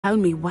tell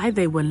me why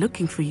they were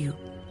looking for you.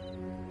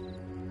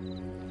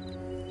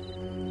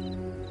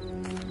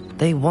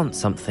 They want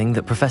something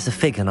that Professor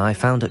Fig and I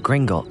found at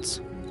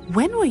Gringotts.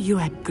 When were you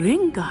at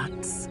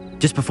Gringotts?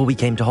 Just before we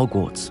came to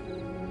Hogwarts.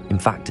 In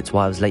fact, it's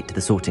why I was late to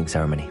the sorting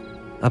ceremony.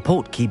 A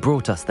portkey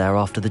brought us there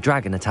after the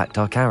dragon attacked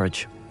our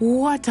carriage.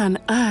 What on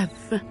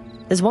earth?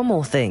 There's one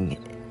more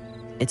thing.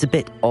 It's a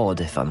bit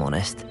odd, if I'm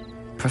honest.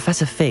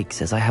 Professor Fig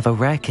says I have a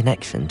rare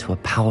connection to a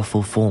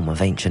powerful form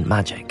of ancient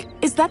magic.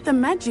 Is that the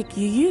magic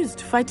you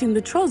used fighting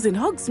the trolls in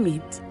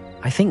Hogsmeade?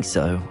 I think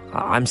so.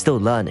 I'm still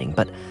learning,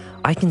 but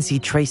I can see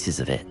traces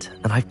of it,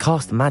 and I've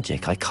cast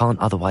magic I can't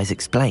otherwise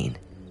explain.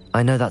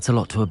 I know that's a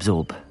lot to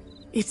absorb.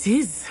 It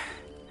is.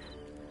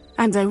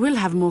 And I will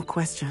have more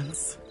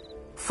questions.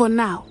 For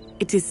now,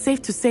 it is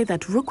safe to say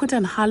that Rookwood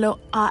and Harlow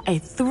are a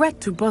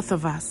threat to both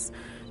of us,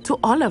 to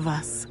all of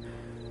us,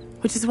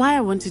 which is why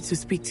I wanted to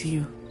speak to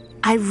you.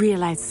 I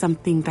realized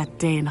something that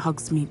day in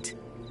Hogsmeade.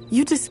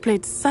 You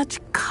displayed such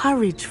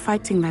courage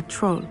fighting that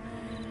troll,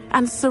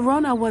 and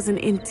Serona wasn't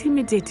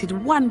intimidated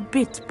one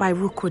bit by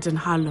Rookwood and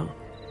Harlow.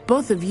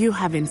 Both of you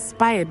have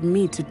inspired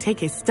me to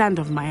take a stand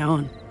of my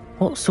own.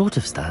 What sort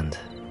of stand?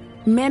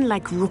 Men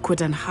like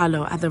Rookwood and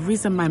Harlow are the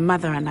reason my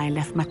mother and I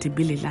left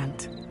Matibili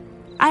land.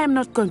 I am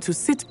not going to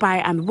sit by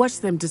and watch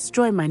them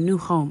destroy my new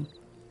home.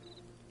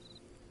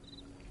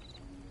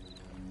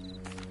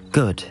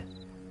 Good.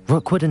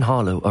 Rookwood and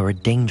Harlow are a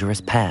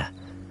dangerous pair.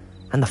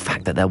 And the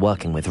fact that they're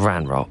working with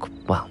Ranrock,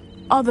 well...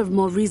 All the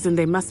more reason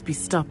they must be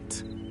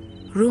stopped.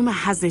 Rumor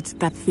has it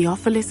that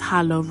Theophilus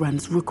Harlow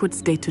runs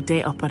Rookwood's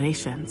day-to-day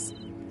operations.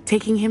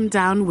 Taking him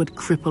down would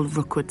cripple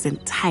Rookwood's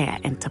entire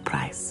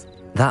enterprise.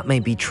 That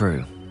may be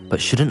true,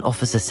 but shouldn't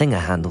Officer Singer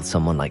handle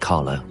someone like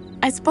Harlow?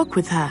 I spoke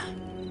with her.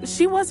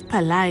 She was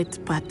polite,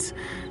 but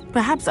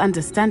perhaps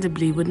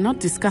understandably would not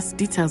discuss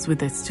details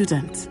with a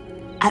student.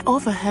 I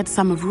overheard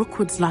some of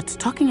Rookwood's lot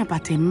talking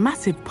about a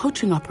massive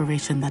poaching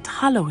operation that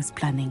Harlow is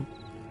planning.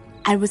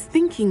 I was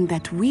thinking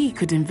that we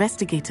could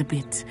investigate a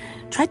bit,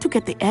 try to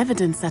get the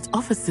evidence that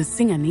Officer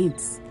Singer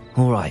needs.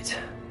 All right,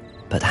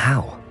 but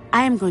how?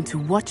 I am going to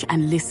watch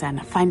and listen,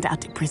 find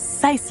out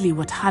precisely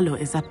what Harlow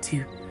is up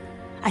to.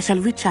 I shall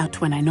reach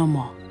out when I know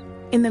more.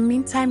 In the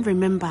meantime,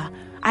 remember,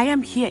 I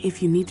am here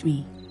if you need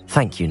me.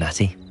 Thank you,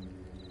 Natty.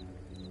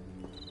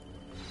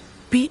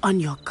 Be on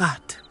your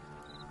guard.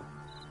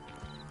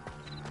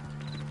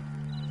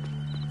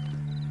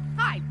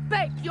 I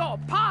beg your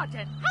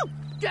pardon! How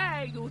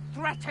dare you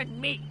threaten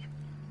me?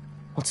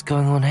 What's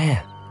going on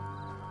here?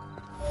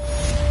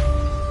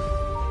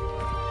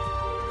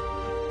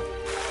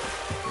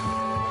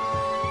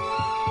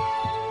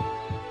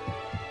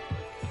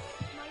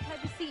 Might I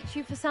beseech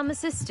you for some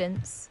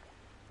assistance?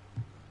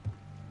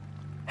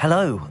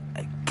 Hello,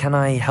 can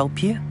I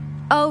help you?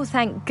 Oh,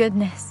 thank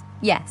goodness.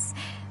 Yes,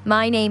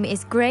 my name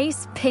is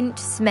Grace Pinch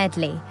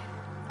Smedley,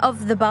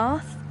 of the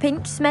Bath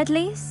Pinch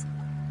Smedleys.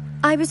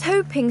 I was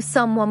hoping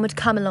someone would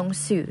come along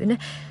soon.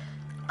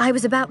 I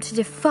was about to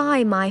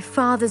defy my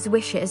father's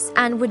wishes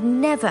and would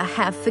never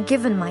have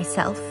forgiven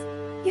myself.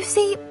 You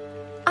see,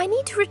 I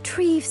need to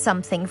retrieve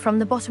something from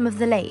the bottom of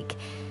the lake.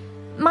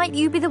 Might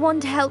you be the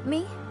one to help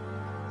me?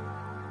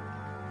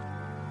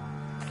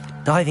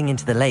 Diving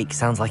into the lake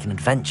sounds like an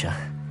adventure.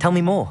 Tell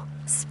me more.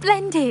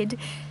 Splendid!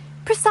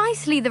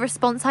 Precisely the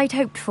response I'd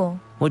hoped for.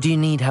 What do you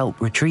need help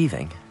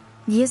retrieving?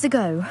 Years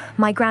ago,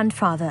 my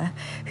grandfather,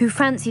 who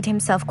fancied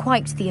himself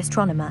quite the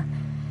astronomer,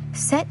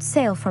 set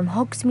sail from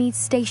Hogsmeade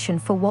Station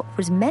for what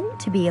was meant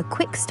to be a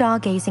quick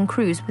stargazing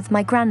cruise with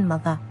my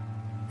grandmother.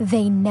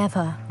 They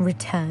never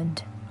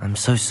returned. I'm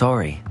so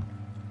sorry.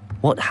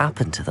 What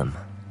happened to them?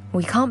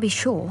 We can't be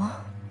sure.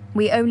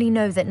 We only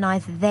know that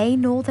neither they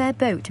nor their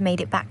boat made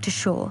it back to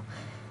shore.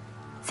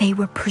 They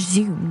were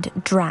presumed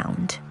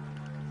drowned.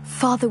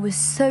 Father was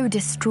so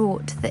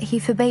distraught that he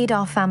forbade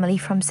our family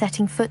from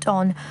setting foot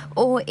on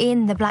or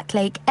in the Black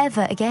Lake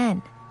ever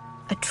again.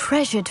 A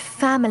treasured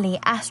family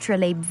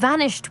astrolabe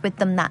vanished with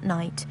them that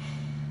night.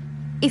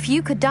 If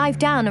you could dive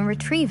down and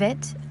retrieve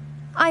it,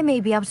 I may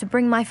be able to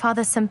bring my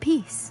father some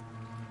peace.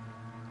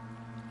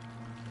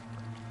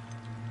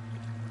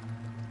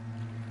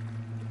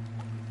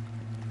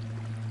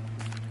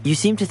 You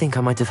seem to think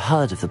I might have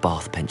heard of the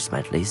Bath Pinch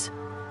Smedleys.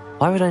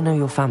 Why would I know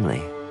your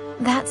family?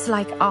 That's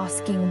like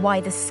asking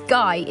why the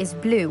sky is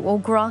blue or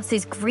grass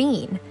is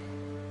green.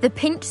 The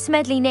Pinch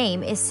Smedley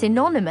name is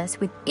synonymous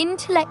with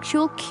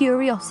intellectual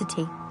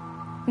curiosity.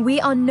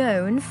 We are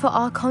known for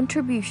our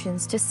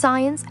contributions to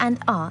science and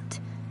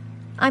art.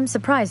 I'm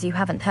surprised you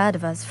haven't heard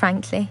of us,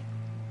 frankly.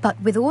 But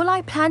with all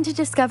I plan to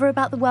discover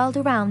about the world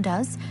around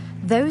us,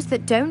 those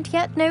that don't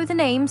yet know the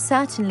name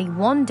certainly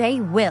one day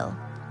will.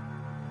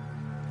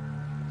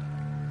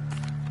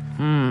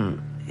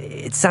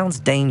 It sounds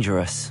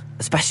dangerous,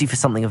 especially for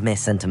something of mere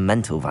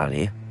sentimental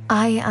value.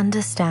 I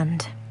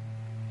understand.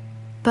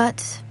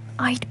 But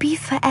I'd be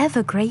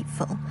forever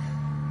grateful.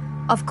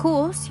 Of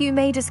course, you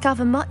may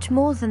discover much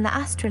more than the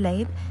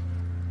astrolabe.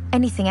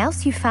 Anything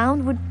else you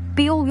found would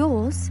be all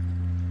yours.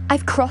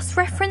 I've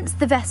cross-referenced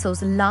the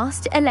vessel's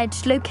last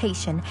alleged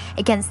location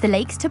against the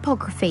lake's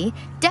topography,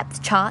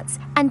 depth charts,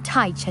 and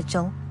tide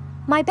schedule.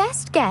 My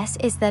best guess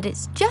is that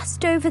it's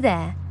just over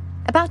there,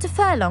 about a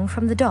furlong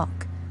from the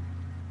dock.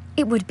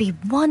 It would be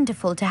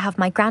wonderful to have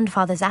my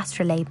grandfather's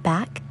astrolabe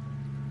back.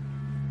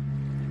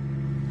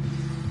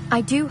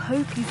 I do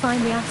hope you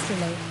find the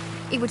astrolabe.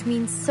 It would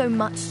mean so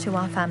much to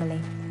our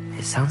family.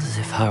 It sounds as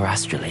if her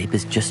astrolabe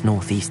is just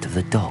northeast of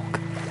the dock.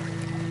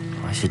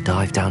 I should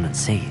dive down and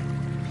see.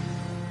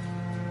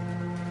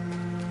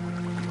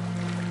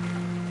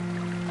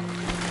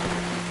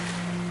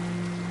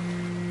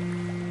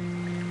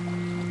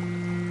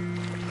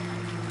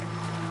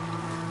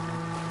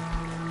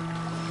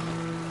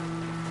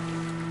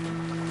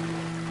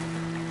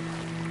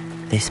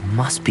 This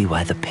must be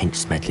where the Pinch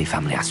Smedley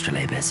family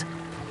astrolabe is.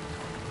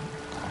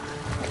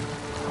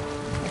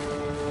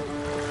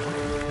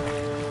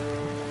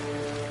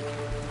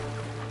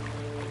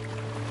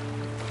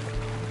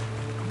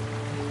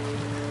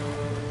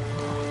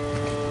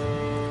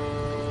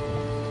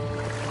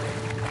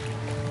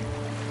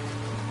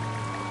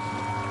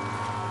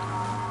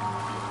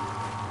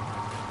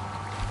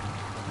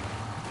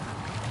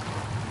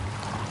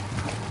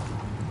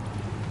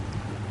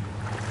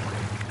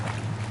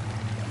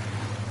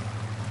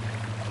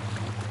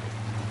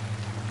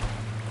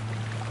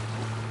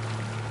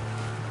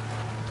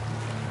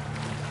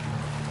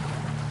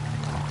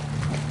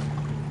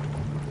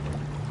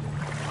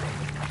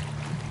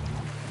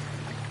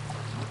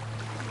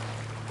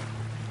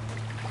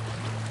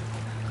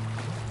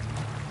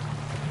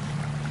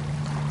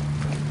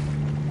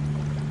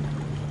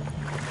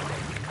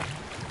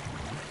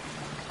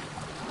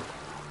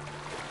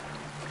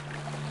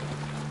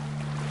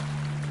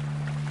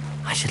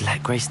 I should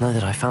let Grace know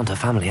that I found her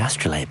family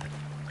astrolabe.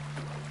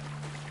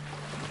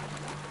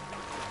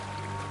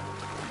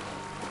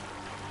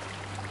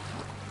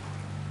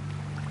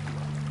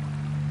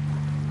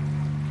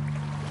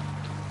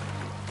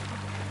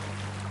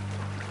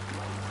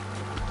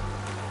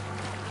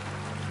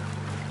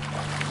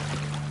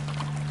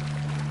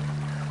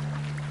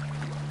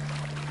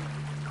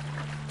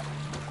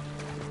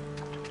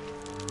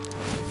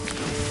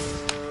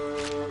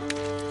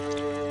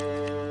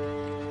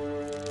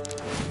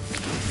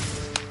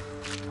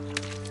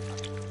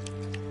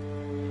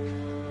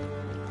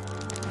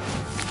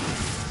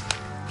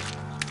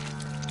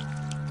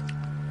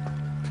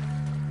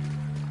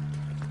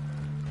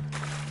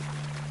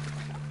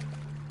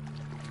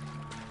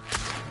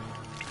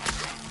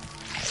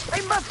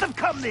 They must have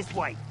come this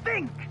way.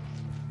 Think!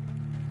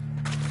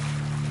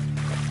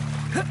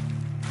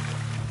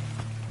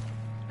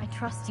 I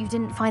trust you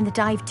didn't find the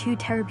dive too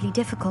terribly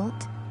difficult.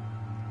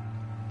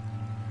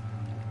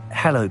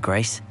 Hello,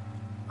 Grace.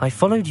 I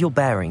followed your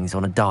bearings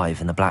on a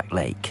dive in the Black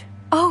Lake.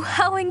 Oh,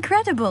 how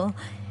incredible!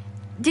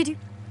 Did you...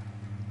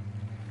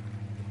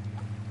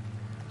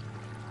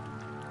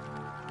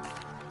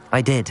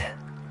 I did.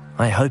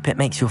 I hope it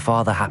makes your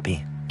father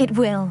happy. It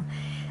will.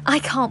 I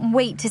can't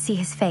wait to see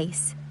his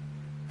face.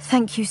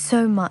 Thank you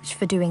so much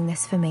for doing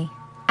this for me,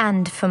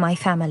 and for my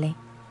family.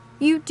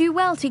 You do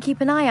well to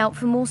keep an eye out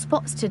for more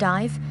spots to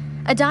dive.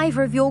 A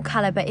diver of your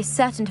caliber is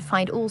certain to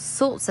find all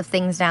sorts of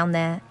things down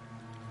there.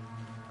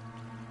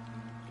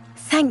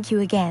 Thank you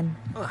again.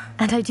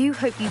 And I do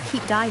hope you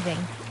keep diving.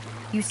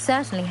 You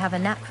certainly have a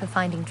knack for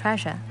finding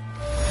treasure.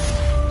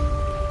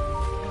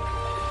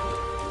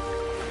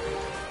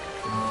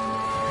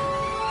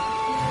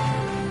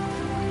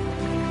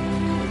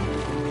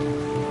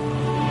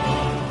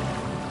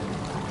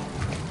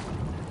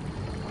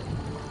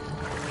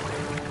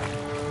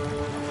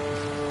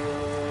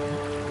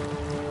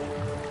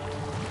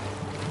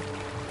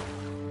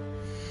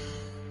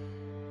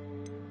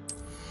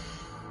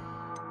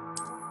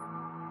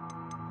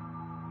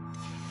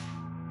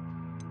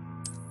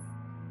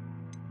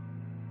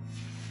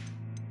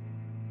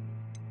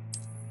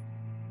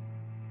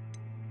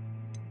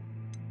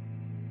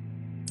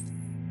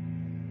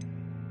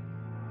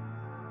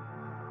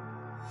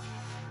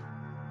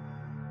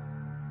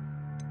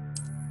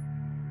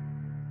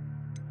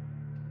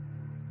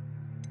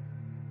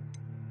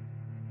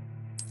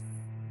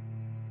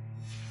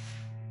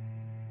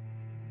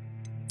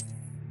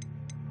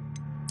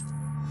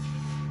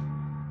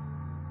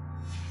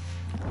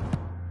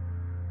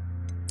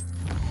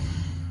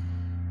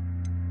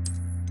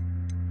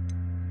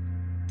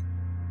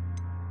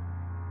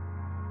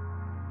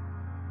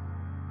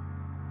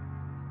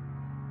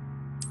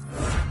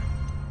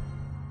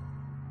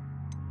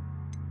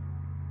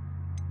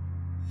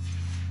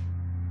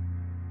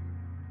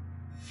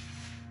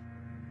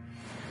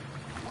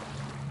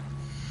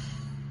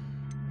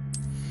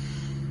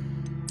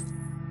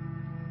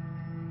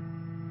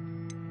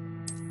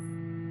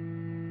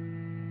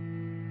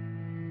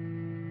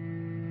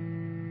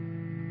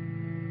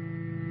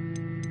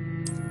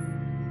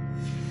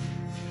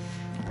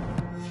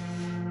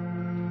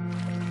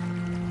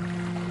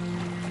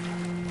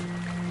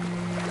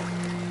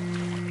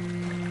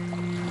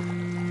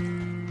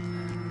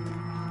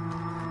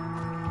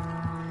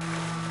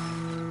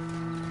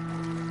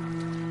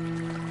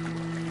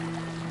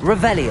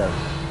 Revelio.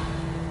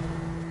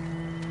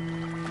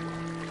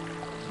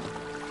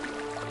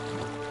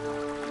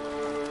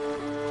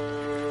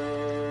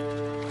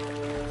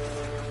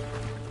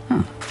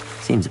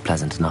 Seems a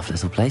pleasant enough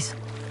little place.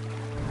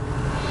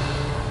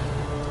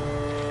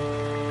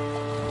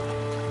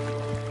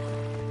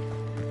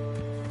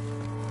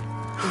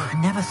 I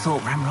never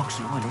thought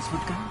Ramrock's loyalists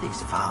would go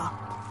this far.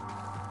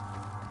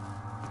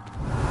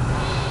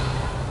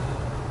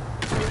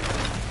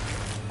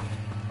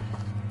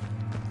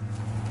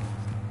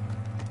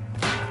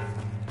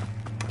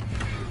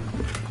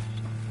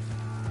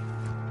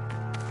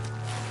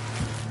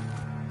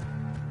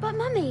 But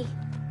Mummy...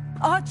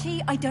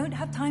 Archie, I don't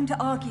have time to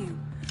argue.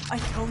 I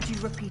told you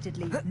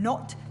repeatedly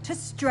not to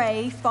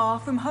stray far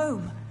from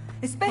home,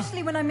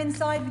 especially when I'm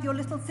inside with your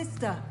little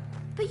sister.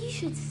 But you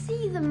should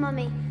see them,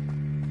 Mummy.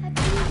 They're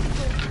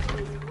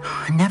beautiful.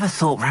 I never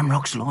thought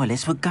Ramrock's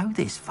loyalists would go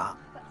this far.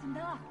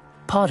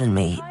 Pardon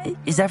me,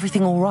 is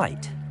everything all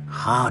right?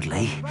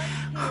 Hardly.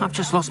 I've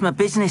just lost my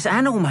business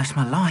and almost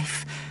my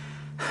life.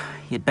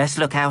 You'd best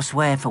look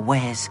elsewhere for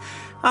wares.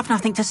 I've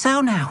nothing to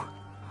sell now.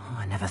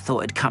 I never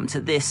thought it'd come to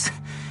this.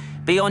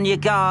 Be on your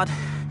guard.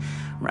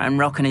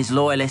 Ranrock and his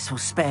loyalists will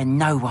spare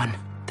no one.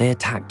 They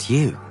attacked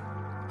you.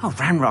 Oh,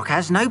 Ranrock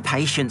has no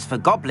patience for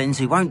goblins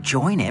who won't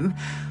join him.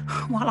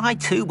 While I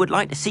too would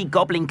like to see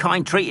goblin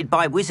kind treated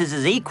by wizards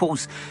as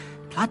equals,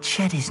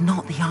 bloodshed is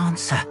not the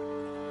answer.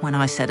 When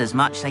I said as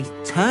much, they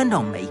turned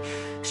on me,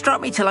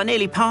 struck me till I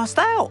nearly passed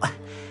out.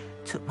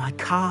 Took my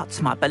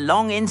carts, my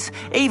belongings,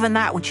 even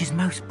that which is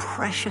most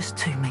precious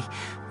to me,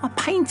 my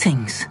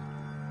paintings.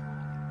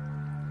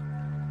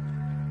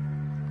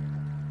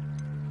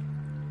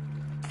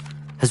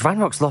 Has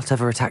Ranrock's lot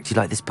ever attacked you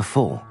like this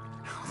before?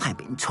 They've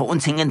been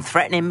taunting and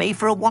threatening me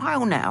for a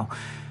while now,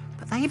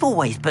 but they've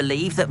always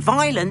believed that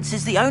violence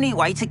is the only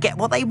way to get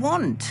what they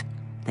want.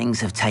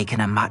 Things have taken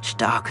a much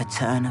darker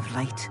turn of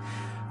late.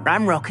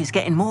 Ranrock is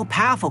getting more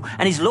powerful,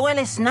 and his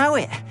loyalists know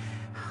it.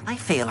 They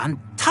feel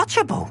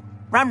untouchable.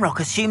 Ranrock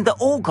assumed that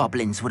all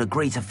goblins would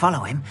agree to follow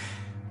him,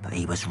 but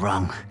he was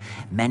wrong.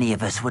 Many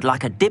of us would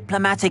like a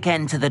diplomatic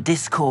end to the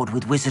discord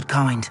with wizard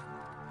kind.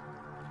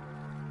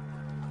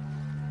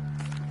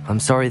 I'm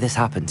sorry this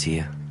happened to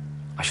you.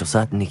 I shall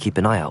certainly keep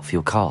an eye out for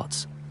your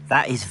carts.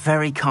 That is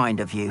very kind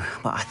of you,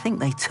 but I think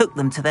they took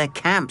them to their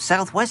camp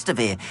southwest of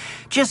here,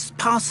 just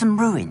past some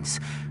ruins.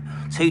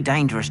 Too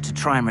dangerous to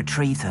try and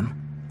retrieve them.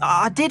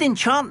 I did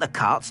enchant the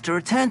carts to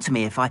return to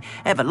me if I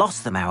ever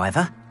lost them,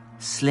 however.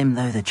 Slim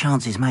though the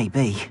chances may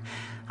be,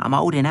 I'm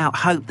holding out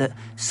hope that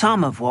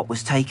some of what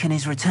was taken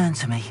is returned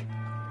to me.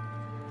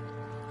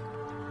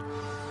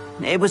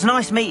 It was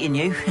nice meeting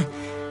you.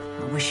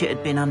 I wish it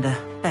had been under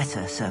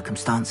better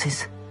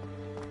circumstances.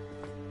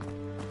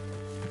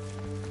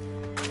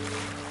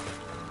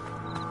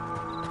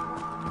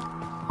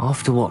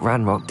 After what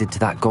Ranrock did to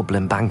that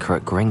goblin banker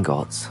at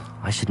Gringotts,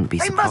 I shouldn't be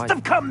surprised. They must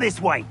have come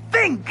this way!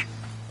 Think!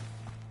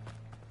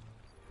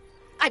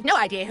 I've no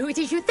idea who it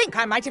is you think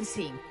I might have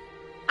seen.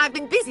 I've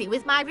been busy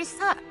with my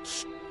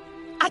research.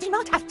 I do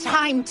not have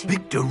time to...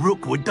 Victor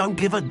Rookwood don't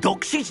give a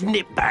doxy's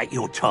nip back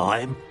your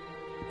time.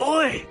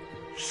 Oi!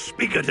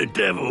 Speak of the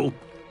devil.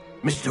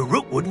 Mr.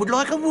 Rookwood would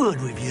like a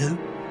word with you.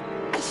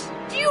 A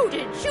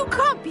student? You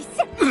can't be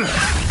sick.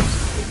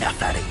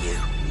 Enough out of you.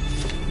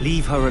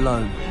 Leave her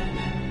alone.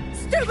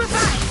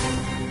 Stupefy!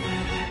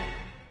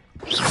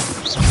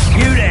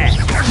 You there!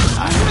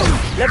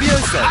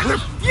 Leviosa!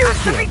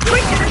 Refuse to be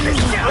quicker than this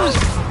show!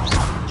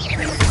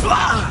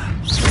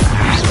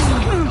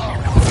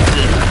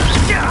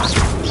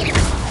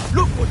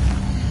 Rookwood!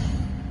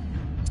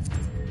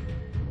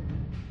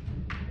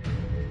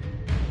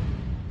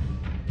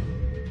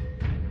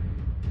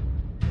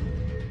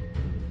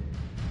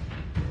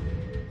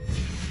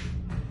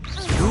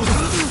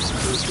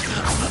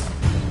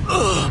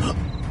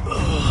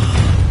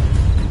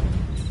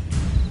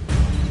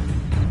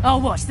 I'll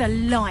watch the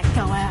light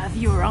go out of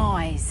your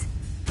eyes.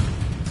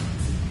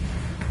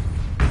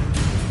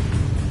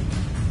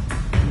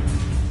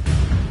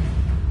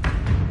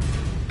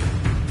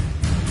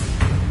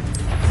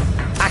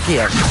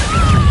 Accio!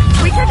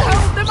 We can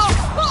hold them off!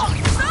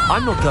 No!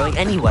 I'm not going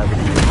anywhere with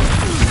you.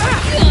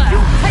 You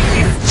take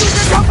this to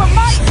the top of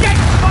my deck,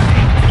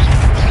 buddy!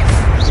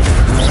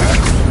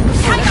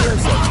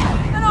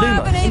 And I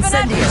haven't even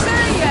had Incendio. to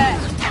yet.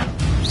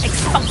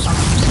 Expulso!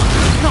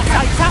 Not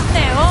so tough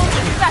now, are you?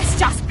 That's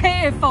just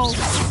pitiful!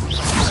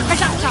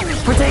 Presumpto!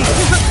 Protection!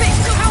 A big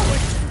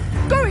coward!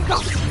 Going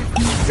off!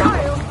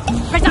 Child!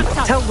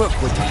 Presumpto! Tell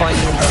Rookwood to find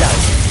me himself.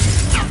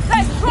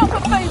 That's proper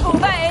feeble,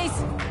 that is.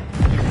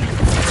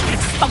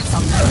 Expulso!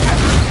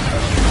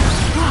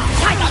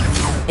 Tiger!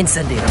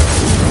 Incendio.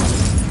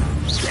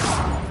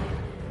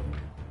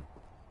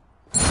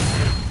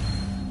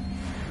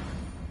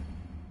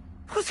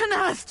 What on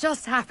earth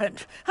just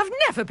happened? I've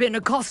never been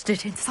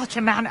accosted in such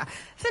a manner,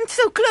 and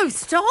so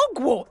close to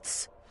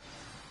Hogwarts.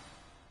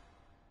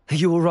 Are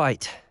you all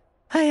right?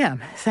 I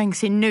am,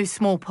 thanks in no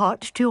small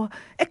part to your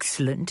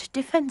excellent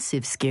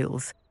defensive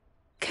skills.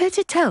 Care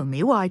to tell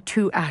me why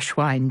 2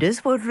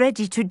 Ashwinders were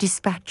ready to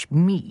dispatch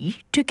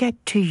me to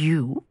get to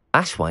you?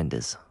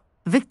 Ashwinders?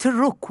 Victor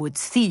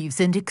Rookwood's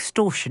thieves and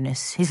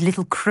extortionists, his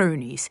little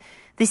cronies.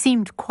 They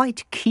seemed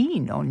quite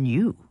keen on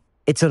you.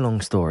 It's a long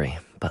story,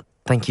 but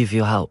thank you for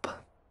your help.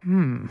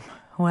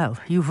 Well,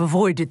 you've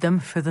avoided them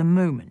for the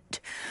moment.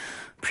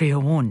 Priya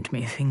warned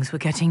me things were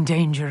getting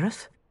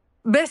dangerous.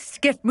 Best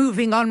get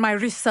moving on my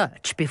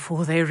research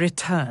before they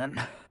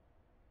return.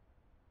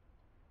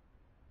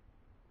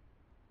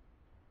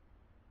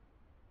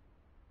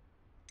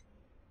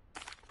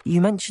 You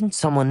mentioned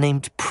someone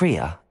named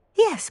Priya.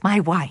 Yes,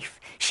 my wife.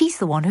 She's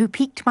the one who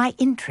piqued my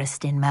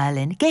interest in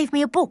Merlin. Gave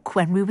me a book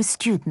when we were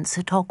students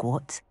at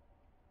Hogwarts.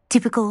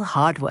 Typical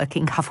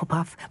hard-working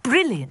Hufflepuff,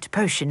 brilliant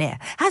potioneer,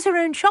 has her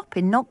own shop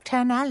in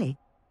Nocturne Alley.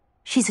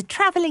 She's a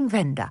travelling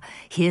vendor.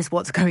 Hears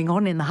what's going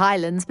on in the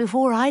Highlands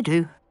before I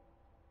do.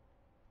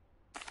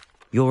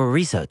 You're a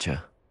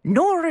researcher?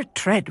 Nora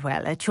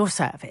Treadwell at your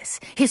service,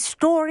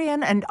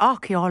 historian and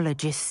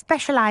archaeologist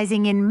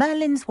specialising in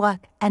Merlin's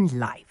work and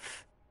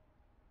life.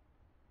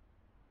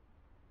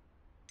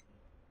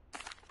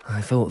 I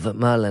thought that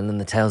Merlin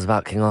and the tales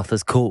about King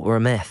Arthur's court were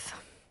a myth.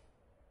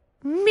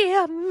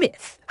 Mere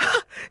myth.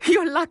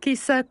 You're lucky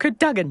Sir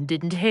Cadogan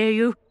didn't hear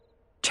you.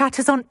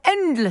 Chatters on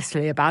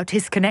endlessly about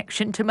his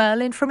connection to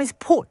Merlin from his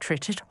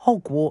portrait at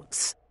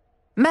Hogwarts.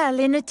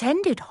 Merlin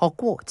attended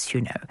Hogwarts,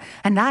 you know,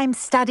 and I'm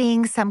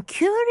studying some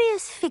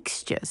curious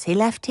fixtures he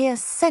left here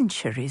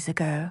centuries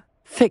ago.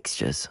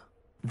 Fixtures?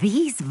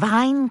 These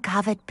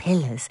vine-covered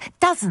pillars,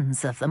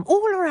 dozens of them,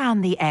 all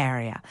around the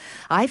area.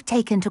 I've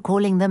taken to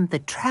calling them the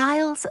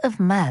Trials of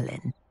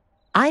Merlin.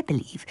 I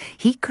believe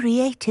he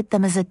created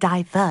them as a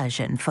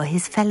diversion for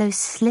his fellow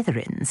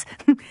Slytherins.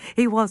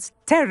 He was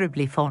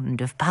terribly fond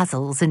of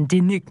puzzles and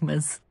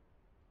enigmas.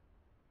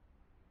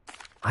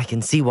 I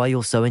can see why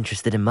you're so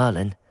interested in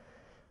Merlin.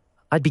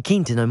 I'd be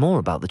keen to know more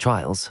about the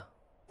trials.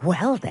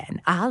 Well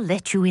then, I'll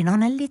let you in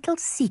on a little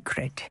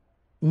secret.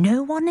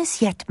 No one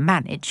has yet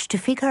managed to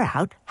figure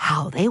out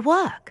how they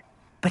work.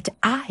 But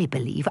I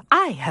believe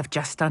I have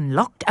just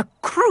unlocked a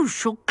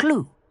crucial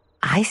clue.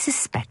 I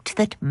suspect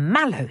that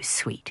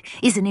Mallowsweet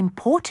is an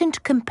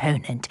important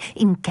component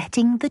in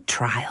getting the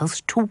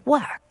trials to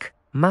work.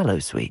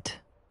 Mallowsweet?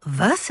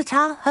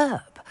 Versatile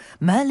herb.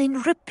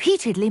 Merlin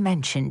repeatedly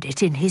mentioned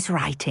it in his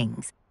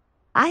writings.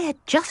 I had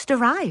just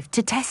arrived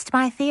to test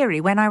my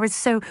theory when I was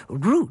so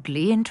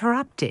rudely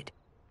interrupted.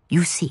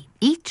 You see,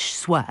 each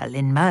swirl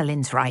in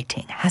Merlin's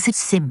writing has a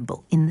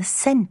symbol in the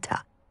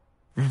centre.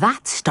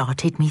 That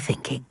started me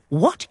thinking,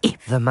 what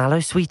if... The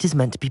Mallowsweet is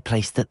meant to be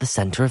placed at the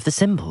centre of the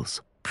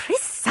symbols.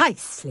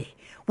 Precisely.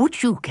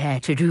 Would you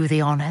care to do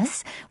the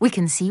honours? We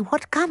can see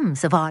what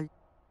comes of our...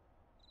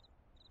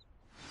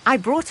 I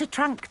brought a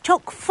trunk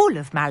chock full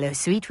of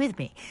Mallowsweet with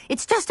me.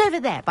 It's just over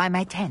there by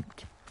my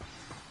tent.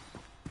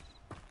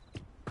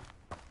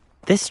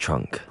 This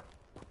trunk?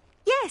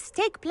 Yes,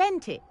 take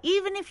plenty,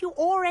 even if you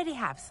already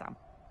have some.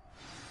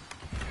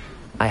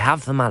 I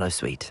have the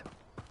Mallowsweet.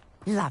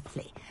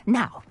 Lovely.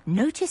 Now,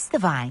 notice the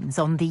vines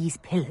on these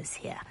pillars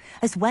here,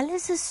 as well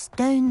as a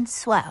stone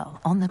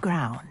swell on the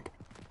ground.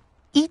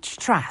 Each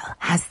trial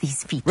has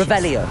these features.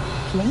 Revelio.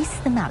 Place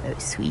the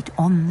Mallowsweet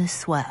on the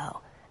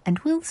swell, and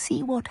we'll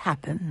see what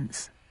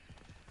happens.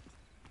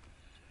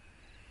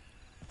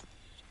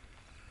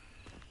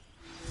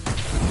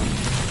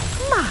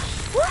 My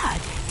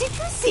word! Did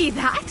you see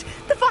that?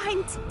 The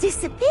vines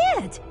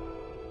disappeared.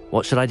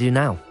 What should I do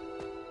now?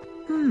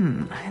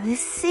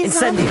 This is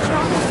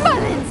Incendio.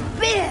 Merlin's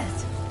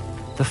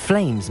beard! The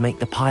flames make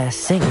the pyre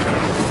sing.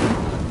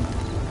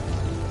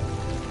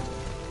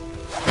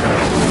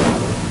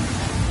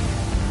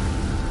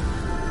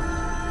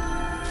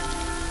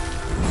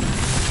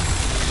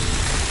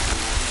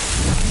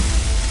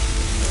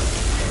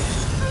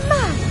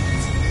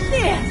 Merlin's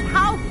beard!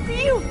 How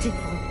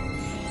beautiful!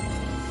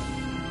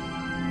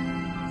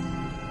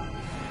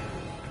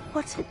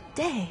 What a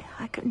day!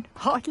 I can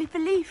hardly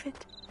believe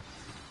it.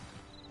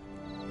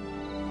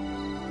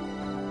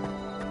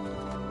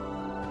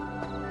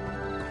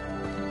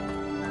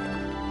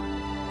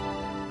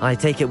 I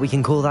take it we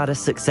can call that a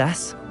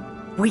success?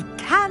 We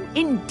can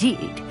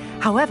indeed.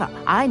 However,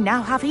 I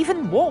now have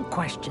even more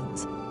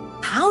questions.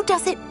 How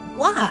does it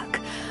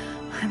work?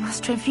 I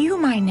must review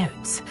my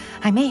notes.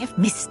 I may have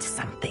missed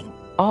something.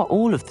 Are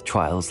all of the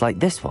trials like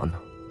this one?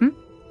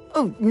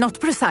 Oh, not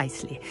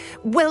precisely.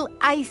 Well,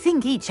 I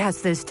think each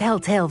has those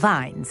telltale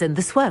vines and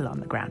the swirl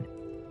on the ground.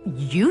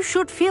 You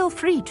should feel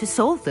free to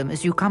solve them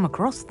as you come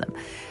across them.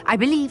 I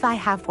believe I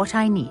have what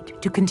I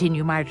need to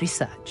continue my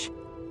research.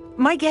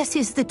 My guess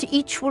is that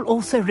each will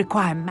also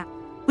require map,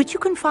 which you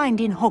can find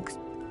in Hogs.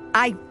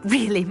 I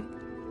really...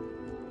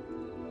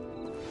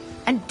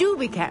 And do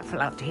be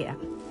careful out here.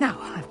 Now,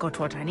 I've got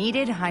what I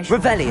needed. I shall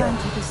Revelio. return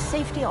to the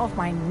safety of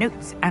my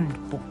notes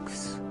and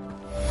books.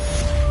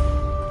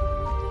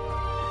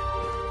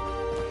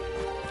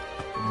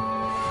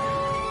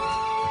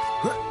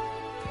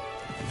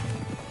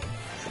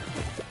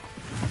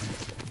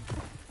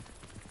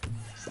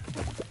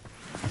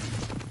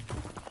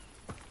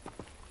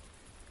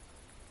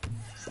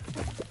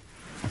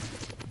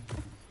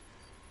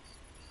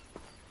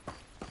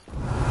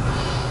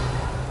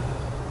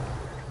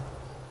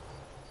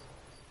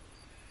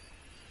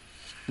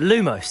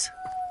 Lumos.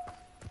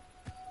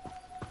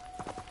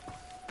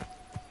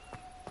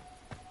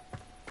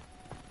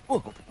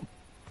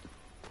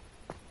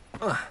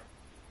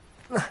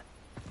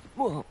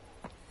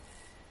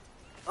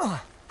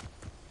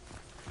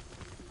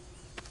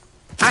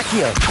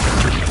 Accio.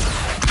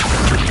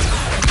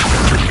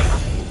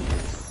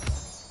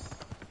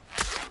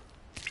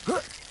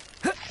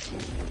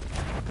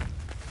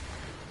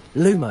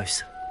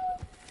 Lumos.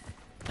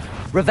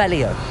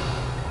 Revelio.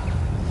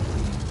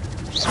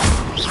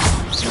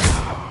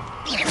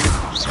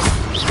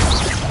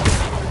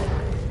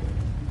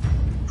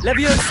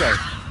 Levioso.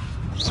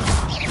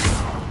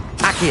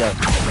 Accio.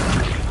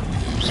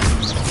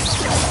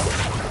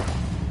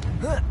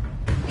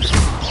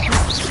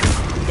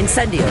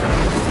 Incendio.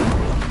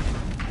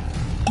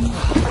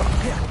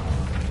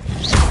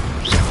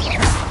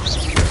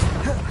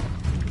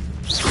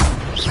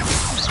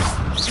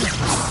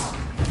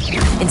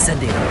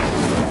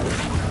 Incendio.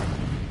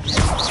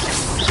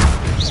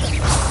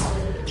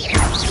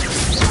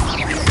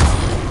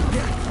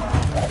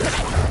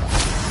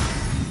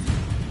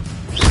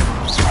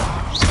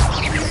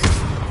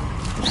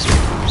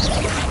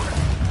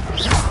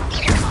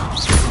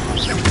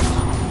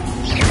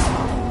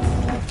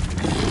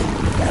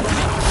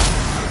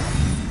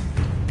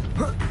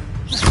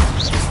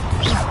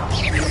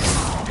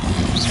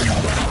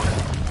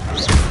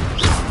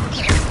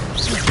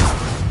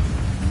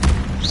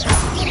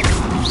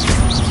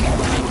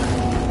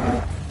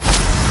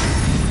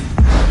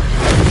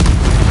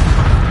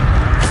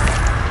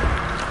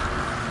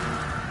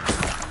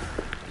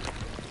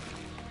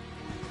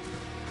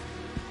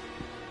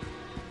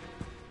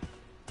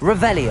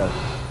 Revelio.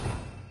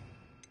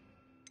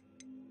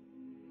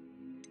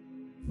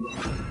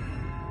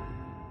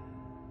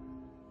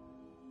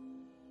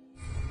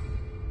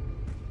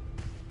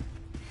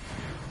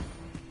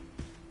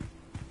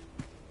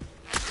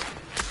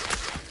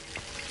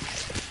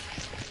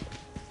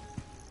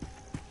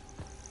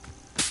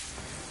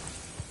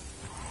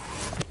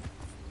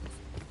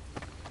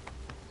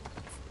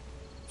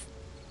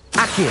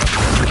 Accio.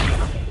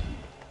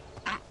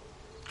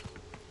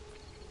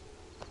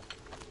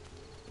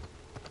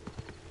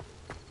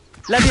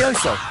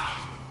 Levioso.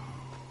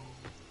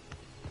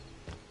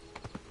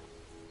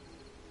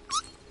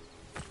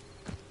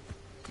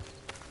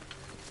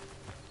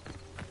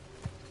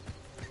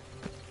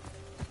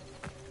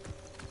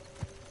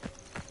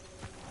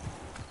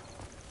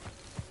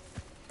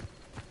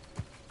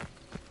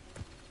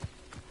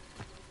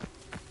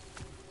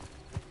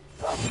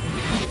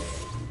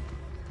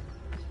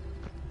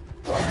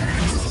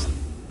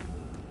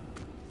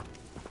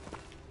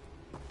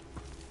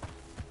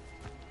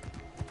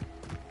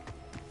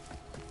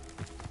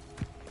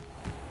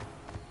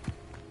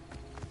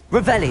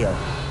 Revelio.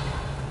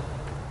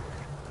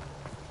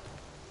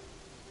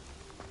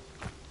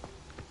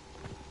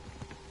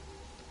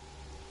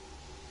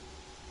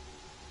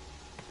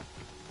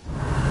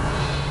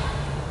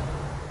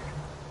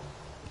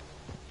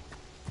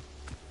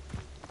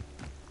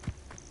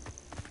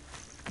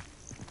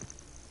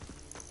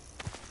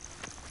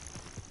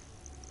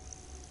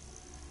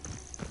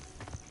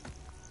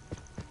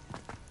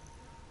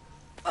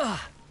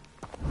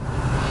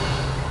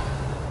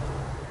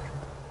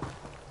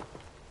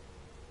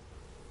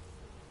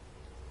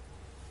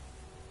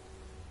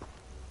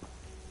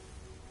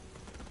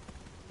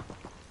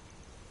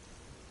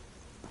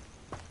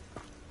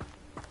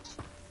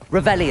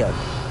 Revelio.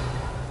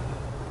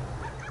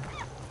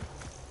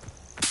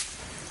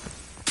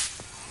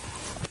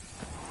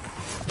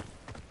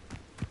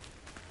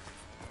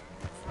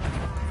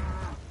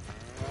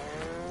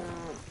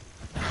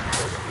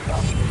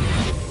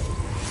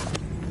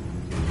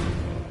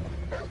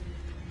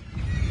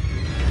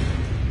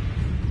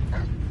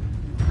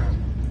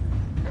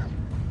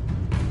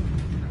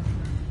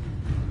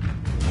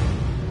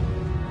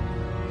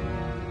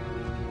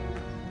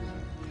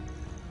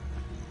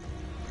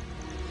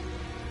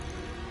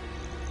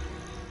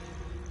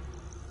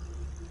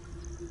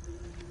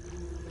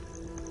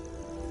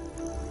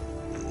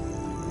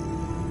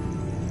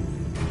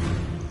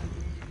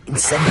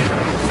 Incendio.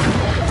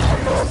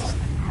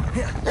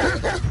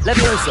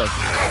 Levioso.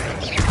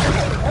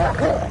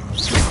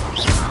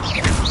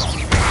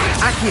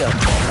 Accio.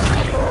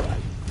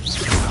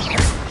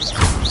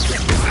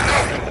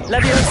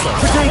 Levioso.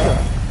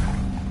 Protego.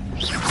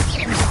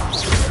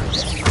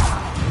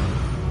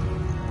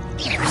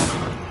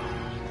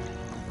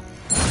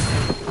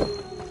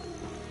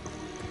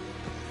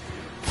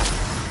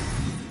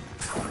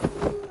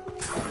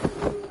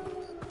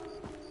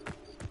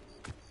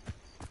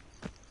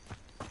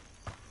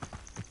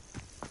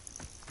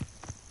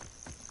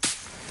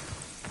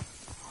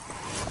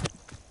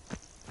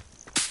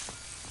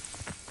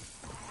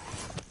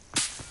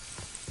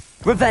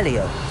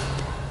 Revelio.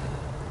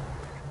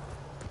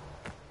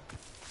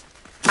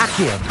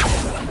 Accio.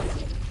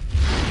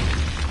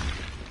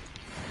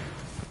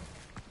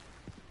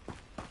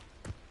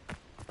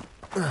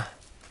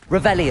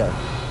 Revelio.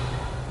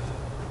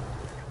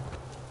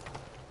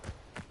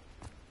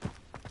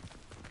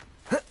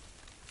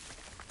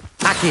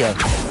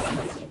 Accio.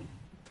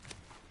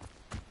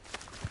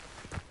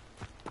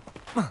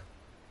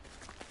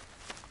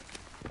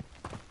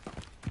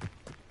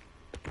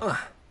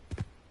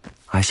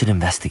 I should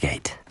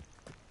investigate.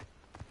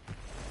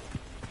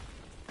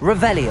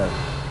 Revelio.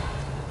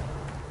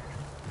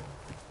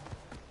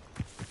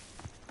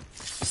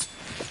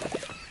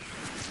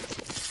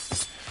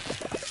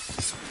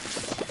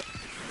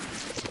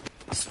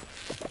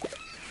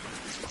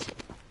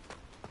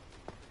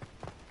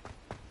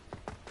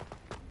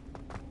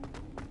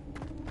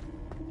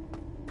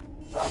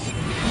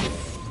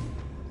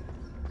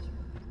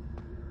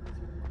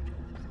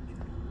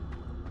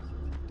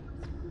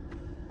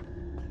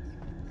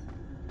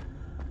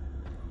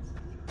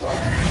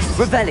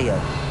 Revelio.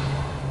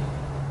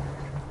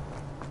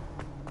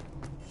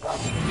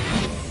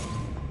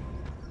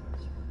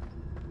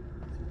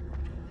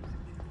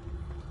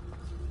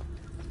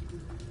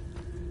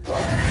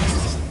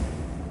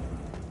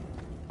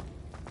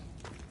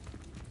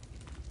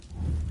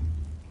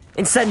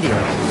 Incendio.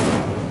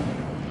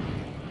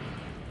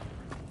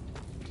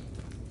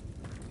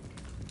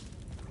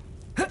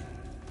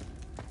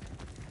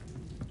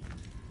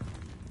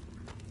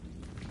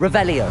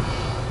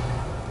 Revelio.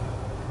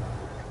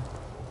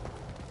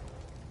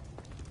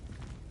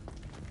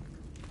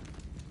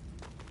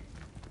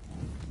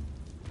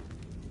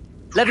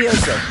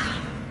 Levioso.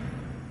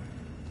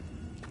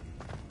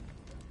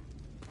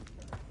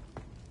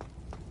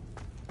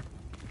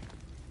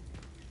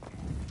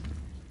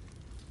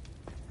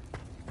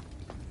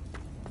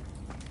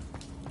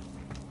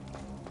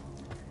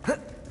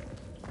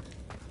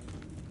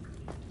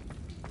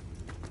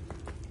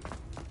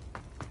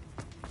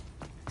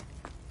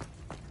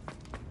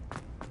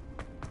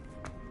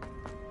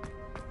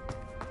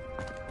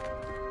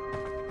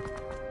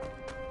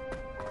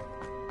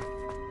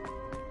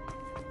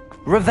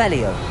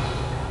 Revelio.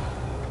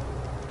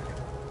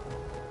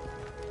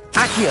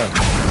 Accio.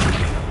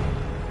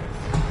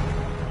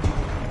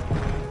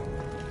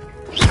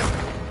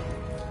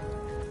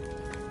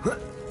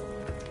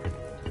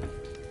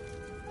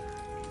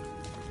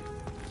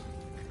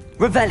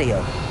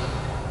 Revelio.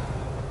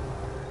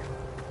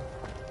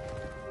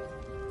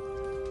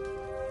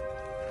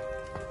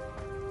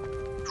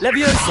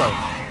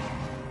 Levioso.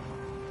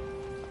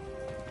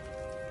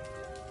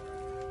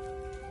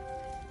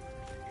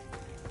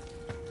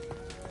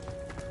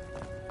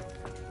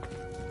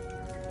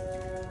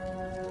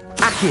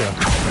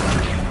 Accio.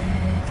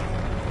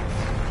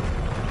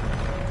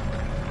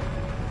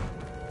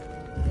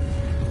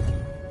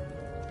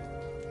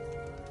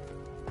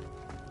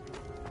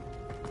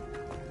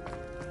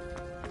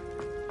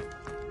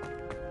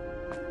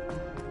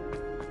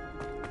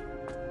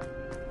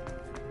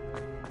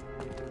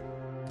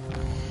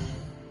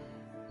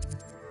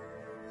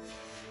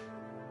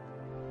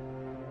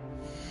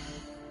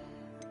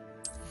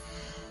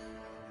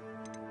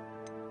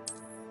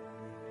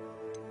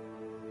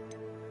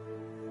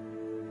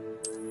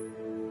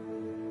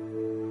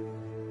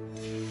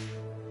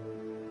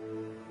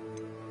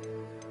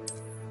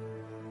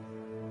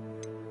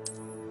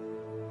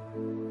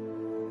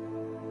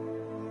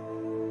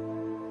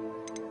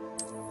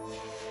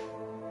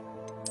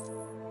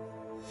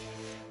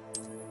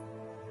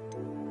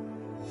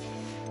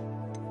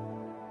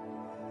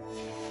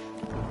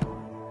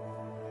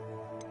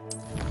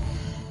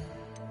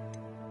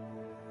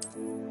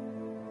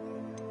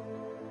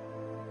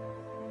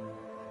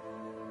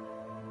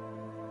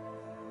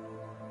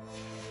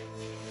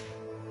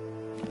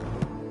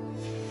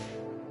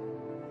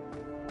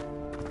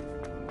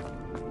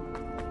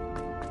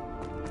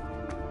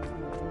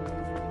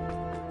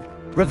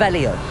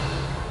 Revelio.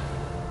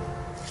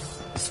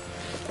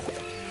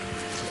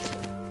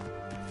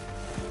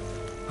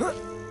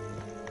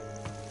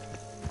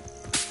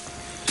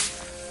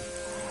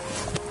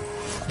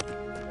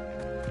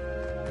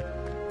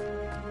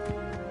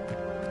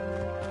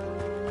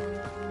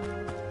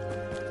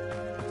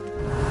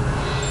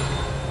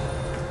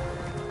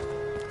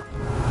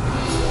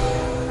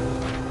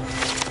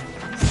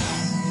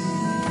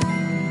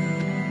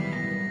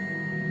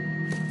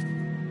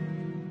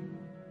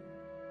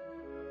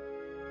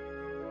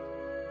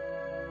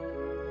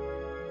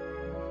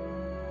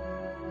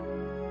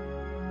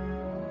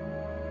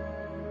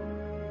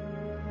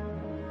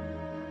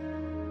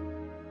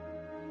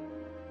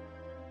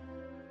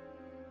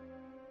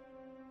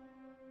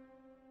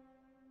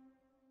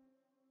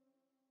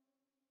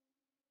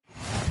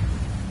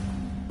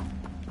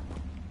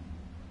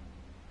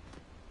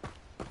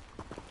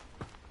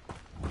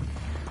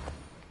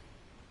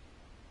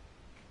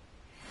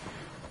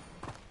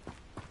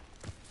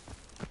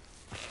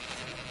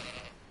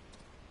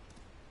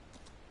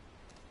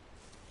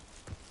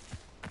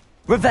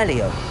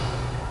 Revelio.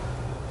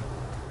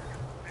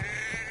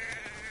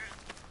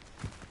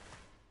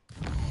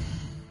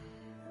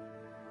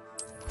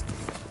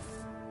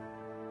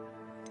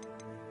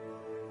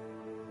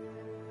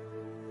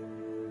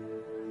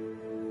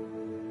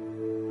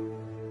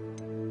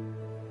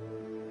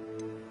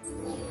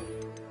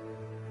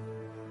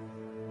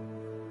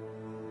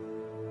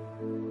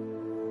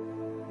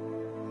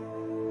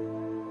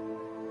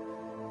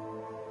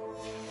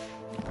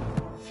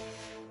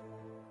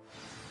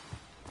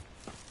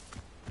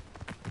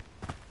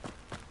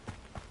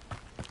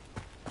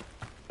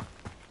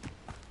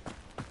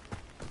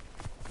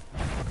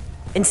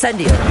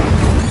 Incendio.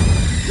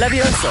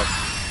 Levioso.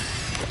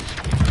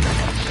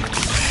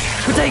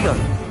 Protego.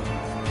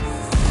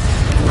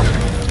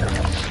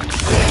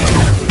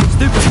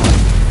 Stupefy.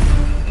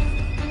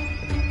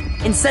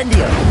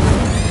 Incendio.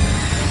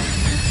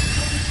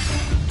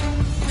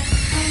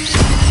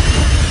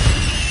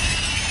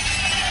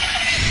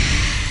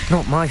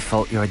 Not my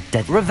fault you're a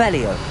dead...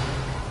 Revelio.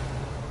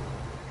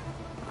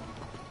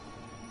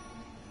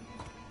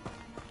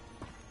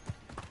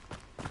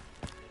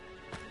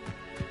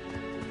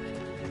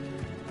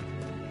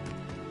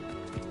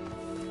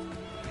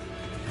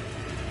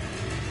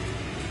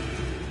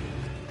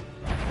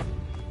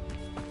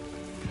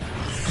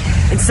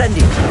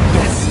 Incendio.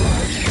 Yes.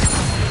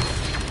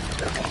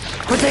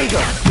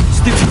 Protego.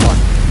 Stupefy.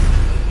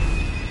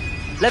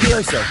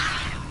 Levioso.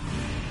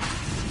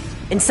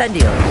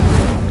 Incendio.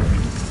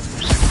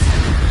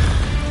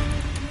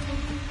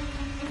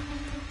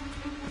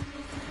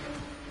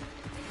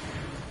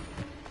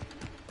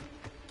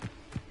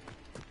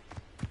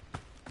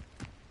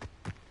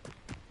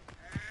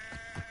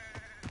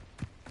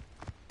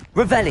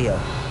 Revelio.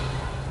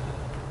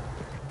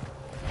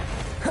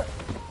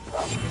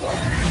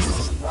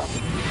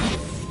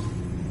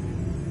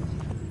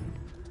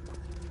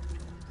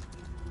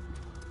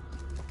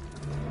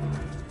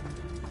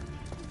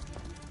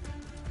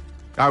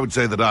 I would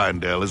say that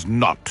Irondale is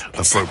not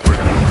appropriate.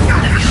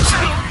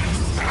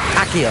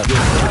 Accio.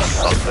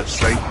 On the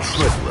same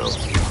treadmill.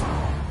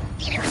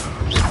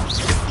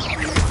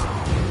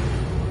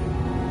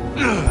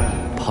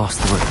 Pass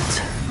the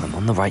route. I'm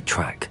on the right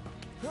track.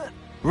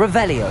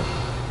 Revelio.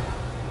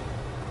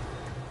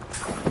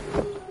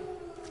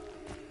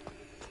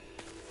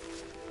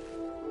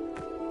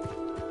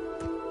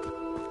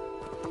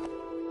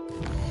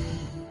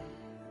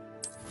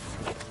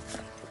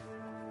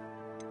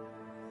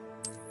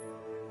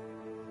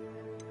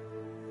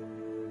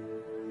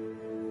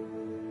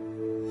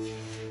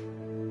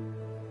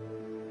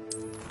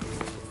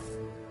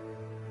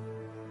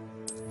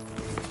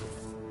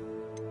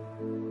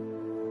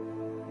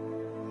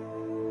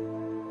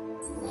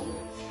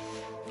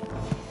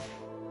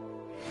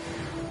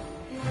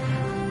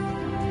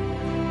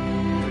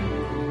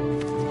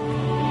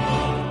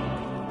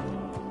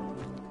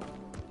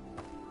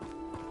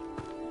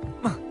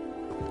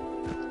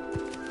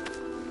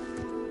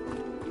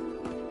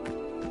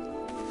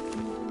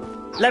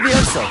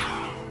 Levioso.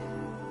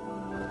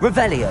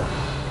 Revelio.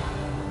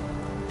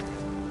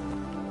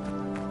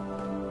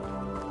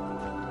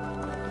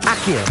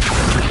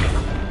 Accio.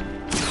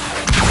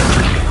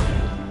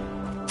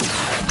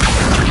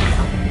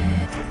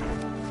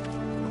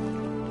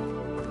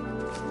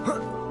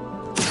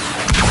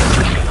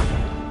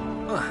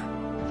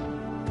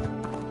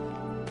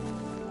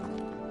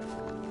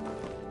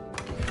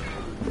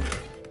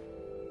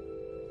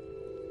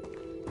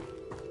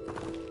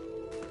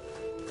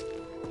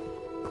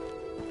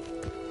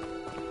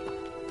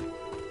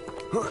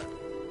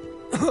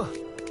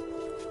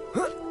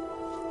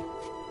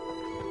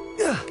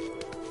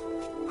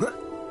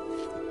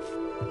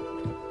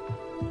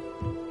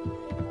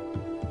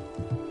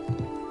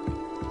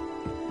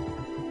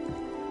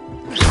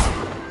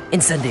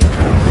 Incendio.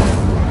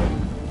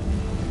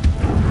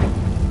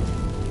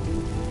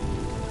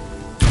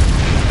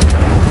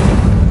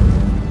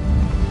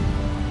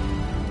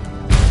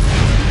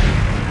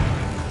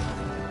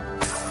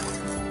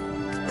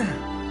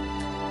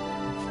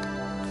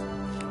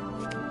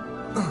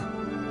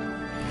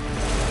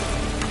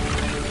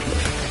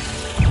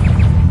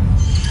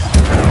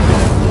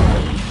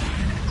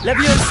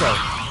 Levioso.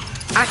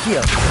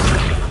 Accio.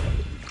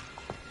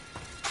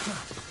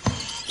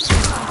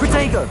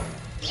 Protego.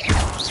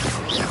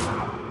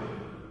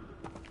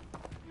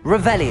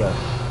 Revelio.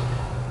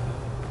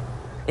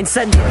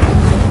 Incendio.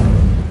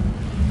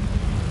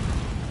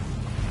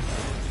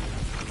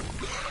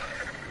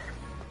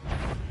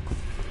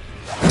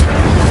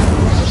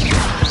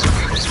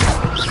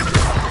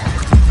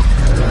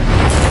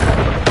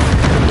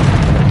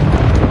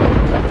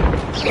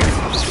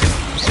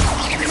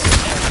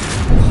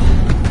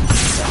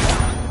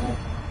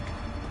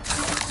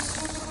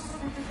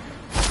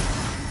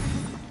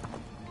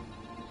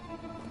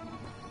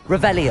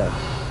 Revelio.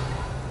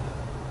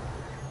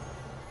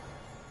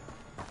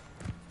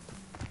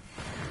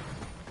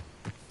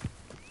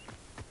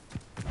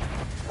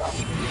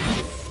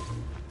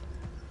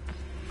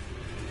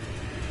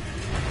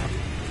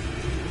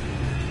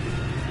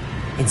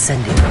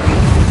 Incendio.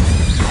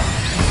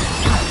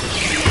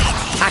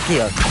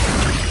 Accio.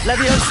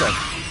 Levioso.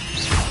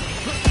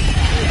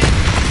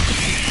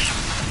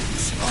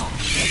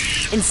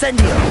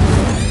 Incendio.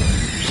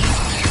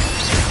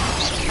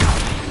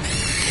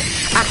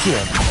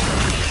 Accio.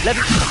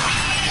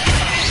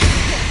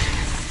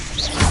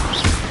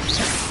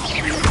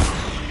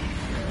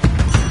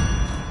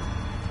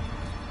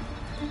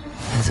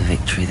 There's a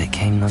victory that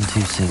came none too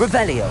soon.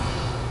 Revelio.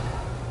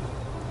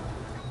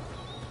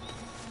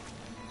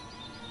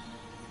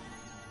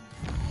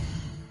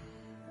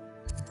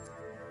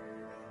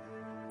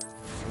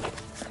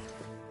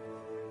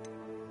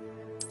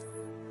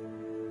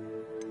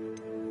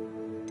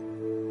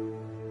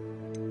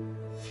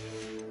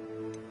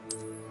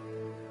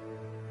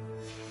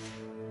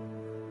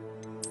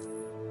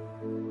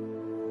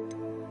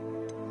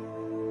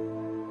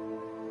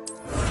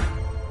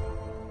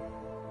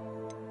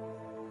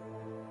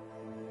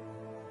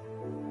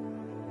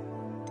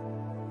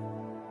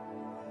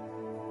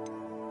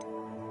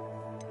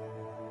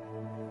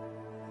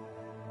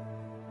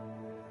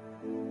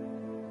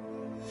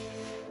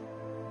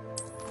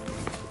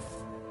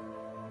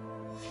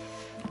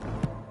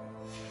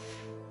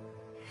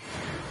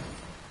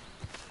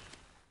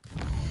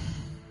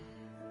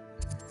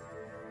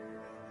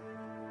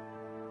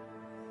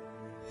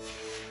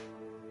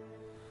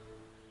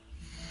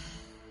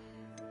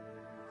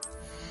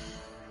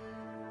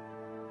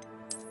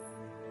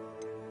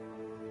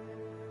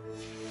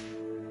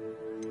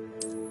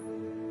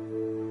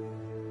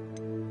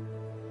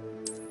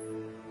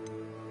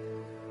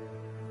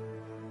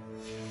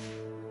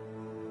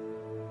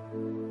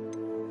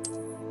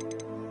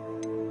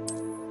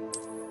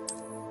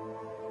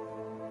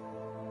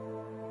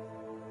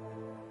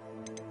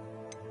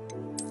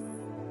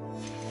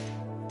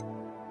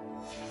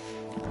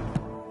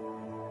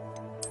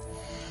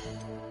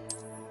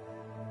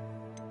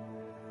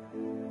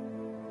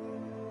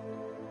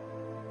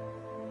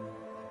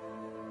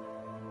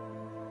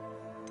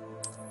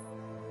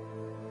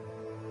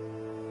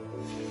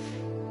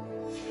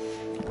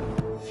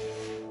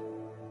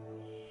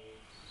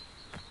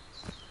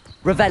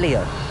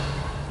 Revelio.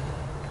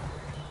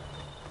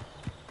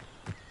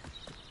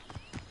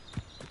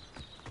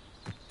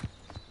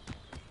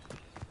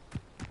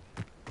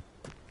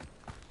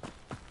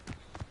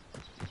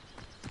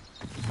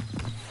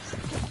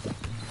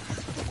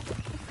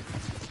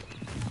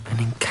 An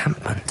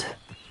encampment.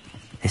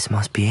 This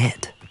must be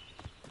it.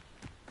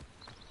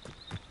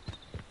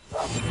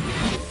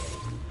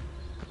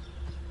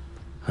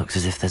 Looks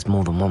as if there's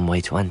more than one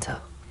way to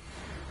enter.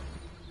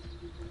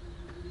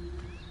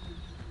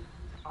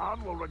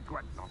 Anne will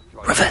regret not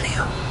joining.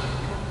 Revelio.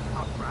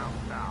 Not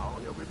round now.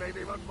 He'll be made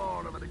even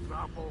more of an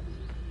example.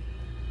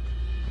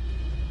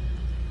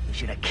 We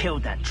should have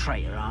killed that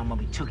traitor, Arm, when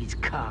we took his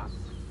car.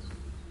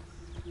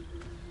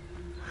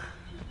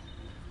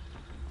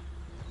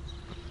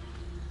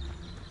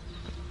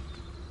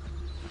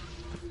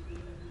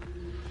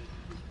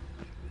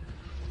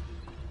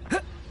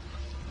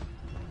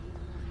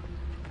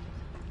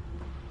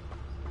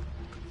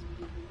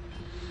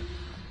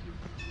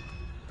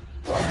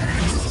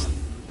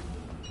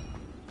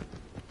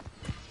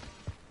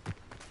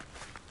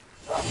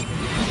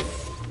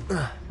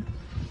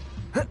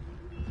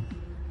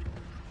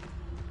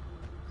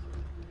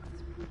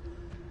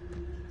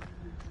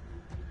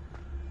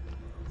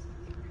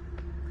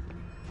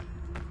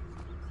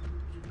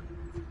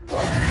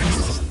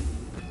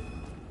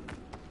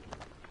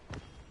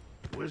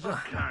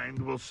 Wizardkind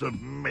will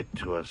submit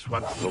to us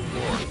once the war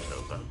is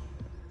over.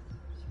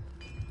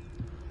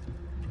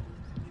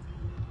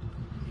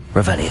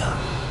 Revelio.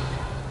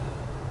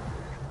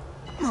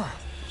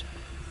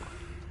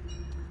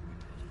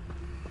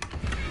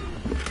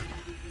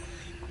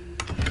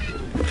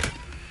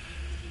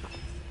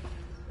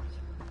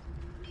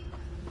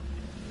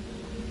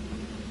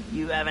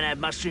 You haven't had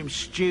mushroom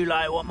stew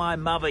like what my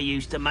mother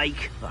used to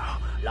make.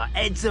 Oh, like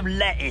heads of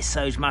lettuce,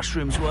 those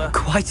mushrooms were.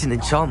 Quite an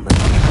enchantment.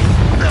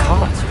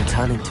 Carts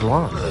returning to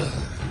Arm.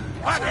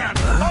 What an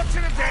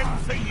unfortunate end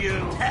for you!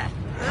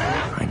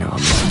 I know I'm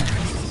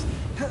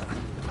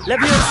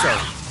Levioso!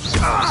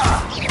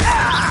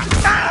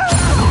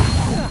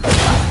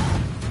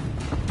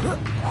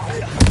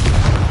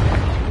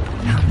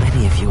 How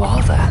many of you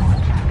are there?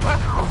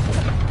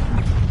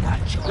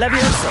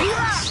 Levioso!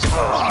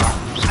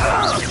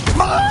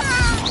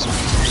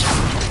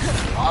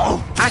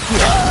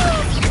 Accio!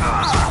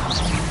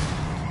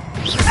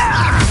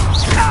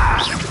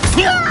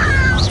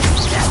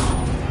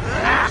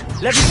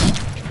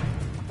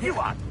 You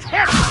are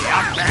terribly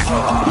outmatched!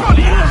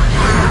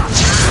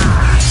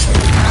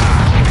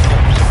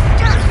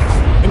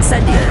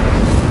 Incendio!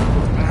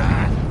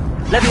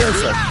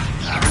 Levioso!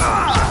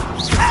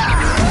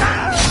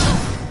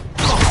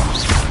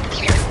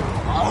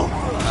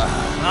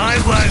 I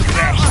won't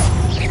rest!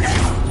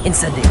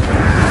 Incendio!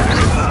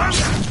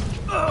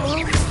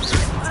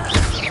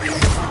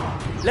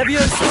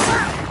 Levioso!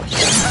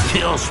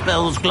 Chill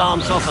spells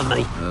glance off of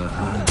me.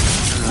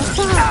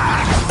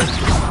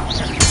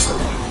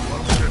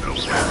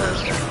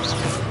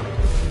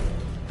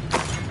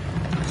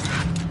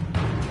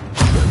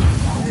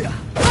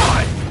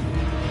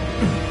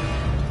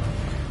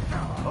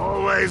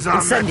 Always on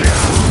Incendio!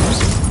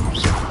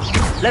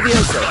 the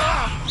Levioso!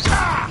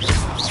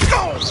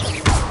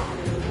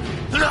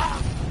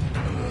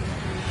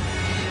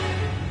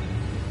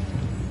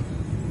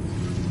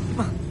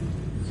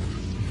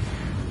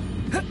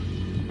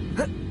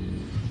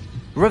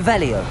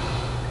 Revelio.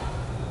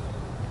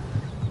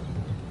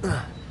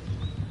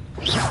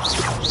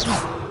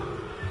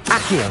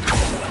 Accio.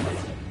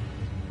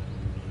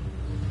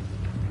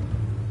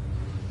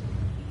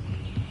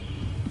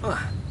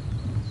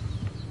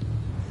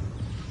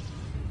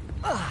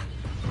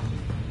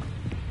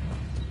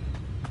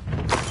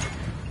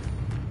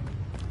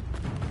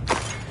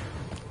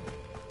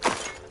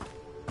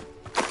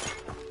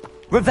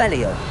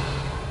 Revelio.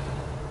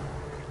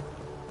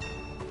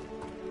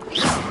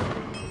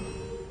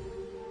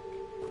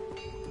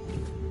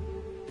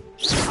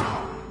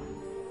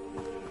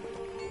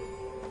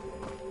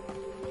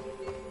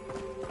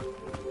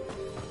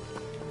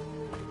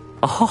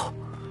 Oh,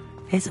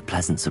 here's a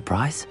pleasant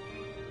surprise.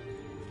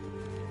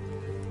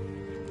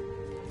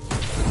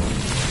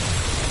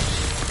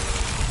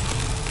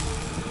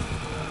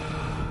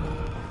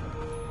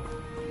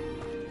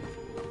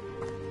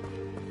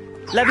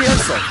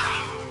 Levioso!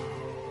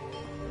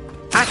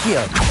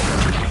 Accio!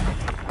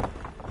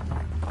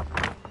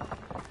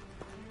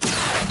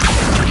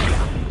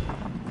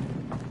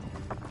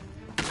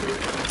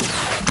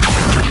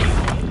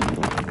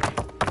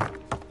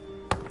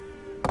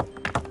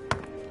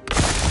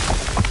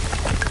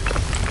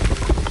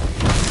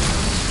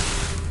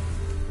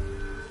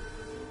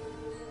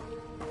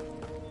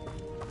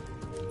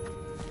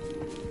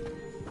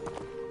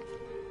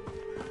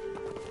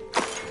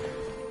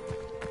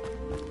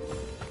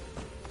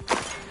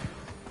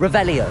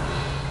 Revelio.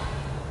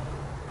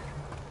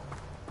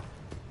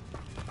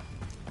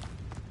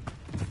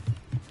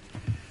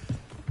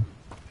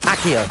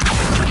 Accio.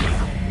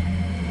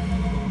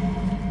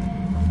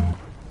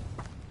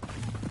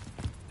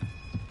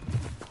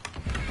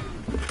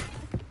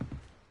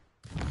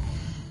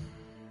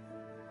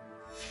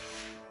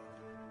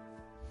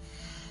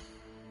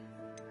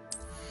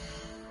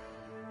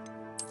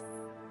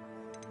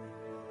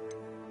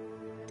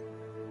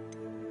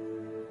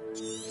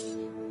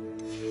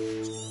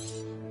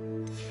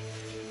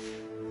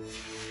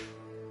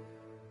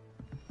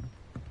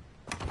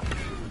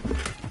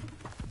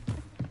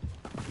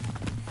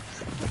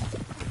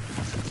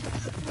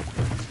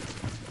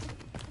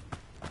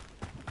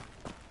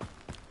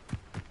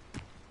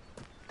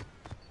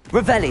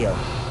 Revelio.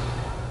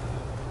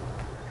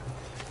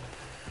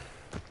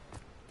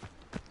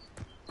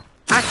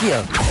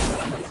 Accio.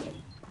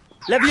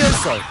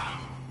 Levioso.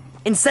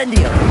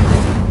 Incendio.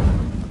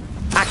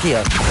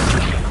 Accio.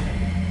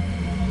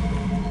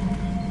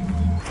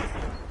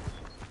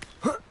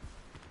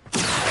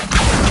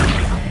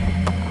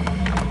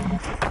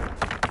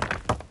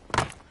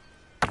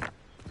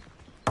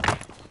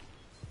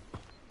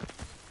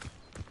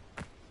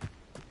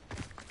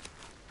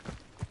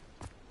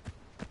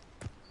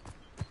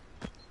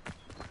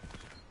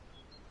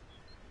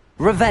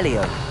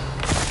 Revelio.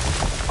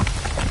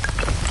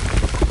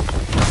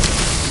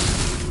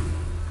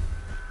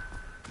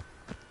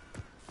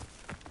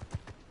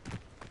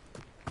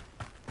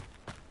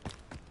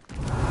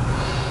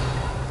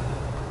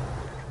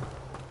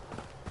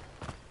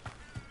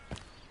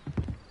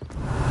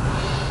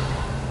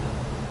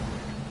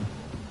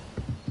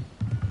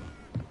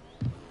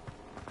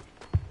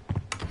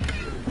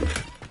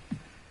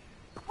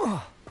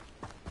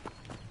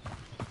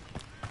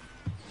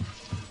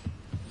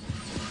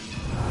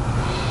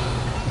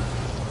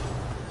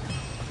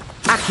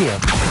 Accio.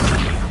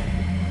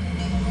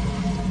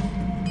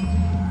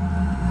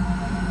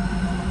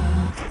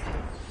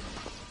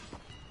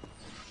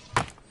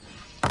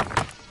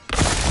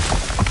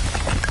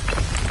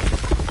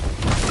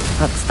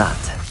 That's that.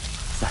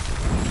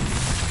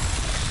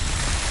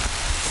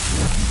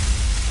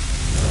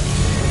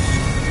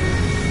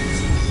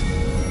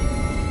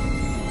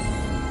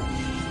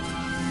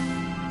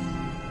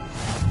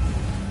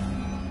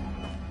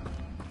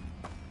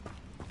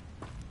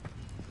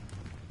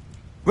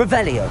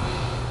 Revelio.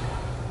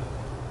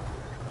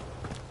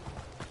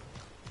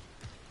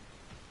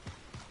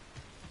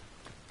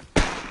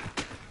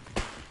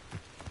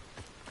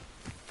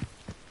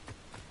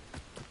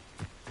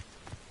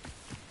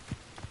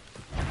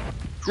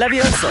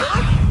 Levioso.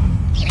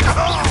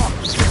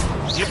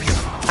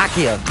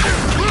 Accio.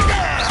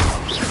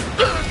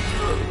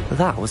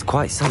 That was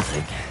quite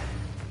something.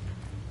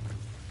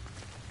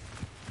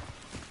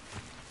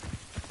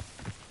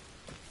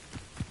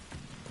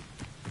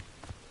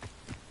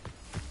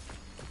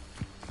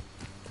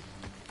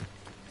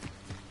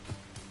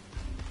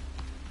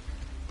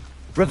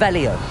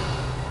 Revelio.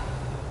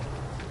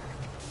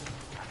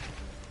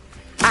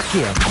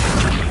 Accio.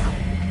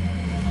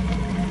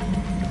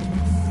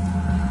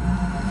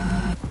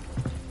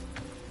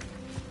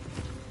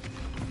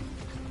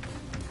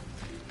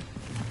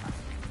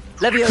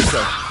 Levioso.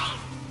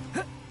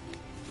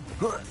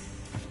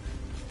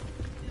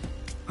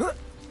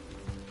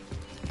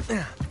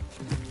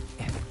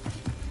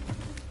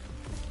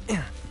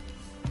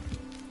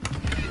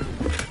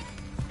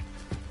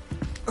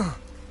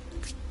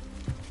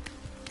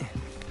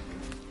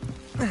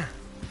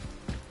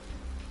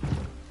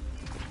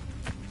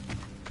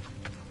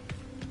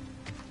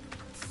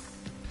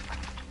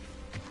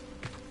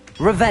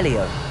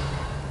 Revelio.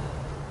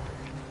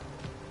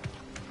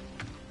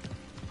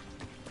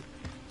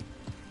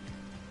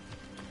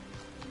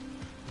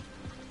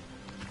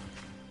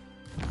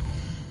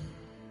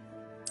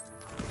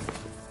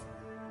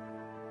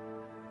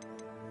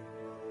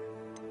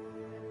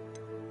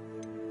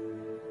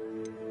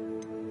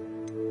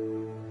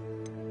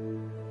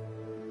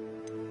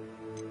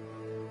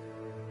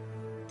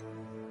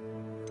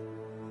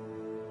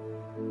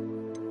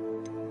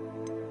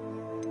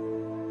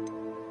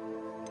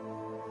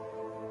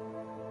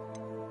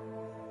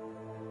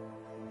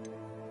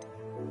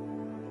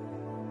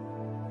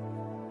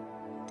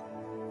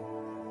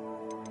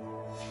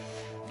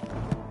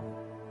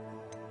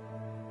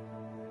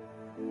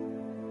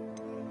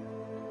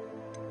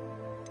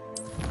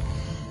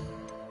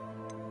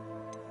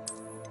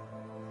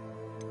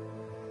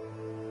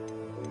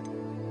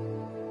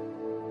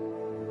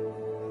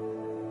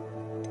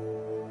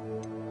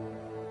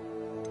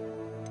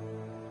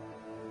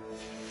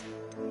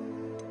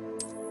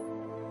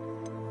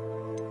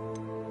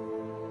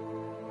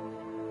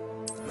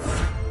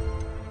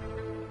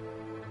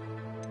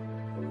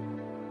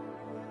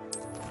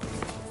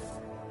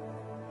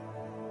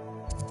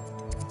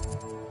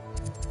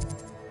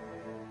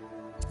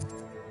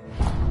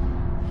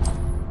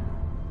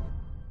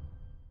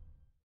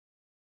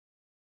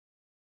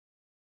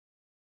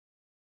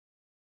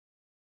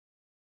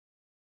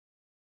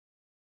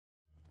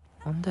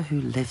 Wonder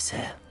who lives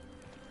here.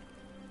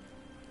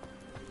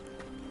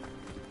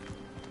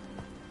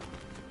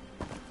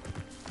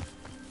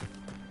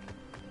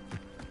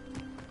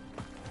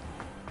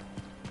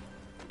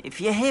 If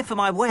you're here for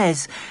my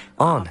wares...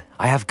 On,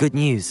 I have good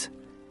news.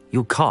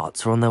 Your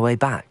carts are on their way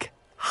back.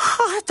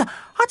 I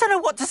don't know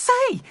what to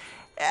say.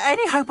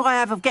 Any hope I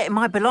have of getting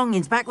my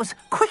belongings back was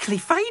quickly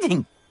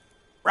fading.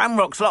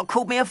 Ramrock's lot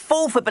called me a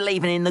fool for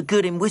believing in the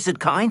good in wizard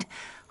kind.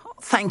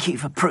 Thank you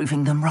for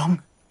proving them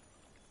wrong.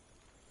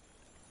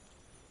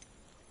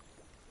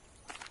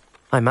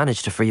 I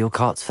managed to free your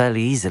carts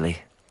fairly easily.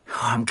 Oh,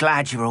 I'm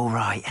glad you're all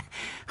right.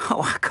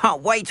 Oh, I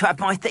can't wait to have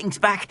my things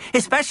back,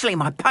 especially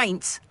my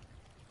paints.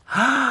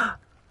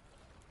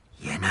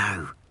 You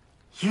know,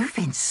 you've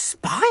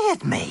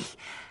inspired me.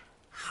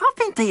 I've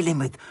been dealing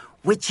with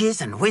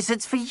witches and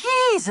wizards for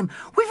years, and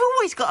we've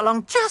always got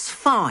along just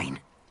fine.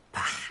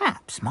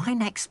 Perhaps my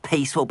next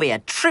piece will be a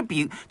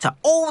tribute to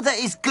all that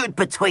is good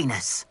between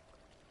us.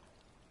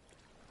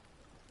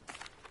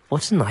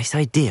 What a nice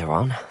idea,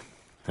 Ron.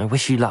 I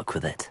wish you luck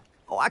with it.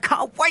 Oh, I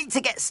can't wait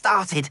to get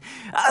started.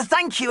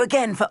 Thank you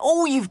again for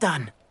all you've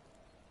done.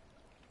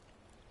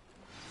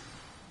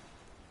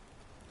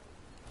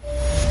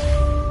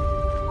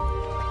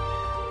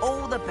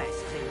 All the best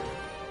to you.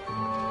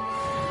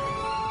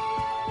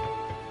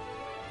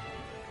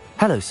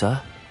 Hello,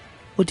 sir.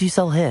 What do you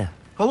sell here?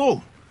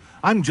 Hello,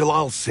 I'm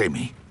Jalal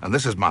Sami, and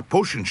this is my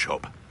potion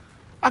shop.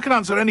 I can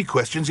answer any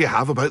questions you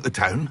have about the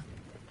town.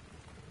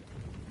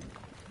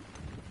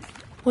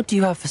 What do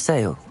you have for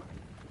sale?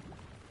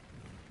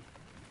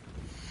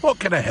 What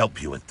can I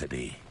help you with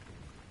today?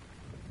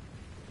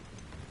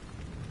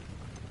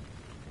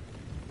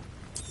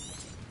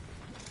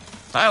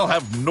 I'll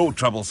have no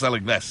trouble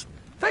selling this.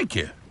 Thank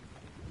you.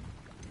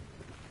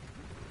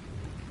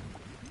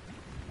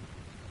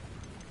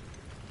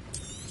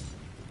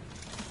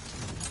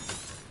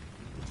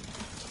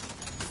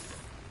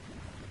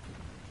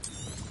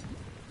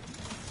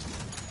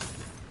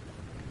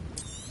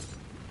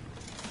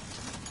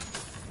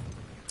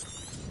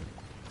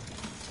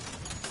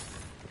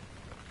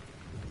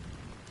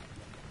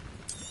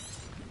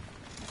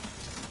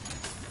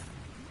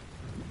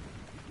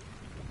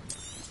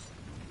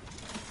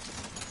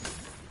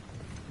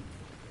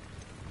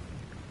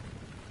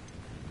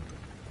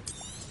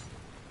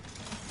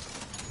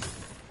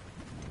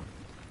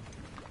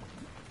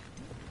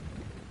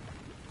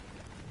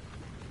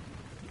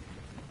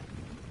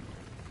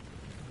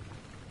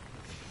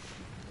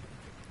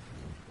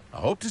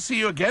 I hope to see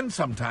you again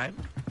sometime.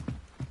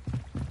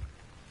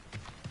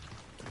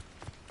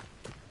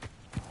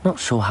 Not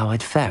sure how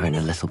I'd fare in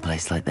a little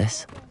place like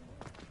this.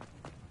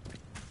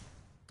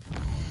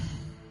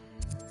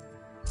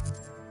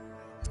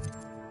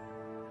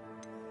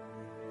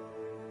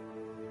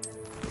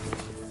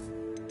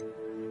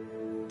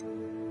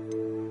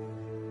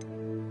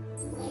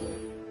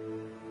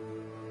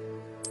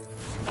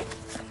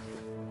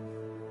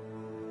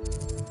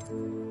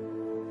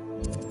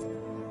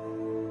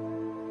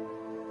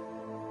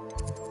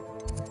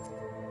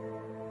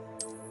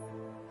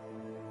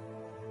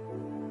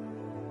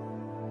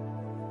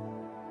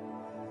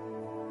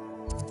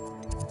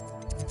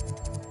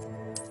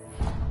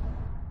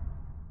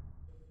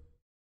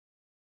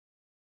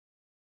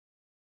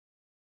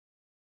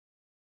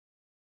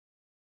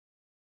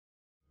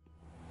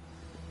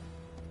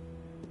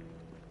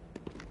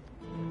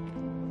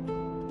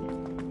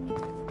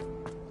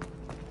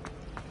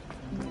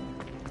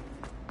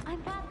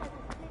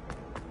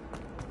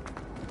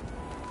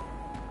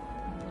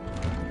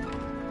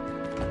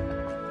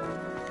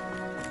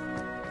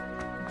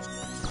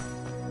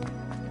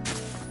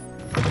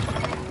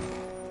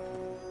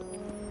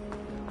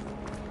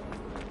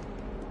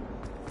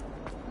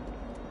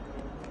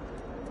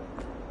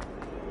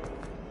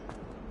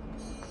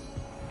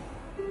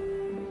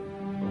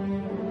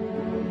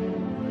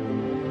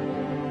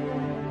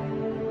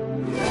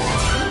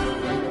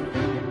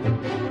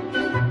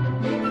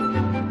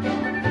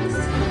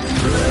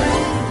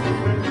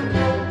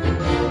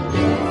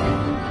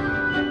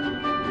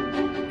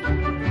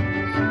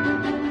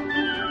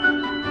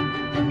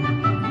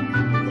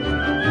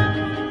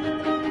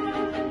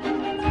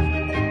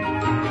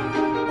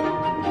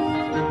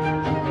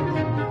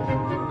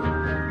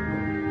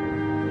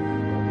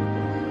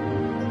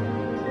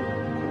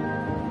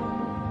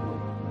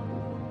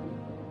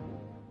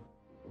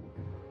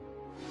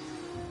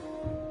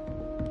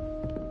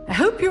 I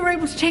hope you were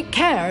able to take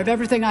care of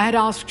everything I had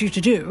asked you to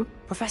do.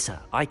 Professor,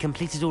 I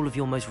completed all of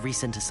your most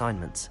recent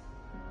assignments.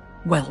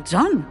 Well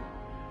done.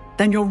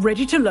 Then you're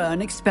ready to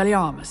learn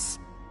Expelliarmus.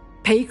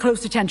 Pay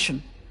close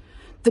attention.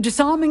 The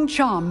disarming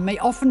charm may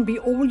often be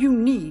all you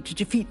need to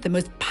defeat the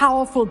most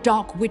powerful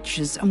dark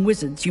witches and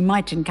wizards you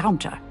might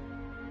encounter.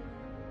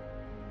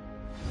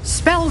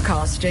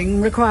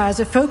 Spellcasting requires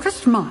a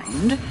focused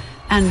mind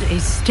and a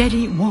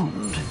steady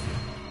wand.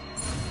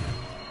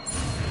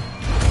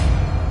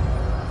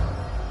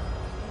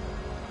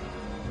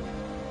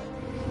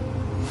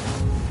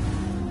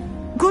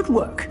 Good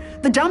work.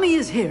 The dummy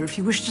is here if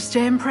you wish to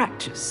stay and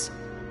practice.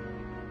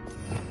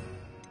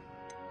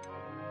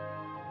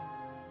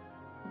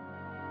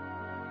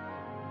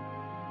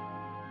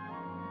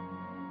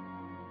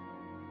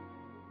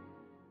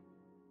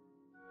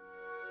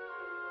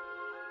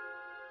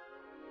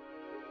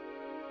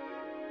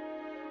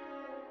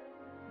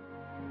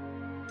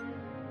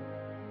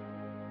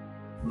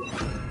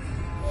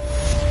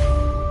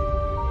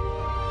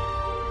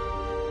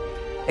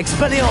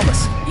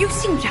 Expelliarmus! You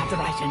seem to have the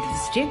right end of the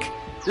stick.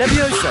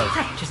 Levioso!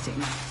 Practicing.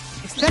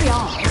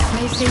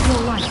 Expelliarmus may save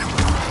your life.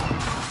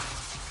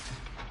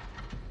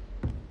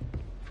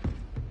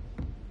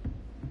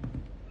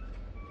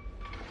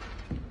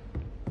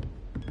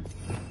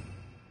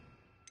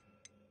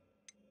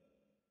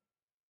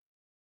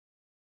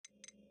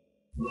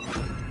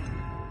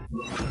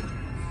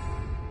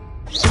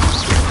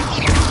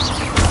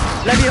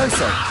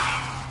 Levioso!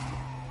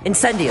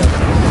 Incendio!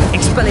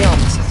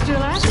 Expelliarmus!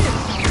 Still at it.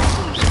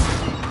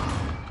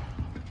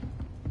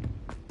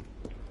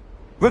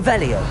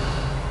 Revelio!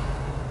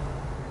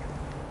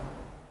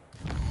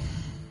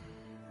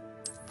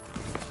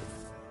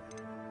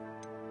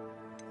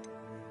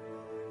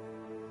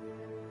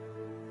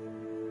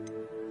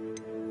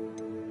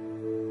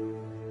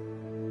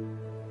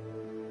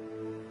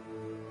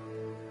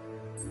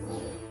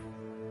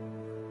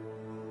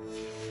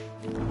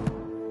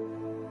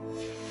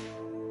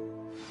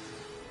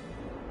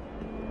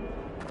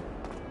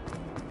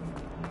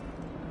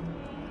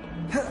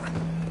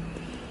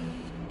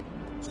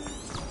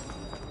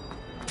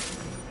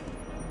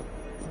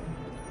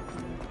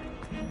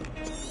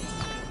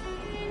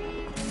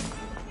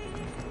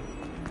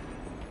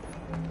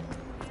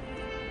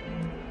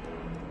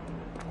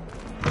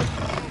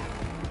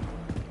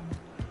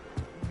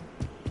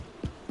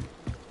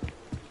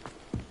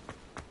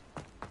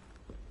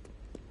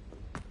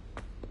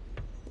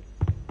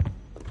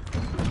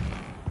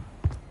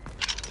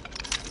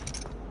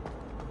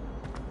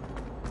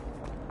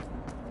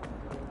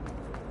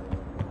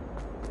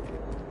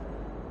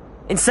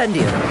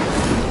 Incendio!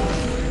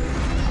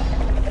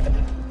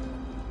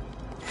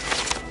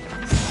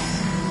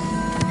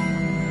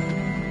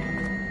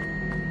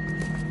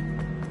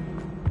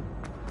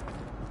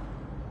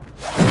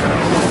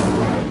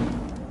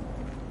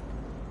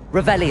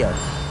 Revelio!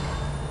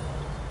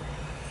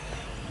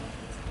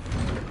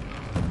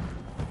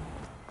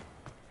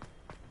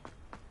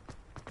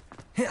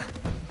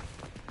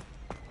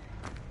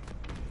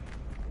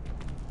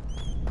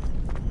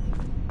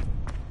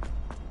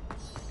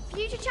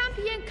 Future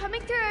champion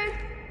coming through.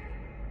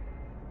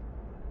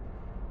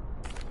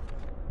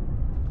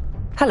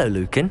 Hello,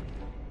 Lucan.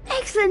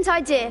 Excellent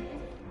idea.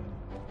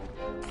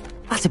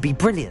 That'd be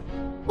brilliant.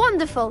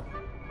 Wonderful.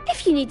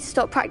 If you need to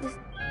stop practice.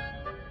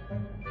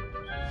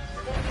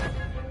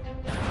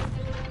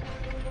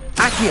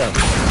 Accio!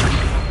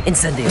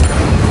 Incendio!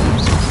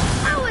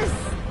 That was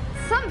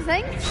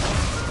something.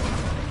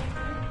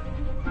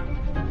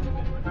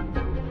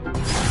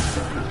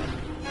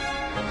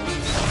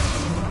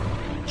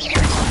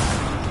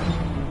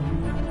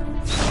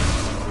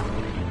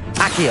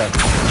 Accio!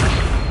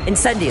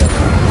 Incendio!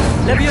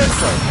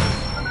 Levioso!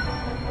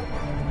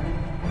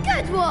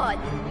 Good one.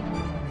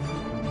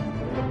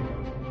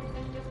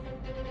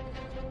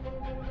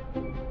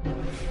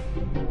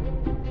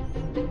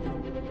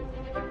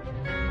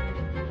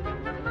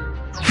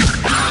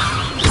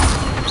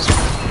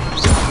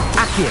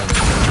 Accio!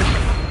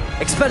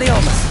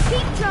 Expelliarmus!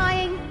 Keep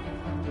trying.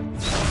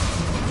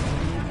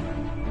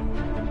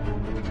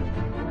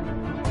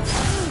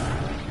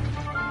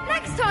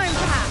 Next time,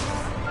 perhaps.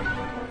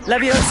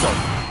 Levioso!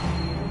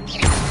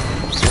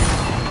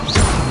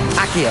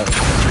 Accio!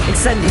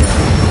 Incendio!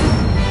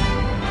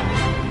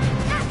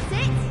 That's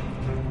it.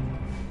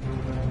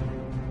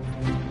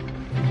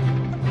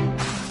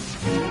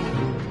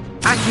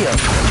 Accio!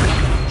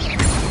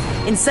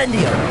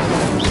 Incendio!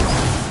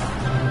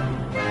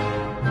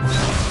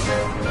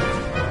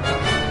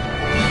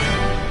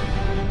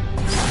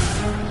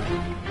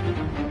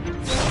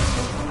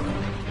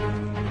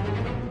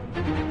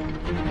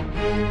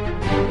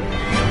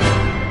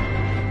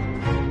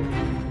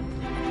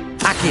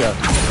 Accio!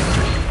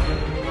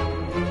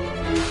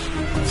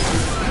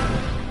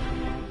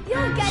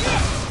 You'll get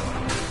it.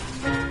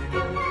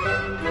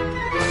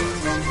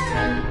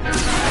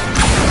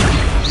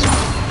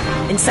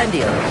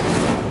 Incendio!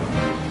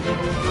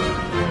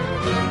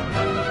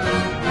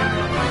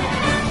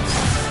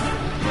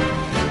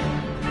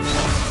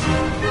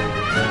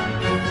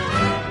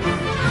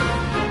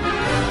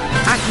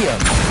 Accio!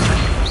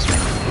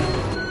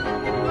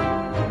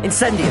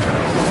 Incendio!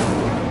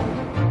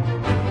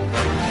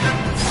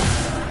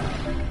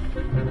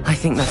 I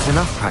think that's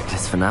enough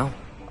practice for now.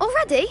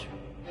 Already?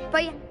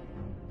 But yeah.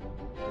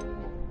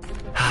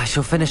 I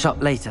shall finish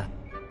up later.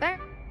 Fair.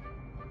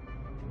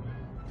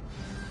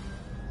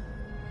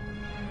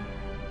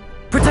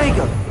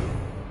 Protego!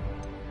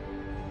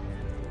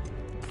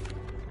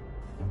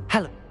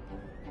 Hello.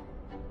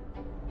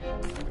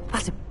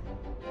 That's it.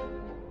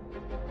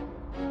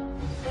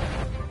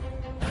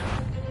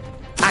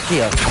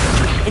 Accio!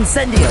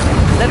 Incendio!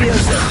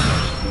 Levioso!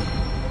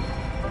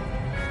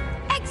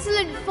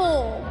 Excellent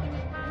form.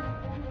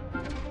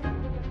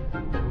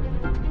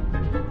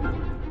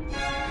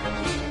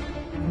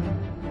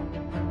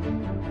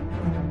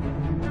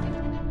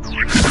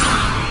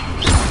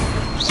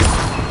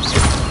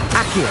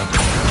 Accio!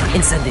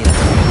 Incendio!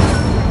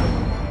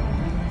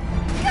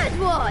 Good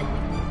one.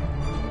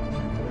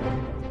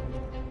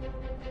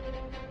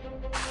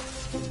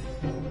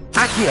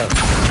 Accio!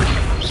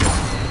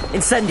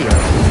 Incendio!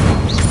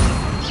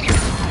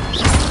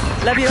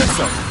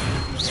 Levioso!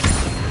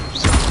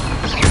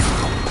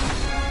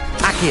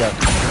 Accio!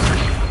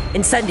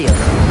 Incendio!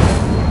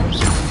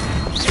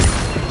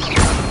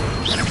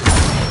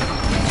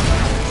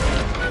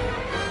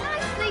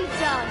 Nicely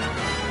done.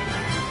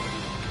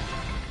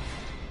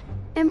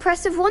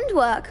 Impressive wand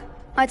work.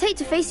 I'd hate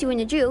to face you in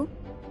a duel.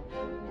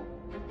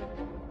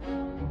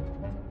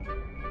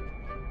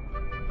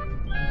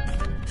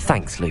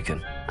 Thanks,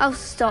 Lucan. Oh,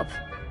 stop.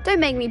 Don't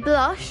make me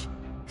blush.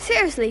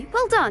 Seriously,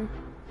 well done.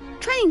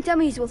 Training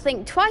dummies will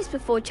think twice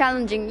before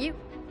challenging you.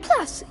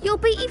 Plus, you'll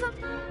be even...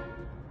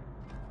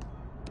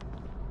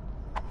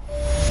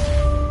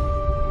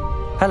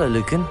 Hello,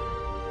 Lucan.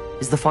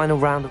 Is the final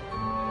round of...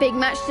 Big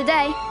match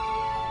today.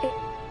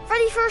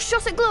 Ready for a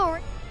shot at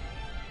glory?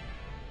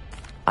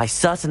 I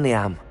certainly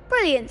am.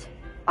 Brilliant.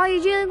 Are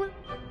you dealing with...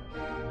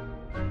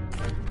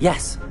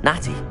 Yes,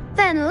 Natty.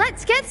 Then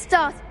let's get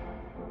started.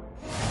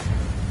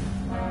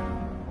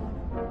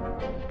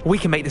 We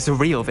can make this a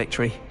real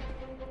victory.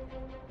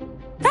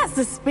 That's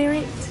the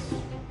spirit.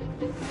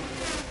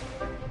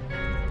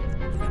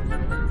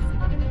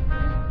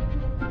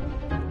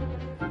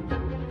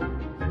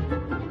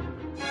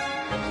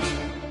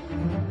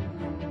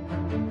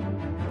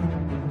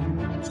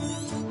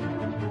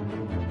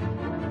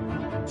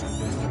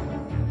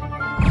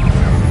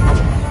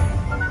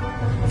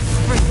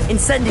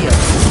 Incendio!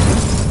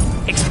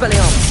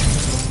 Expelliarmus!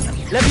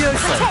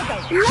 Levioso!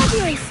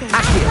 Levioso!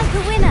 Accio! Like a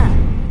winner!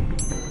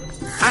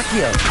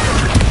 Accio!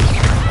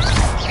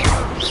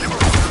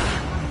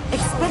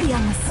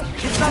 Expelliarmus!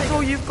 Is that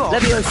all you've got?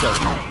 Levioso!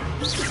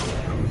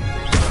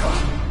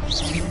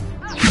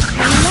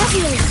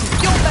 Levioso!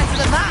 You're better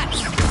than that!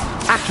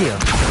 Accio!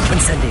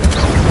 Incendio!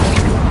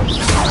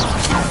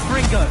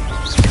 Ringo!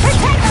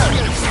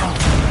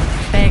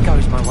 There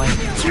goes my way.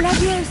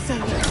 Levioso!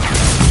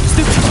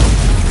 Stupid!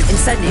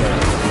 Incendio!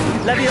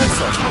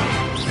 Levioso!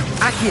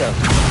 Accio!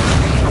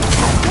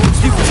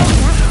 Stupid!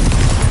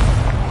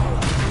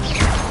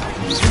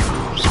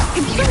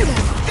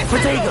 Incendio!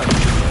 Protego!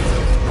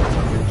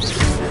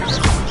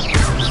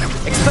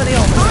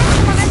 Expelliarmus!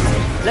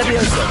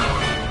 Levioso!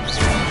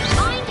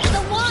 I'm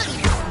the one!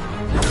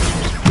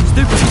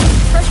 Stupid!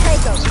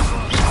 Protego!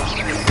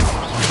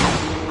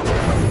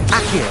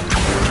 Accio!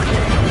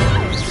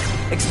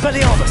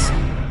 Expelliarmus!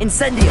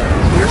 Incendio!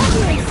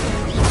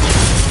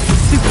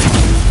 Stupid!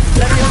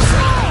 Levioso!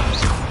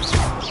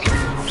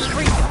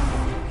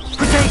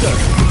 Protego!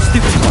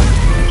 Stupid one!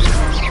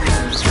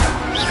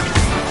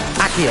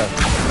 Accio!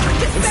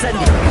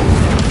 Incendio!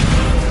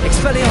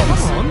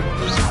 Expelliarmus!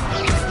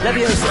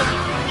 Levioso!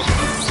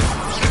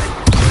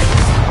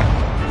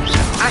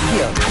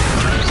 Accio!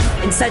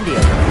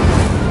 Incendio!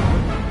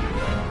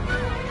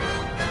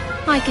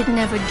 I could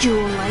never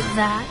duel like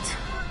that.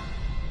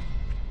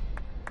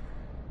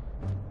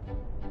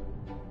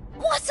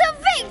 What a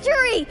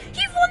victory!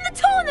 You've won the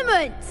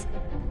tournament!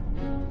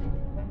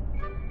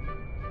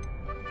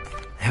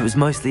 It was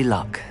mostly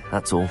luck,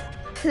 that's all.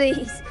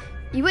 Please,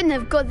 you wouldn't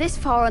have got this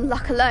far on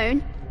luck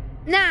alone.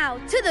 Now,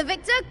 to the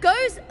victor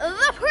goes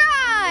the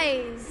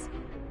prize!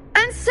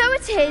 And so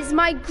it is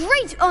my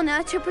great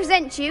honour to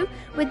present you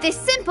with this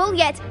simple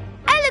yet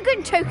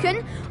elegant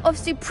token of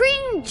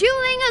supreme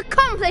dueling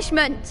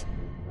accomplishment.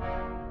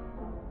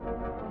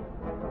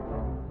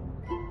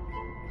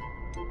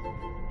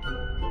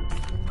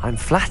 I'm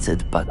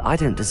flattered, but I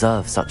don't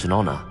deserve such an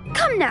honour.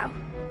 Come now,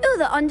 you're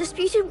the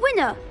undisputed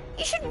winner.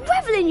 You should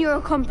revel in your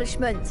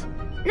accomplishment.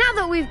 Now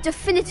that we've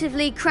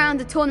definitively crowned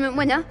the tournament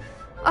winner,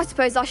 I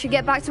suppose I should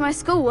get back to my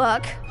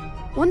schoolwork.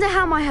 Wonder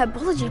how my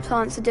herbology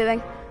plants are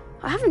doing.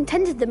 I haven't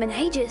tended them in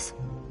ages.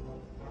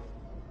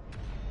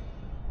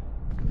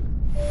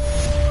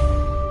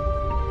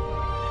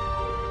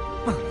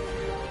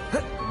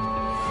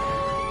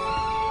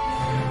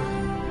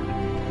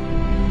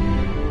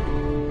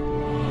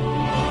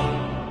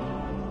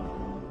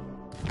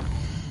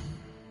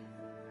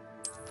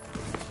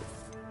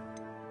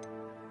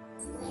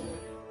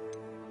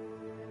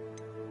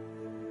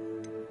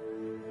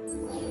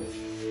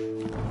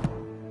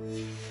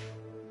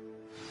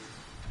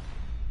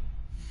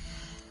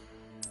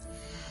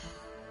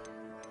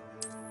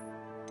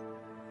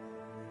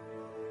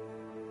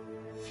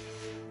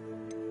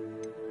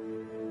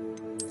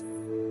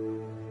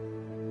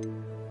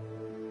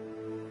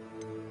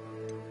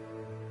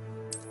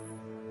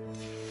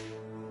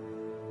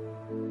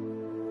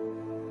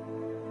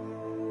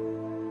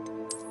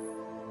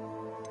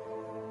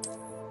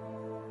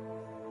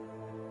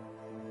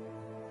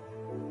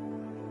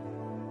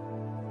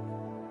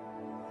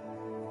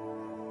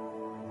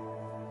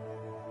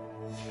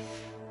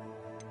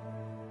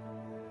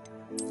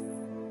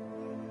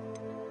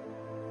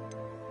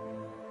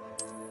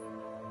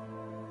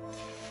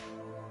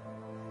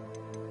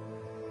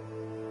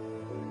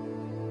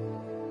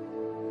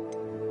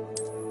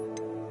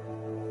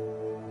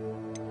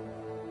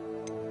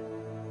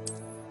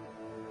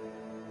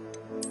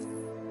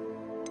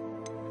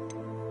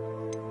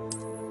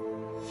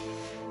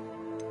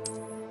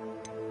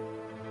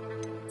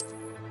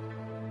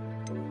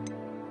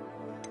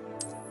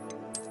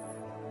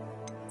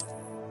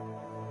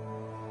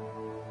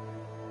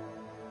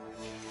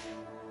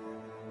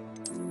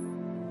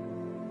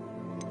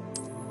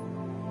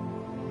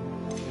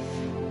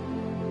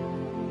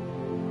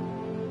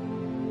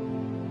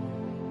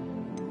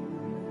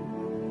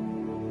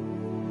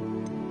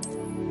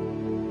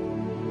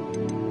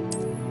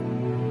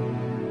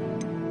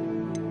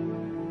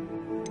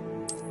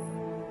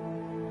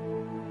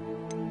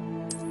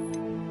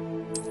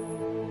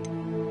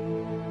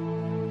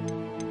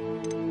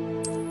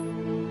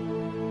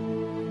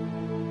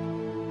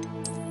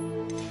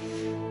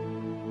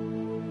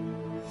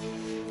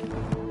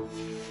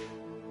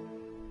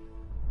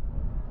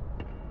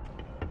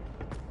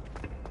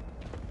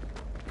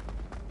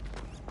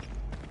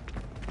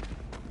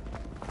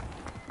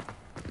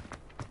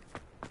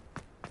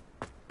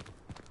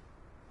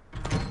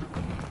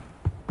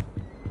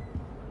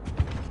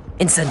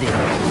 Incendio.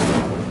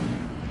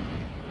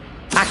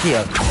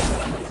 Accio.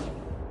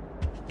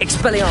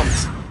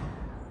 Expelliarmus.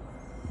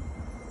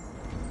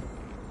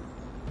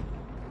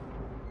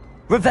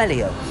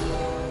 Revelio.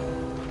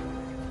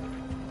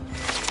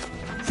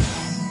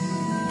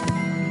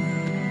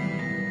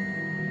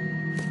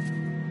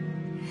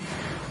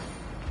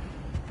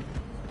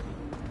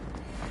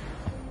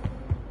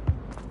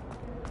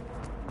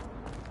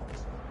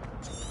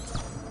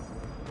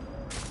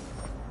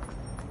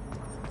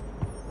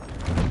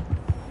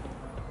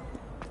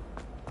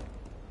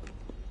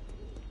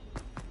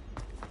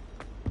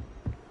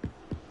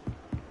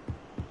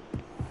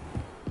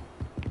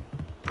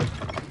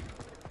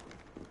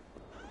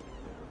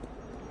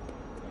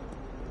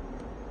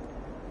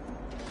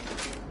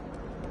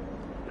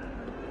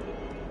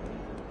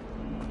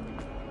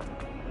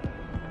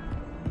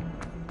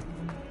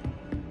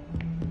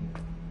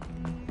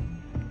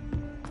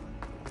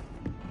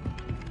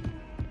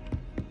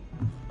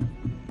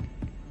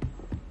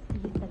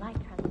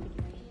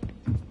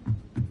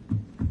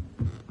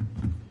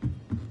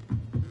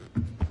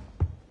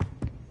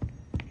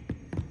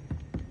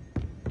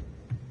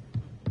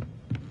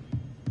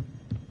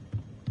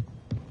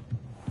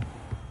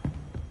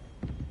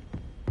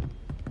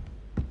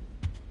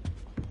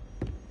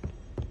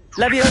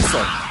 Levioso.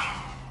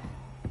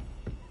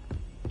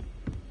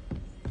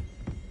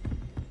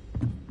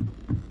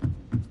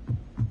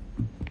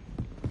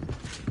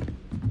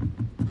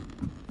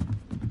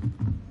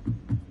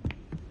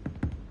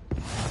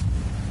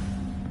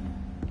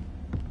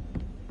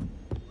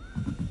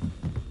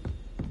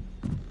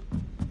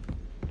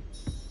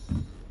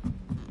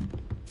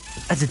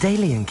 A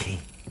Daedalian key.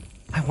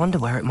 I wonder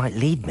where it might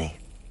lead me.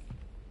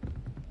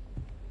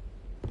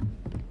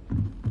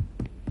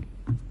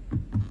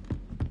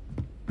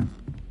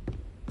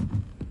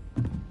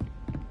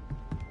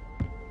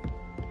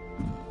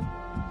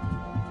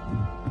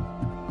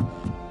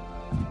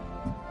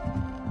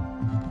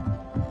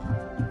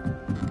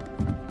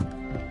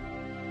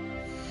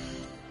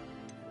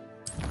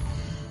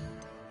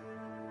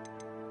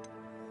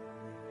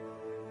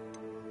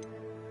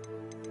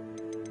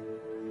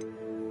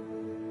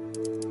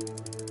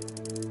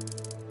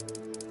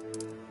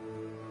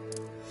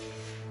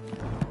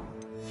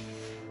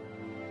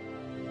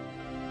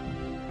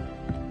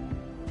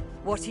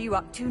 What are you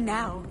up to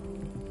now?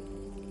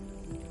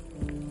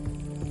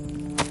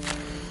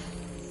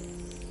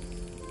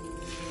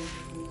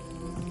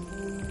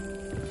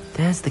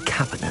 There's the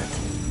cabinet.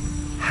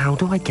 How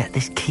do I get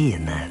this key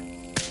in there?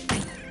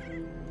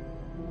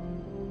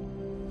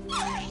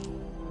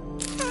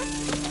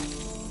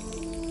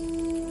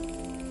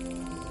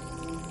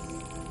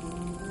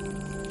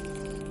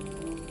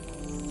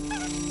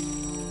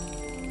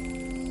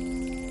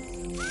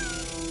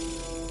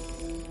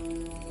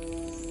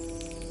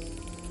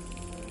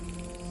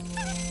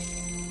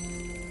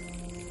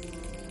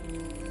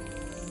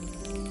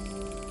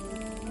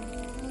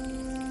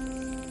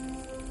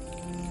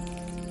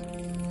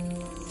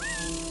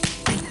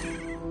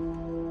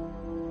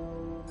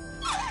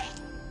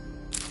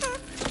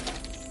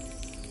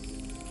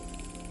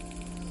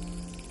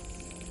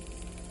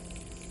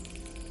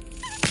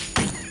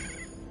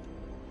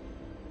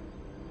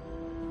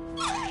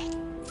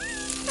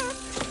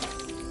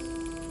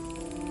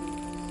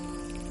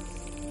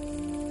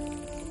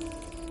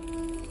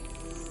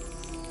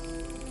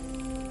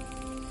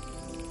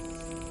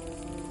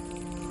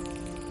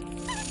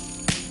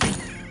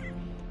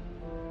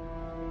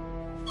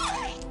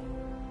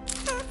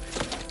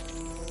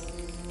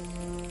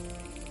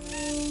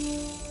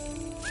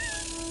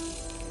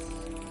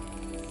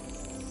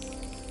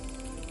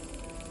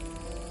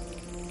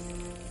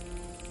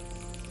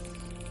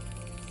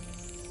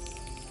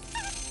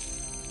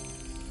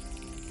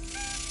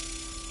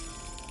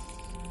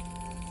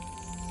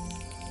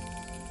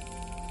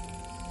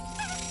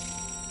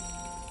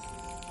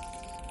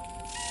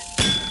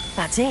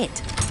 That's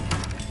it.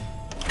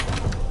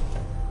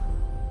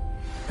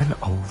 An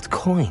old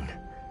coin.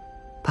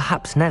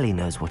 Perhaps Nellie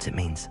knows what it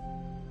means.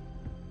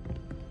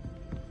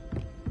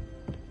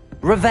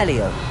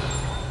 Revelio.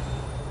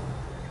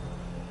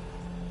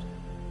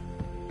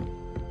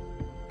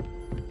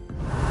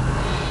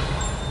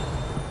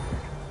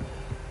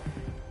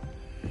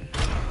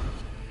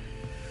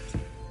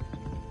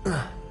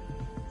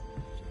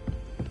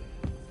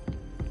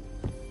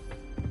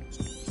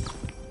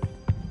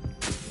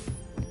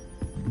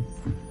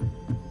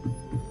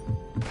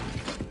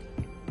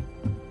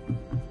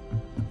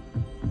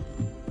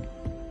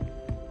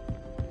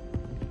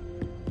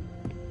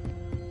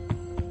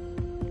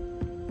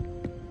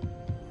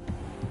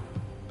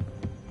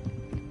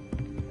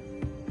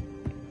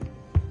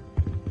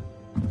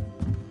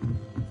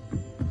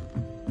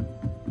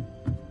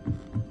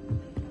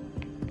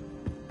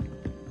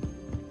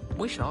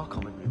 Wish our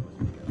common room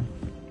was bigger.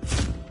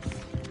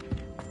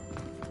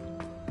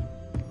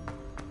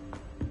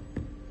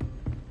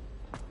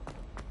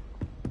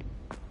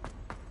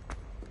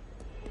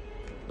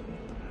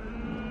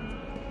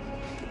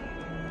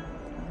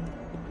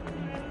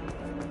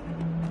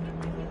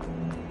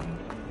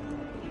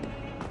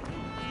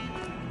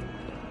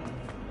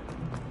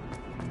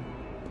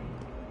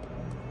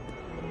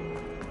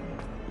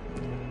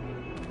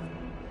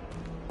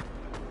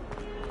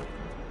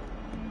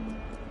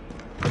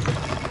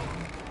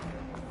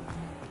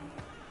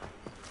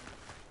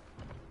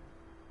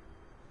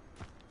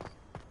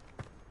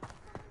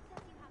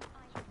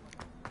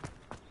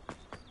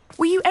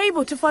 Were you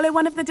able to follow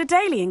one of the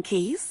Daedalian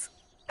keys?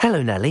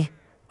 Hello, Nellie.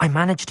 I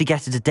managed to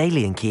get a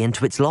Daedalian key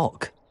into its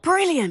lock.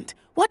 Brilliant!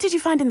 What did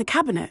you find in the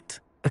cabinet?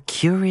 A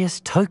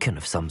curious token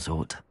of some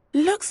sort.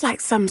 Looks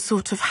like some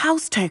sort of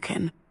house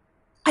token.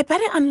 I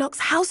bet it unlocks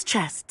house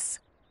chests.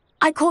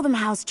 I call them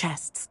house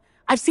chests.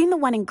 I've seen the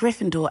one in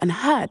Gryffindor and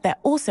heard they're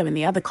also in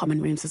the other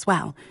common rooms as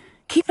well.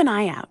 Keep an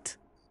eye out.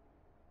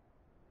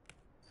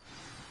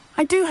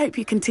 I do hope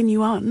you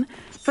continue on.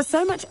 For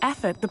so much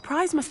effort, the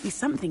prize must be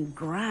something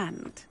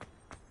grand.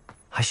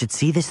 I should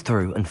see this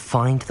through and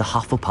find the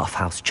Hufflepuff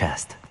house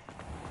chest.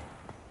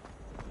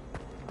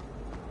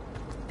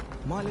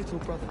 My little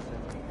brother said...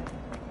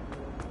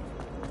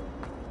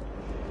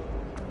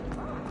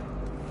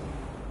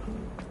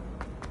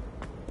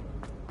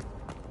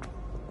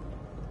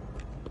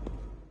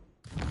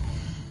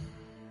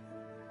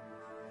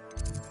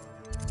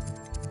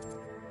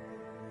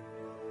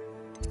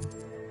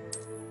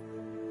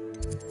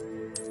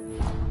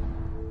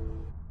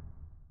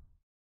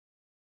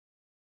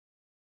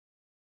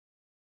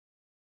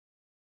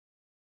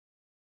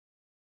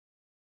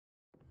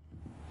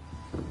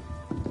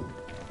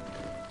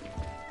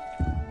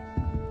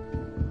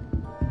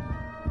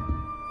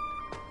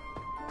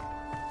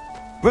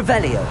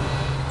 Revelio.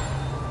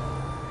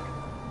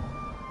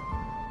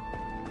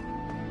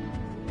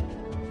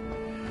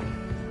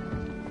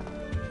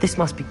 This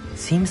must be...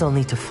 Seems I'll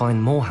need to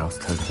find more house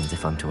tokens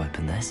if I'm to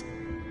open this.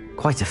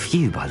 Quite a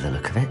few by the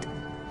look of it.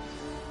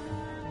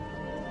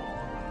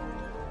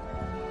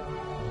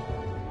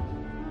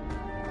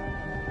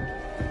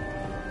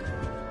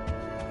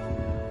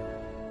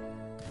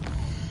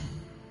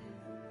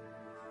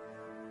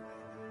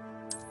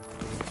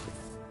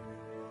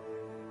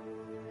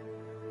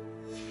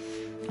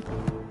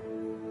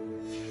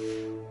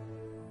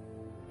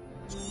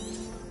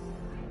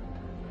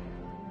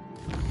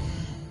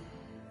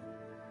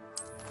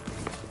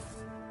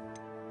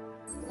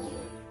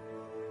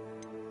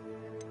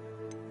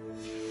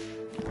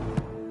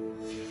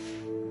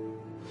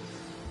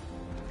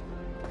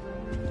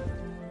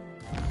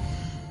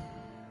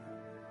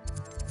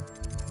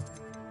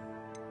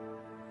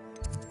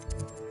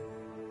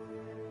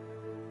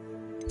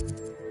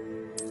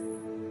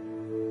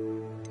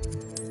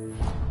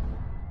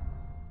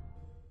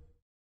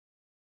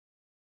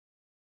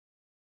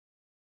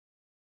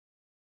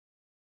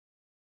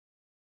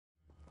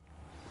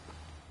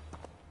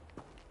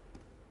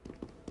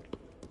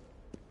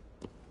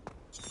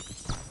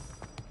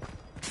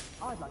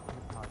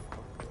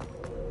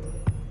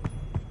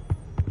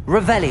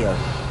 Revelio.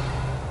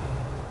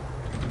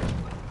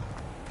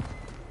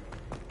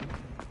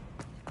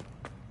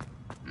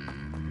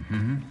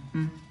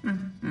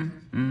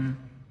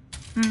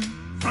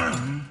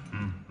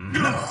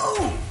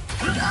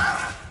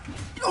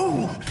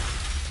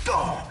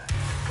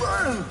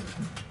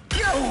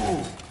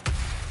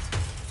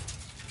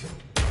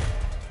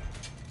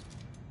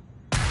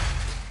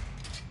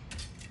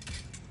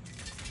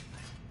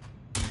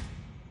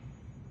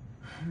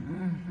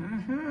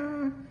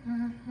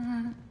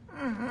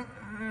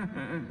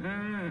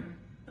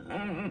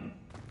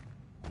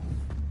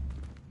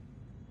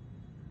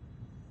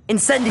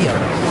 Incendio!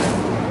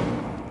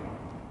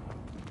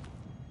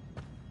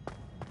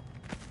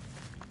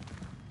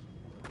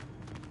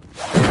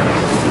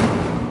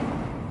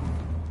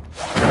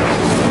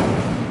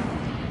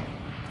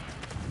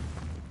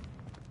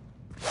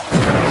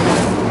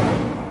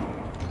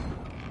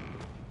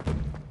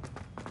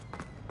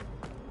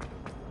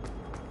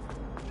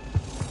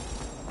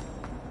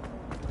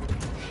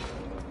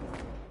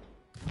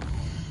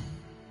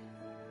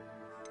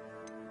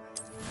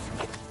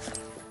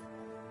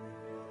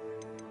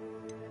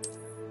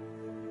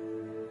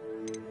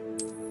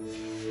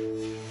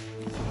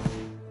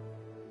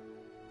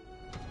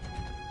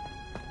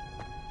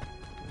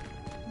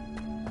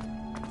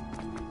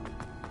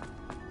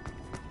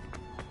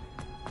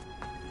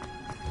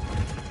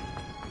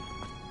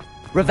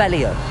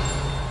 Revelio.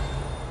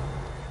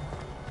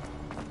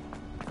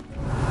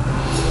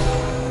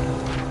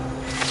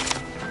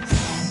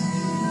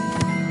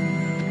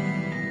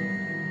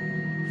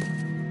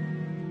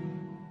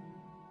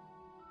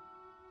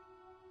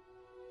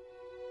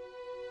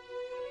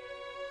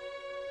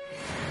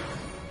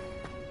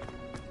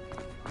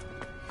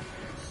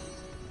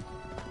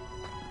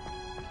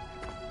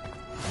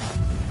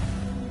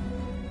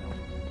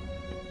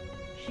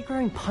 She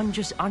growing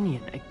Punjus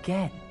onion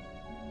again.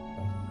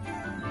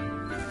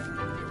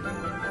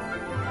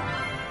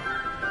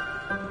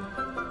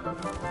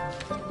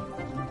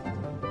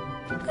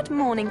 Good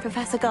morning,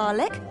 Professor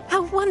Garlick.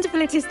 How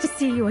wonderful it is to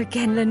see you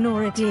again,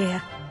 Lenora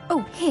dear.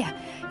 Oh, here.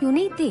 You'll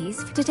need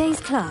these for today's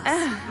class.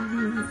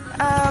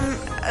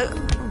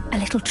 A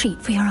little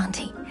treat for your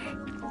auntie.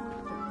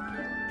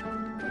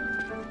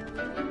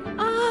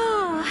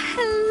 Ah,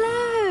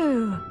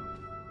 hello.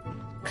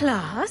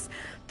 Class,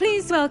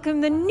 please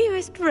welcome the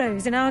newest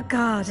rose in our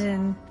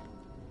garden.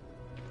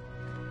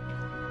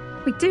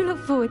 We do look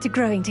forward to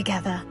growing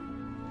together.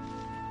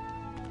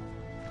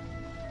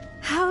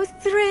 How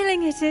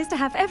thrilling it is to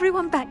have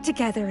everyone back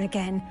together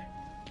again.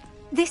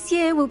 This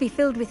year will be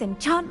filled with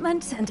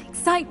enchantment and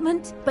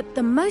excitement, but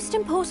the most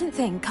important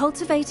thing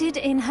cultivated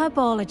in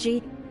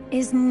herbology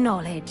is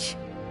knowledge.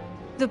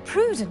 The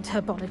prudent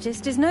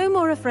herbologist is no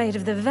more afraid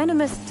of the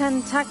venomous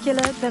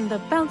tentacula than the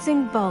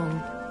bouncing bowl.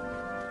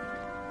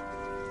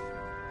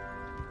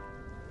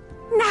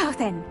 Now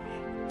then,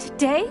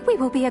 today we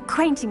will be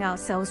acquainting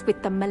ourselves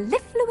with the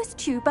mellifluous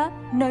tuber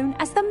known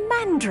as the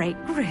mandrake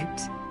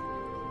root.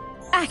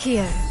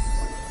 Accio.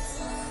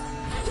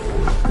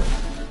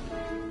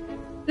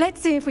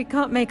 Let's see if we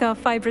can't make our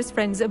fibrous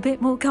friends a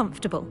bit more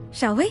comfortable,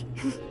 shall we?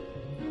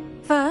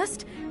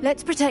 First,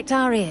 let's protect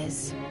our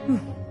ears.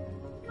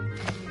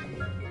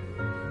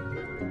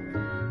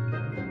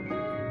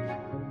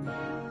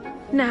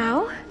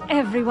 Now,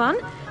 everyone,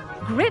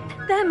 grip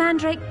their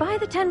mandrake by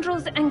the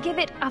tendrils and give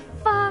it a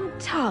firm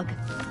tug.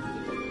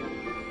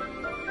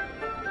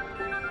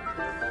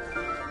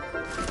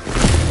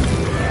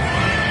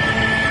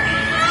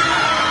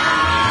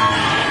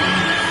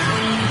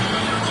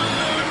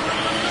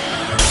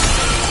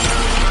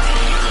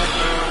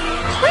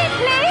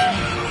 Quickly!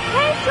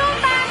 Place your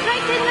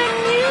mandrake in the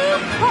new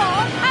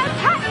pot and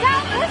pack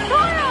out the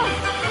soil!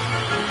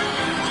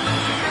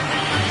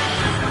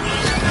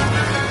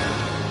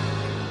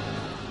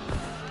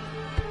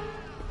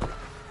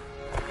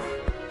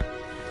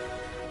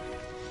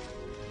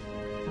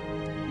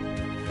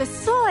 The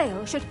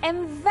soil should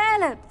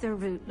envelop the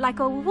root like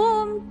a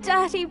warm,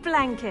 dirty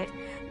blanket,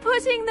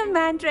 putting the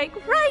mandrake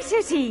right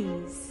at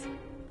ease.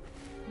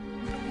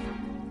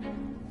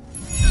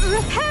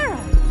 Reparo!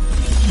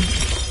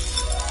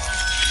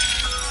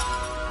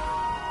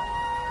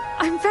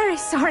 I'm very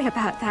sorry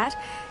about that.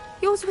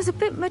 Yours was a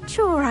bit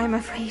mature, I'm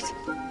afraid.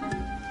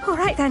 All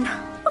right then,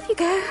 off you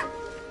go.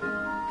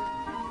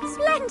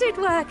 Splendid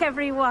work,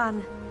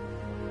 everyone.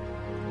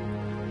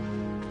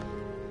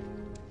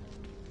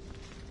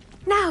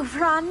 Now,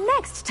 for our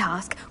next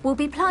task, we'll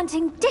be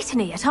planting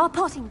dittany at our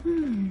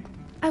potting.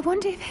 I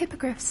wonder if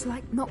hippogriffs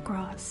like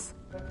knotgrass.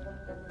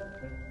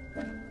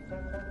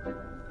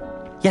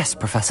 Yes,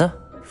 Professor.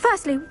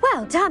 Firstly,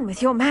 well done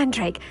with your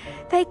mandrake.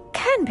 They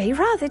can be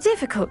rather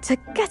difficult to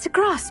get a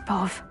grasp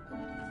of.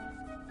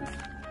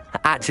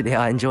 Actually,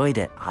 I enjoyed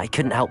it. I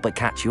couldn't help but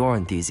catch your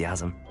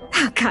enthusiasm.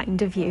 How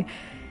kind of you.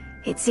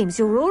 It seems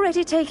you're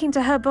already taking to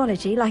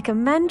herbology like a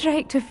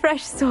mandrake to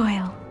fresh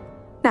soil.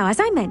 Now, as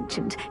I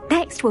mentioned,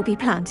 next we'll be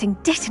planting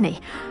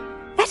dittany.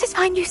 Let us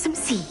find you some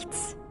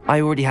seeds. I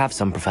already have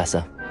some,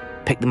 Professor.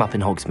 Picked them up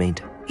in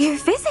Hogsmeade. You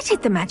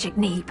visited the Magic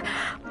Neep.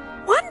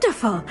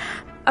 Wonderful.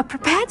 A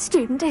prepared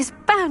student is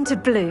bound to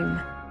bloom.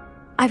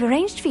 I've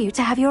arranged for you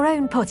to have your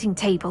own potting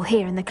table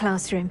here in the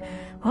classroom.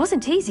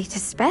 Wasn't easy to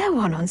spare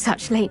one on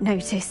such late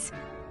notice.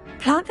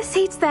 Plant the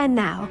seeds there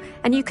now,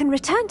 and you can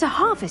return to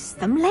harvest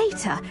them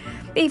later.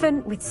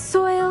 Even with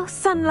soil,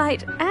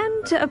 sunlight,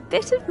 and a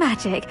bit of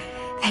magic,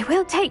 they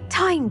will take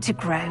time to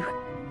grow.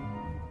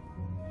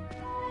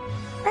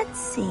 Let's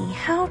see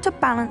how to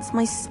balance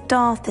my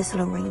star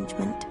thistle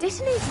arrangement.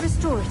 Dittany's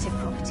restorative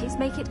properties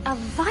make it a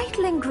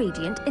vital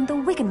ingredient in the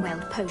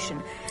Wiggenweld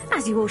potion,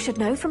 as you all should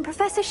know from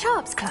Professor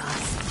Sharp's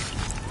class.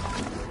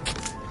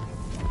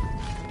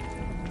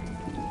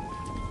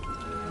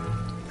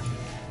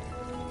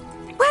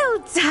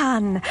 Well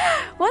done!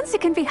 Once it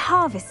can be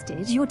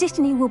harvested, your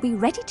dittany will be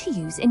ready to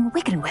use in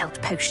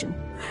Wiggenweld potion.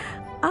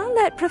 I'll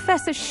let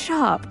Professor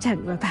Sharp tell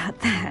you about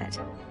that.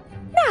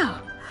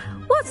 Now,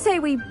 what say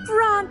we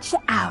branch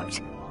out?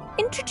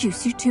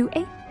 Introduce you to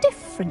a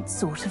different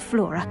sort of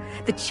flora,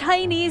 the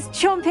Chinese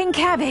chomping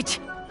cabbage.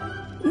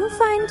 You'll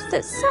find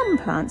that some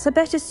plants are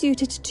better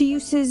suited to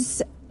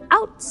uses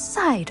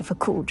outside of a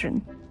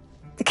cauldron.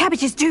 The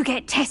cabbages do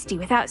get testy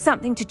without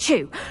something to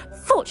chew.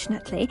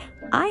 Fortunately,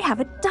 I have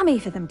a dummy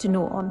for them to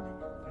gnaw on.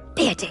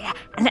 Be a dear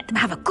and let them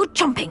have a good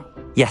chomping.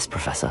 Yes,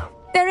 Professor.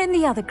 They're in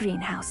the other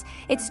greenhouse.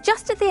 It's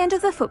just at the end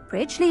of the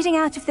footbridge leading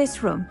out of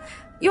this room.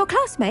 Your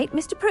classmate,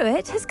 Mr.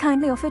 Pruitt, has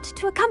kindly offered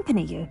to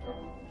accompany you.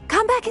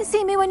 Come back and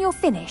see me when you're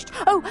finished.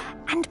 Oh,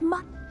 and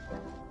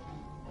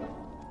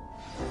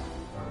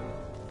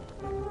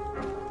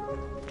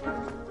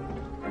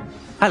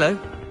Hello.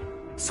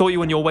 Saw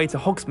you on your way to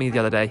Hogsmeade the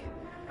other day.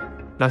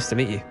 Nice to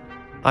meet you.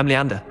 I'm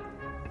Leander.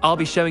 I'll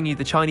be showing you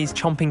the Chinese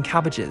chomping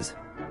cabbages.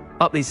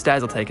 Up these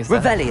stairs will take us there.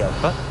 Revelio.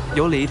 But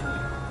your lead.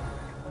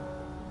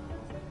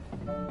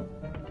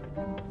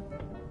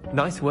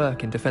 Nice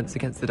work in Defense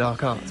Against the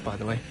Dark Arts, by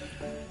the way.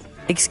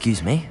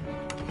 Excuse me?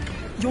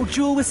 Your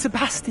duel with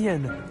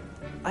Sebastian!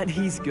 And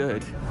he's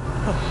good.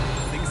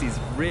 Thinks he's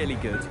really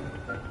good.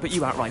 But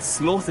you outright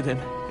slaughtered him.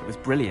 It was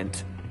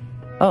brilliant.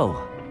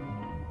 Oh.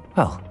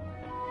 Well,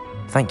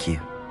 thank you.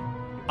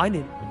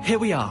 Here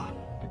we are.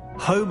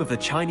 Home of the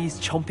Chinese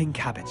chomping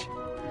cabbage.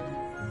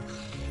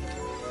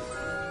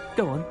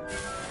 Go on.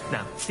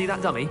 Now, see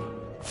that dummy?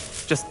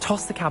 Just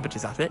toss the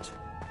cabbages at it,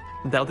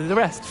 and they'll do the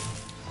rest.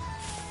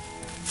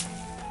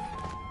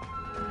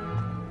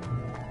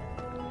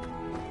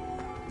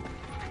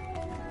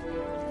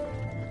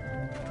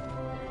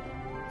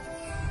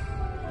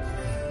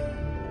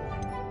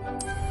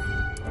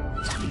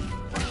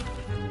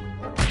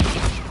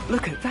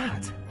 Look at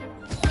that.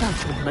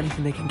 That's more than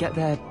anything they can get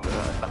their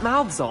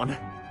mouths on.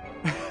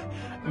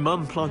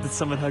 Mum planted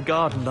some in her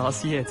garden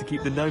last year to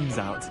keep the gnomes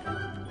out.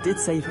 Did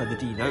save her the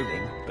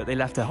de-gnoming, but they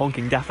left her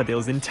honking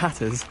daffodils in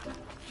tatters.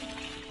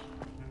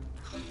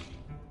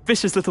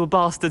 Vicious little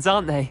bastards,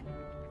 aren't they?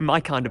 My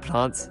kind of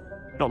plants.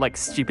 Not like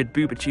stupid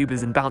booba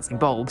tubers and bouncing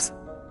bulbs.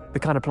 The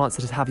kind of plants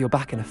that just have your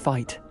back in a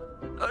fight.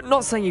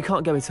 Not saying you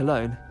can't go it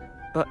alone,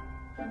 but,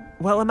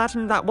 well,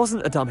 imagine that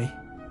wasn't a dummy.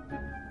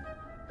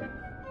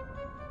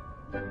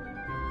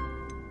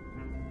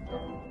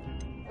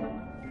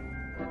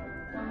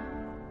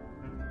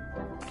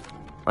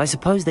 I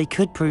suppose they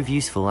could prove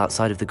useful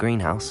outside of the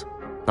greenhouse.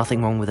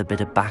 Nothing wrong with a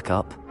bit of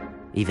backup,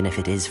 even if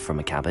it is from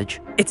a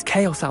cabbage. It's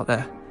chaos out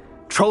there.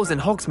 Trolls in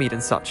Hogsmeade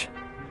and such.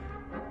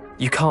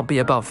 You can't be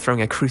above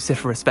throwing a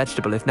cruciferous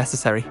vegetable if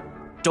necessary.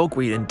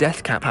 Dogweed and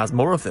deathcap has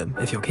more of them,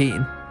 if you're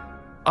keen.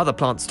 Other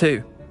plants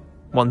too.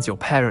 Ones your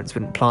parents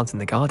wouldn't plant in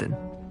the garden.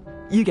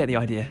 You get the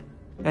idea.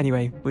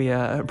 Anyway, we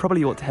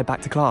probably ought to head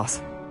back to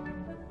class.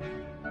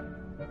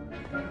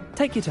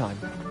 Take your time.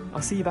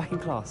 I'll see you back in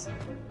class.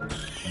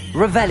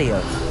 Revelio.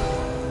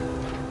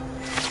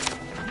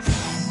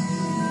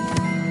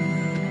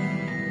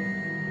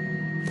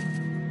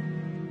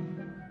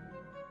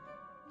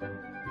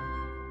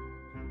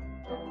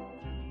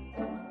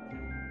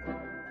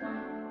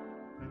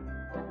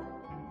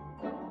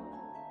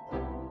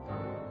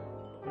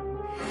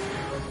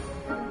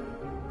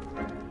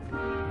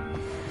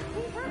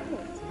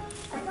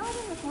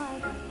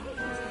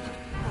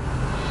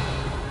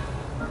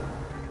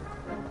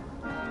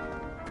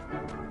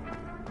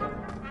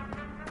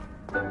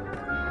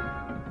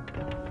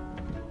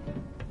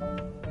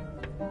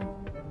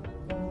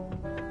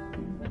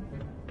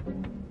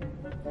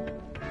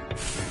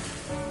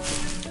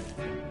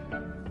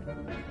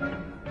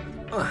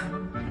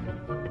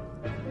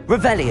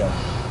 Revelio.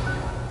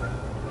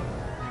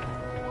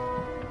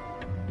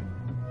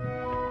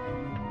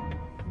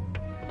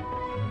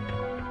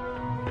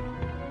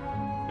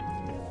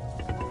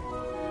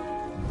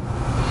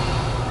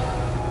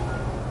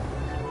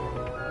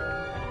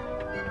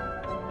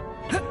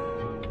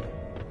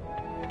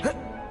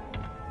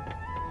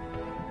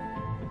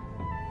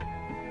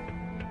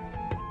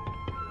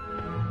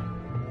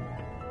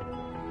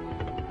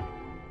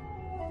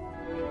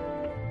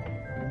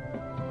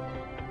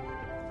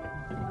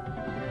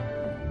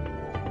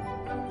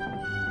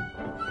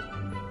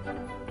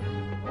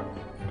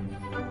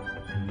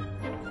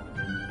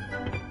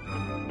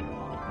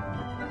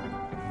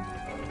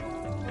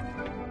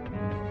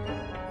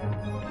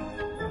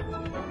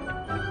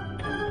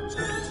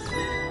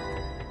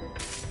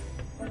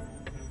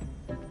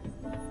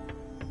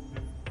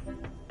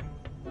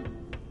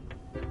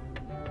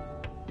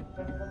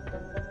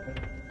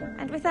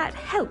 With that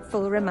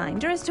helpful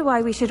reminder as to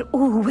why we should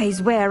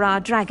always wear our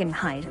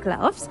dragonhide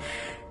gloves,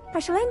 I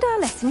shall end our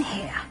lesson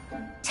here.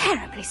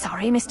 Terribly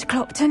sorry, Mr.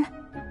 Clopton.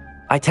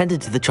 I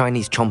tended to the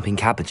Chinese chomping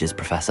cabbages,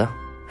 Professor.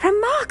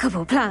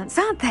 Remarkable plants,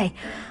 aren't they?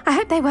 I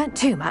hope they weren't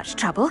too much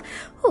trouble.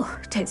 Oh,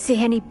 don't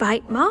see any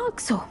bite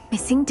marks or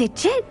missing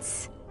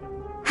digits.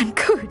 And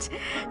good,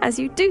 as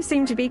you do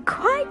seem to be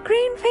quite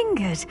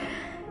green-fingered.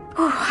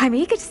 Oh, I'm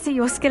eager to see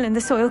your skill in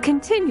the soil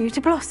continue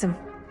to blossom.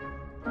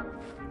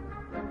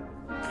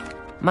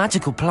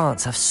 Magical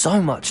plants have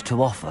so much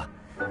to offer.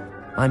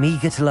 I'm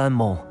eager to learn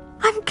more.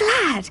 I'm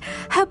glad.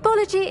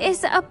 Herbology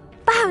is a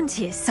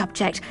bounteous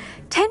subject.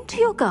 Tend to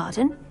your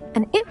garden,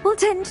 and it will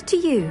tend to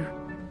you.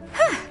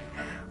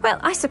 Well,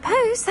 I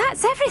suppose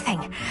that's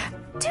everything.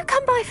 Do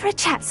come by for a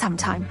chat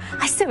sometime.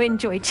 I so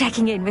enjoy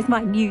checking in with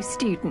my new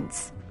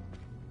students.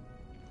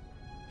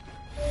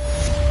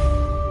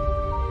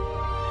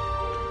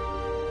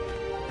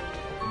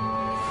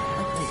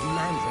 Those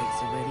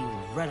mandrakes are really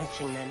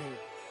relishing their new...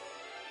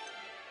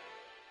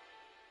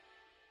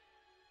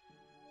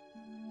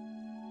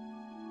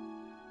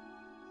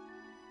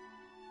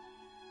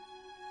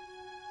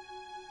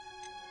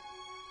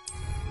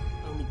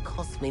 Only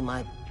cost me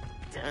my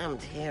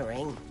damned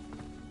hearing.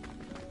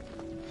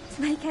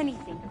 To make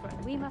anything grow,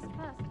 we must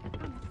first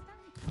understand.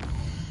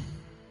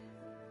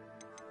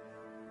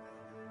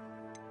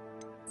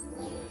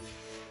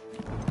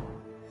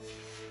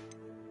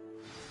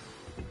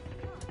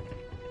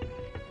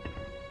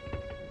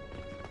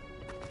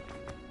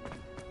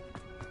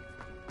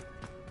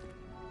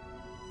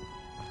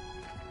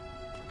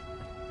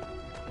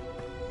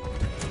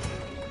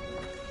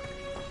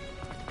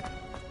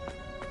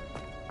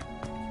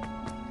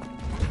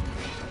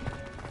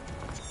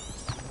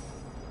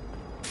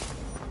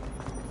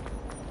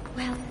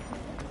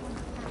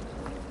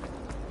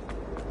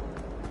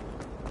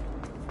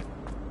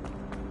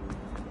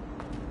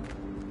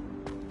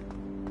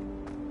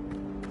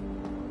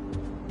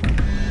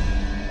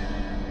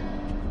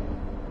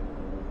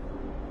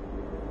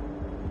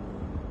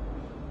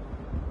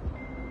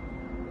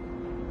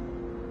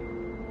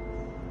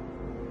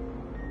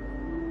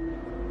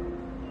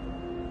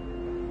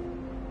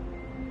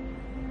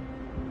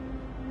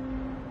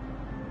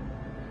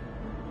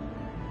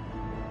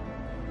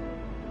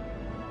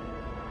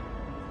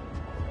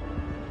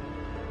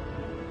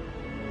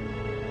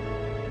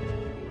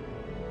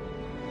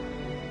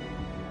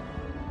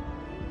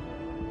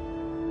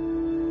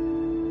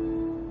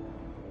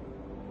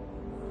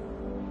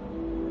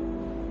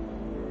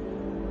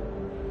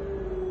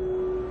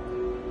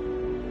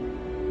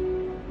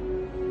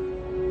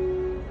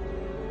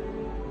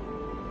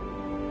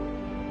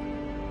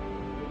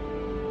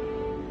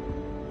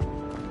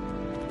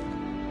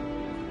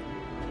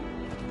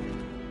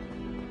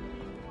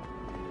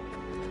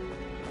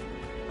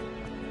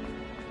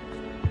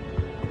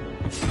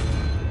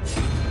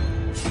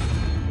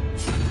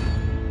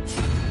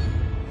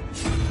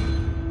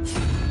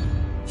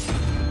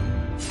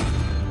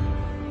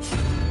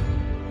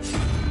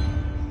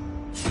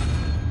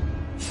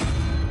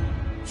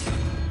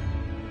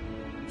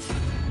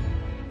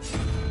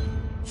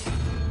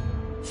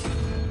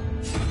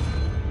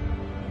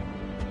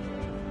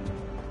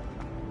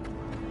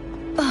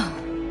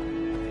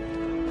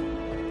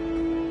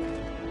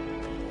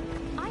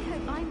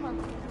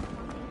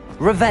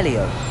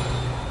 Revelio.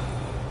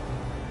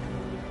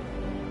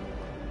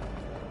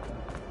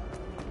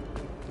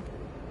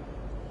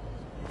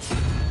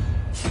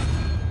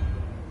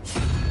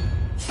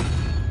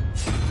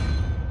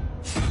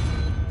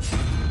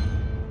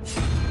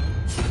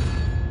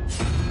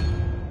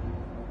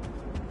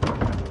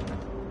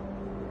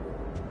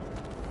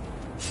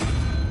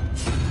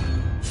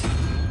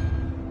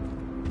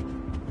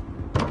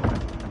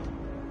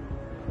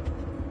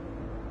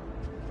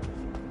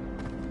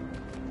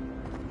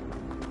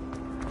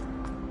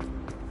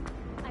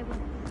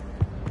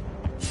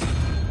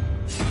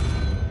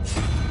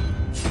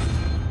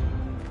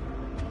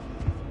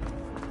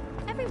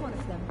 Every one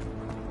of them.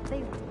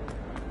 They...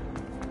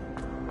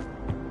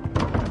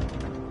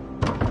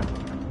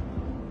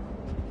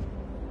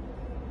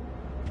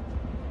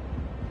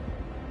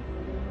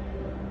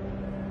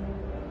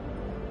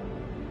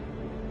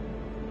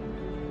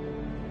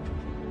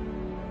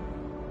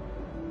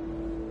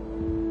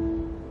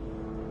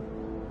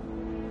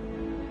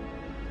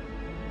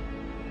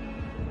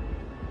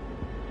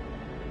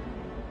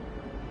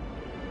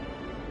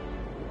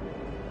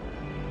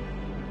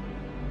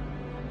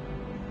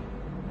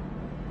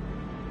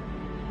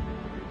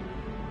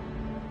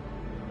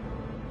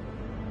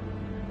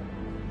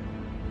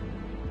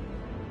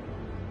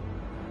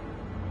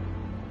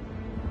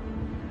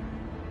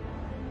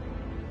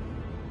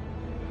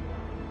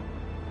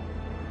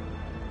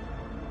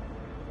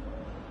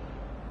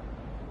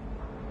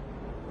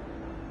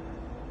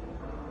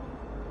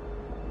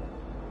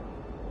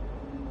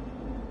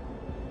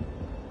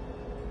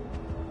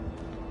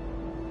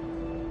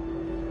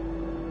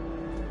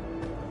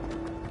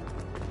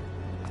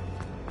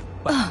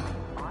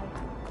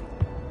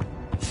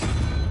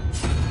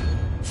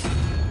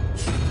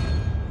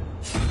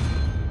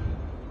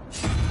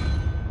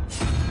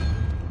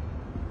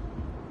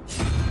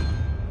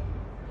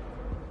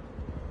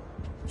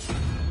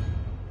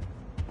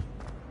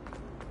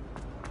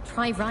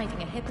 Try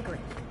riding a hippogriff.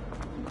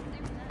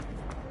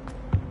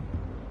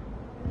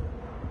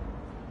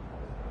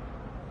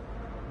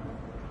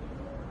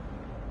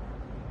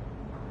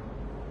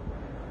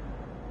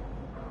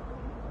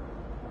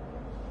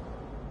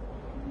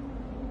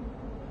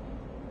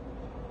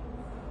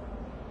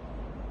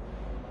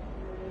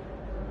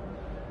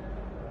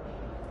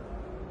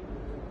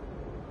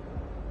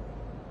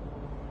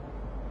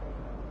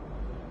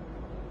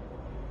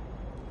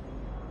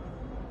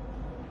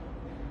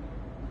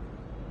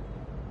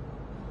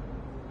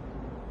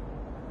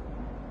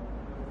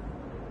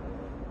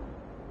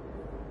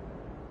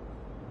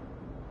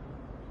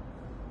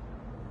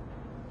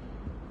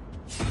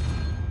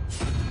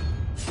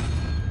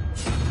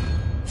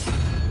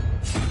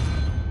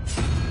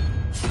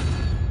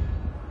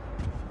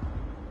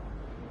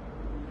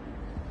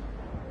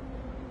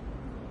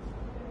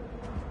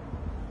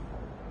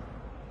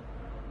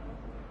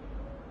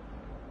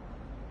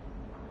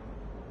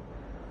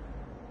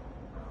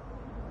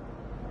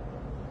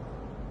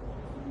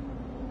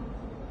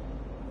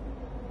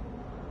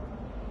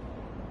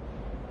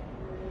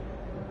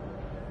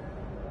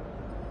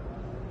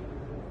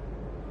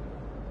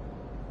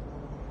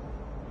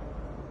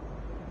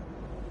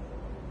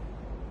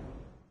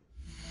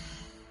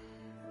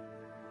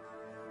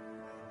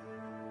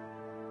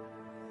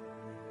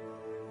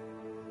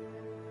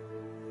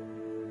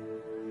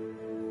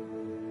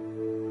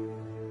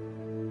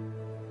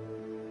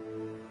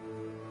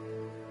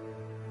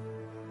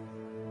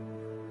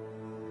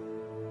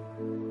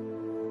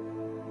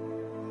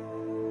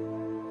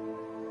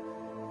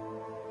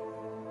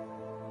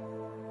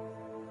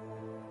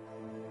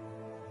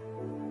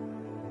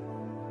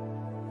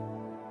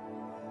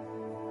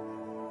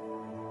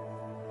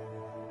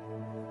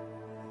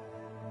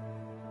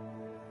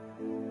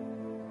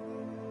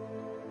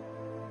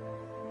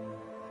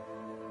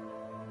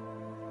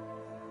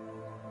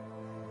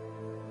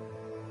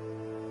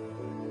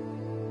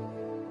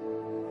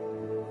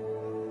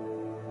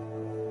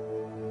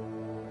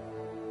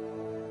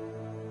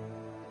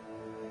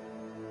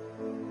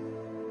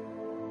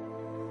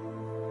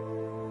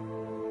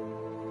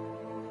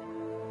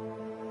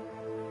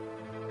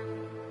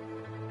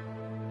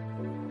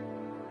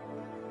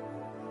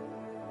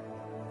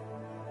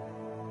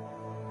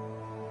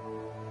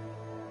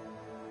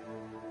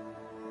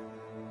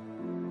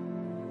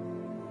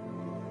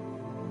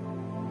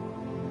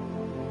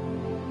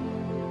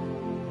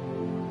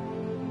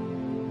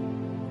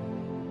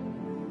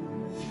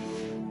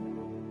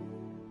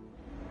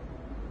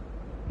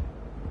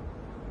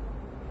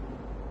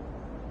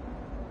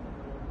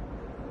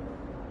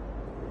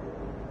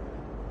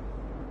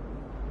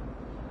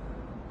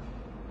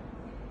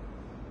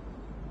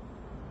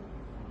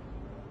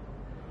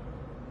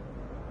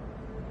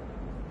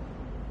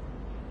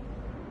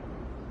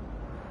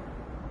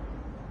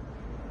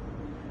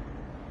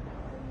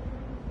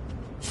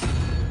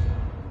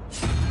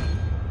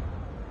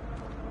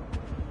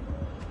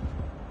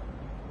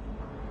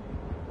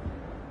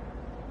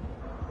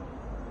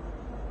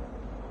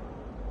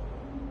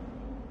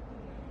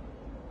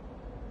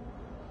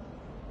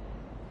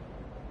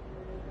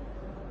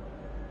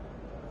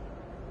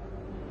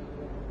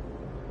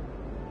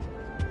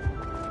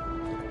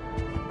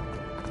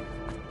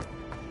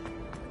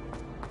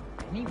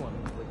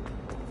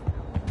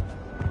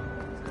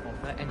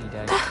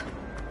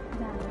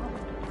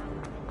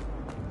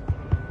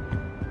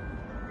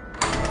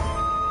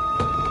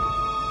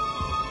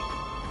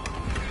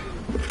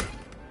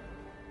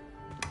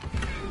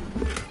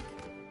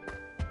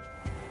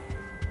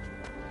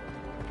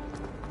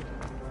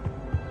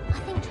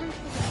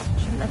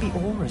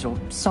 Rose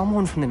or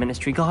someone from the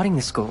Ministry guarding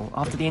the school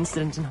after the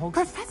incident in Hogwarts.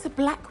 Professor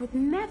Black would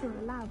never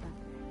allow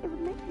that. It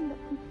would make him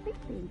look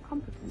completely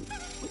incompetent,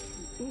 which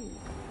he is.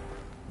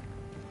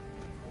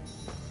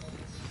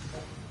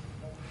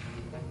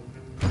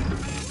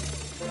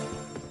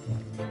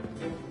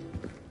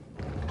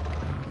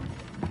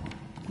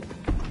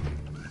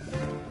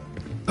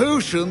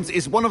 Potions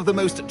is one of the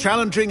most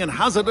challenging and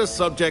hazardous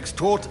subjects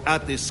taught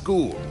at this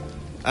school.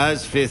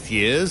 As fifth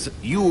years,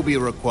 you will be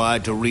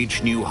required to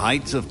reach new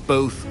heights of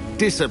both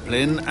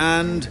discipline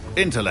and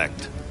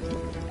intellect.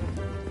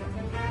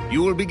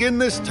 You will begin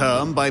this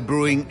term by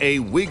brewing a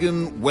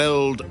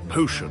Wiggenweld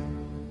potion.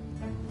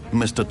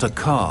 Mr.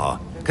 Takar,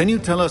 can you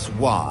tell us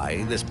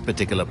why this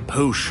particular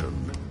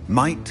potion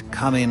might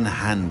come in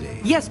handy?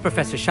 Yes,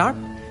 Professor Sharp.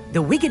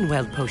 The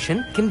Wiggenweld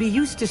potion can be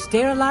used to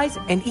sterilize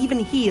and even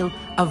heal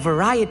a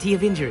variety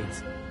of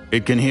injuries.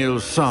 It can heal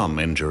some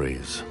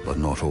injuries, but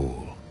not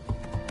all.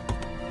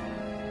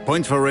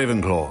 Points for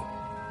Ravenclaw.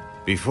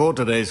 Before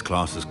today's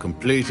class is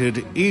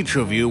completed, each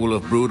of you will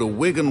have brewed a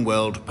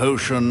Wiggenweld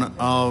potion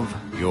of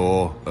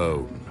your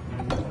own.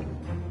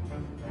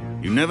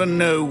 You never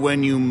know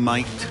when you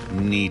might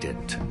need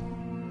it.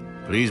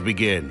 Please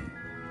begin.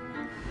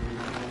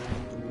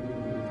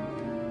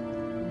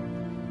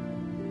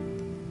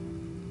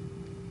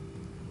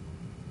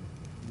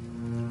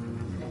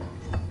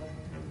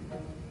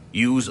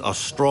 Use a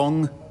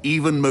strong,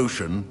 even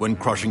motion when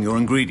crushing your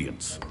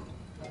ingredients.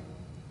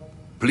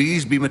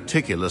 Please be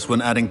meticulous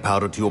when adding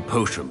powder to your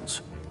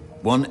potions.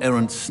 One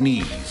errant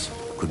sneeze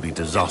could be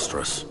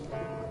disastrous.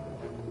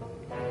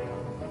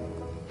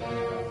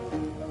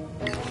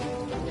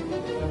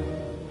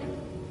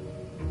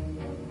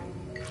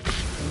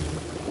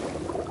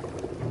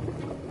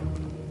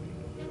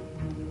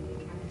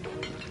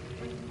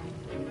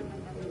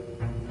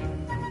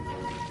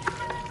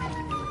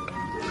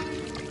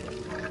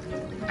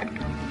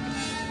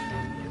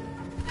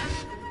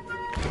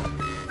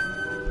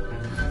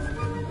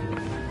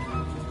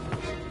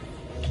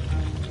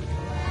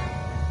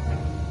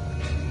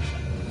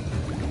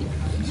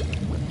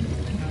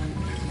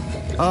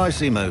 I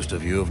see most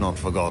of you have not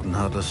forgotten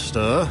how to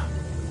stir.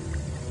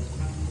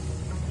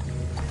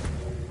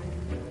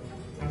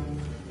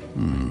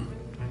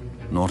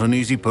 Not an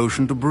easy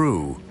potion to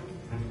brew.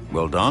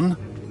 Well done.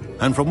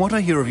 And from what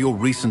I hear of your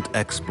recent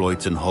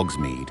exploits in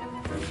Hogsmeade,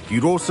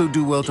 you'd also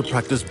do well to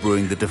practice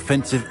brewing the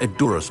defensive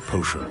Edurus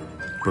potion.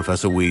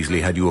 Professor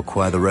Weasley had you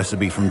acquire the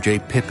recipe from J.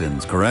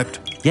 Pippins,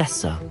 correct? Yes,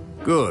 sir.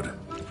 Good.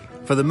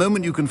 For the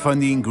moment, you can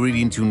find the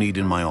ingredients you need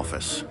in my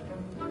office.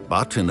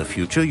 But in the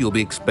future, you'll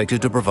be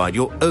expected to provide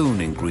your own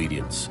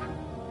ingredients.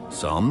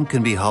 Some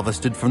can be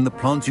harvested from the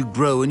plants you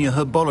grow in your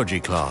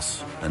herbology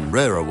class, and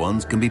rarer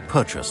ones can be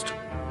purchased.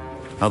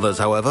 Others,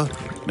 however,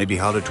 may be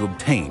harder to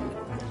obtain,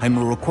 and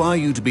will require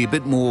you to be a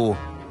bit more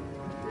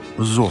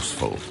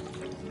resourceful.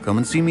 Come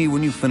and see me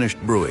when you've finished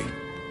brewing,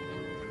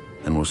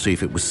 and we'll see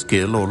if it was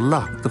skill or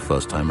luck the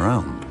first time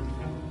around.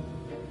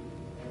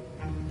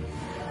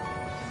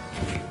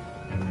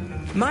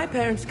 My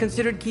parents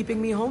considered keeping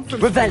me home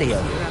from Revelio.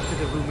 after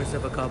the rumors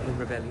of a goblin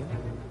rebellion.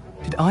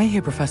 Did I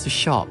hear Professor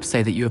Sharp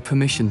say that you have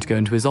permission to go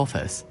into his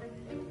office?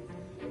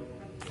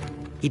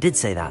 He did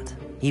say that.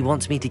 He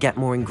wants me to get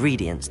more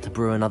ingredients to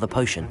brew another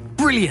potion.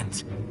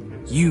 Brilliant!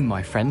 You,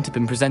 my friend, have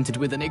been presented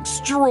with an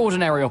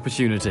extraordinary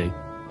opportunity.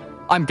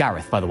 I'm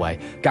Gareth, by the way.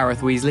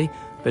 Gareth Weasley.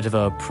 Bit of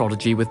a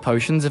prodigy with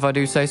potions, if I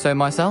do say so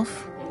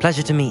myself.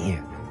 Pleasure to meet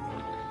you.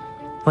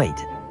 Wait,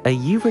 are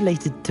you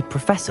related to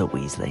Professor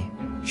Weasley?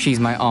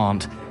 She's my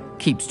aunt.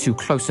 Keeps too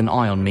close an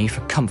eye on me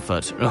for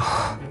comfort.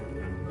 Ugh.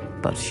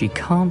 But she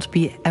can't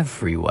be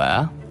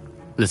everywhere.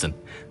 Listen,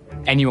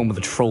 anyone with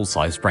a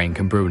troll-sized brain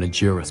can brew an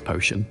Edurus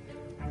potion.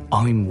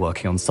 I'm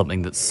working on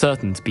something that's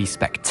certain to be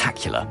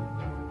spectacular.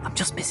 I'm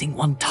just missing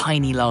one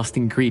tiny last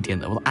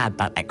ingredient that will add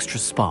that extra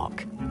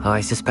spark. I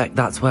suspect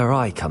that's where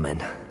I come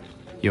in.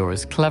 You're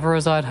as clever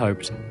as I'd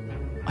hoped.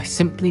 I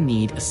simply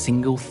need a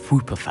single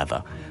Fwooper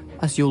feather.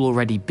 As you'll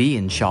already be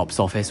in Sharp's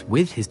office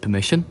with his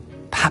permission,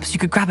 perhaps you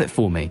could grab it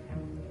for me.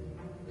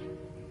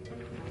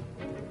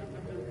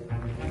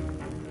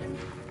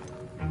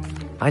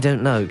 I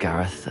don't know,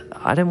 Gareth.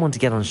 I don't want to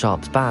get on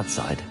Sharp's bad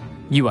side.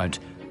 You won't.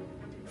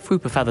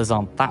 Fwooper feathers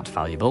aren't that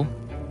valuable.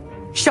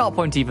 Sharp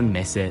won't even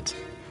miss it.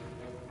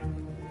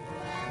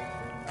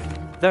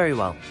 Very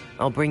well.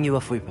 I'll bring you a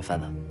Fwooper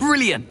feather.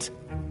 Brilliant!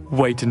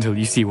 Wait until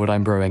you see what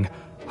I'm brewing.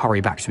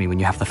 Hurry back to me when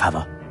you have the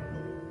feather.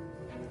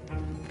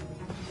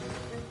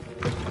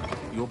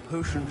 Your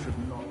potion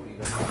should not be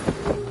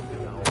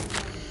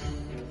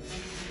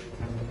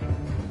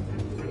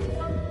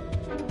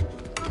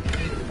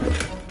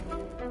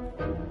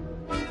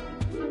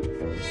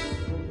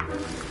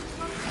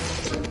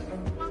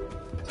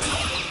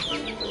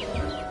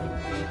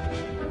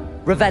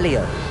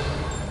Revelio.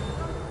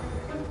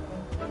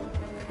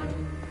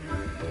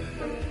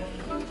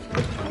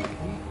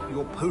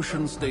 Your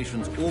potion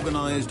station's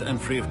organized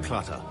and free of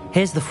clutter.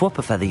 Here's the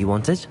Fwooper feather you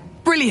wanted.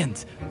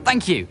 Brilliant!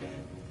 Thank you.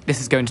 This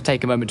is going to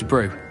take a moment to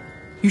brew.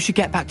 You should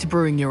get back to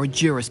brewing your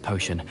Edurus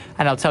potion,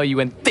 and I'll tell you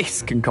when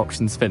this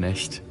concoction's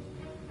finished.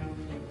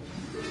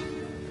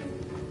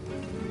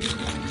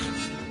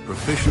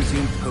 Proficiency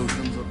and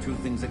potions are two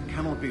things that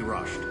cannot be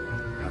rushed.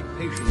 Have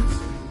patience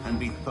and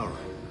be thorough.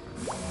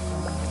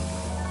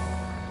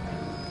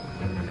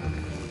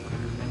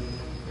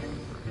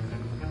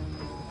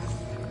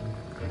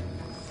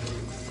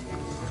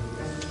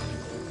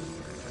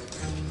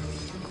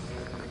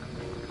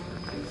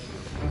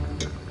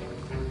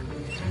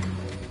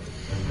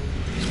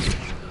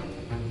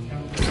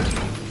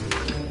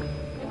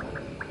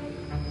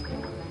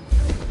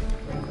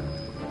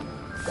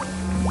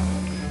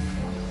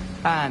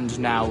 And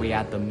now we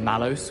add the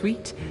mallow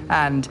sweet,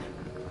 and...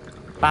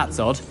 That's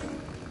odd.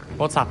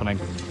 What's happening?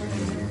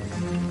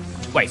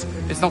 Wait,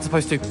 it's not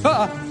supposed to...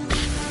 Ah!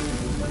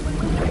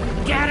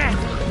 Get it!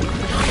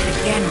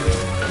 Again.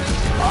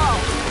 Oh,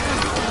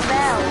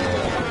 Bell.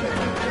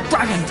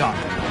 Dragon Done!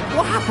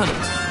 What happened?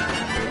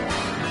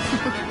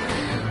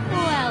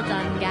 Well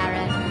done,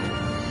 Gareth.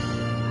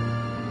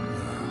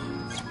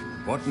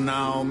 What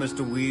now,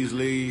 Mr.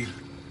 Weasley?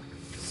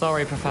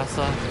 Sorry,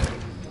 Professor.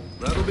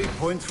 That'll be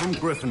points from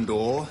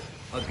Gryffindor.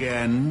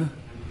 Again.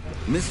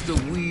 Mr.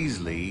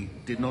 Weasley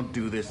did not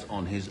do this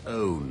on his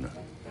own.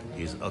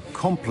 His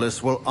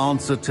accomplice will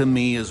answer to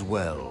me as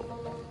well.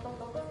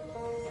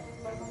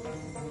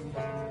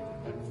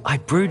 I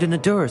brewed an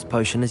Adurus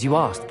potion as you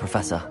asked,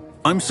 Professor.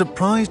 I'm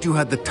surprised you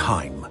had the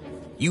time.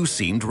 You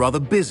seemed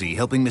rather busy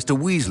helping Mr.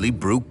 Weasley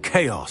brew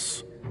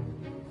chaos.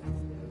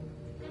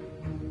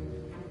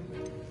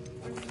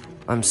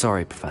 I'm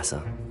sorry,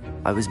 Professor.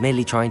 I was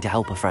merely trying to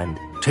help a friend.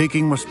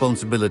 Taking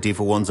responsibility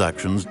for one's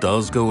actions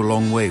does go a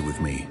long way with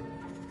me.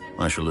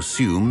 I shall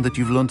assume that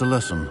you've learnt a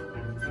lesson.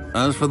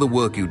 As for the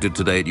work you did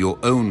today at your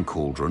own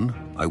cauldron,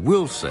 I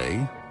will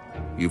say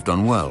you've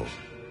done well.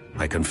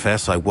 I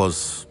confess I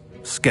was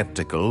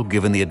skeptical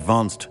given the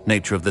advanced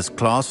nature of this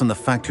class and the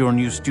fact you're a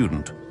new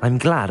student. I'm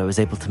glad I was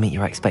able to meet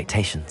your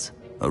expectations.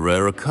 A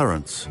rare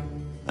occurrence.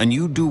 And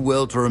you do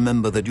well to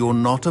remember that you're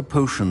not a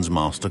potions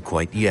master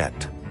quite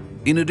yet.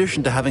 In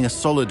addition to having a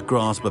solid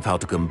grasp of how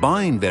to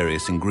combine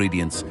various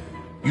ingredients,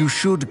 you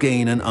should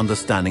gain an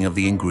understanding of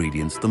the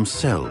ingredients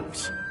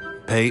themselves.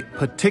 Pay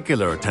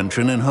particular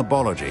attention in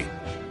herbology.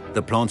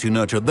 The plants you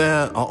nurture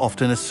there are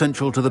often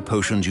essential to the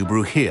potions you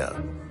brew here.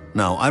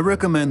 Now, I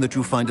recommend that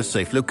you find a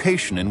safe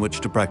location in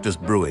which to practice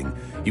brewing.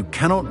 You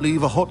cannot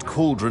leave a hot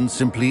cauldron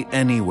simply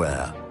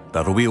anywhere.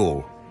 That'll be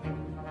all.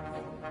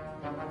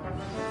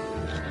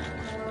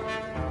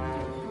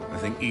 I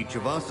think each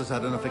of us has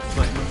had enough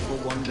excitement for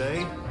one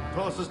day.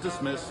 Class is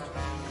dismissed.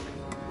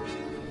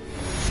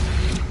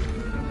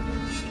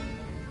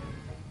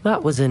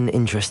 That was an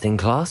interesting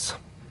class.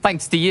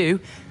 Thanks to you.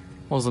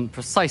 Wasn't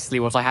precisely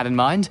what I had in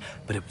mind,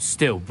 but it was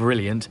still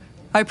brilliant.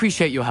 I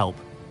appreciate your help.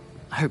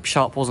 I hope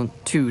Sharp wasn't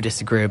too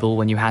disagreeable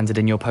when you handed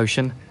in your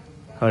potion.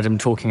 Heard him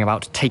talking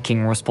about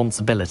taking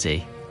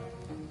responsibility.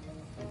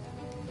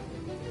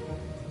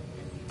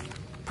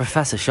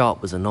 Professor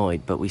Sharp was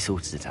annoyed, but we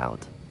sorted it out.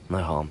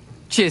 No harm.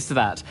 Cheers to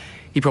that.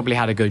 He probably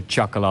had a good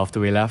chuckle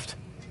after we left.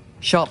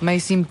 Sharp may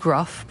seem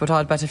gruff, but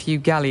I'd bet a few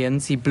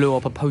galleons he blew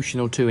up a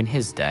potion or two in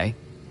his day.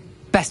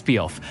 Best be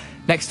off.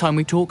 Next time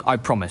we talk, I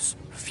promise,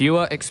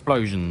 fewer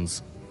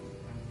explosions.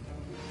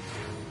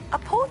 A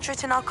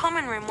portrait in our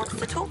common room wants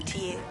to talk to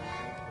you.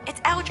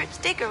 It's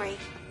Eldritch Diggory.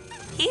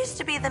 He used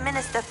to be the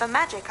Minister for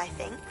Magic, I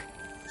think.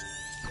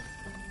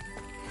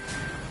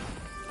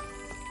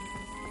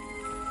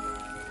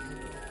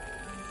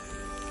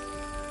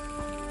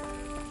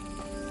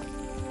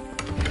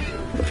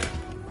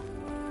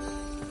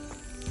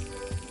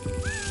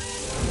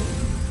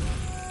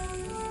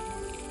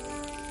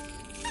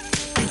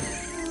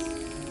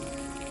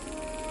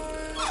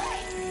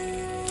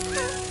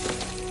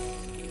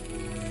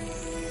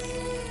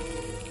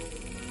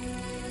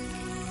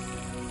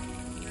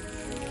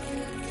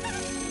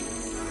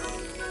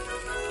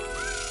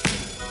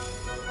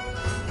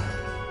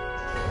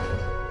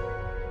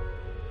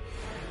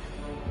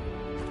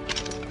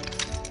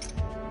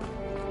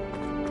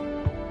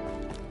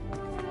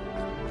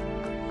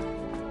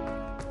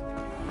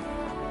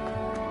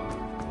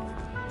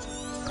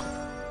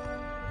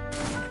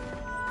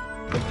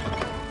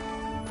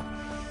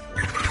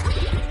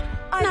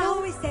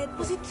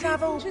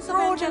 Travel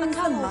broad and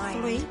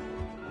colourfully.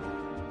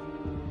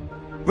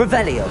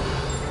 Revelio.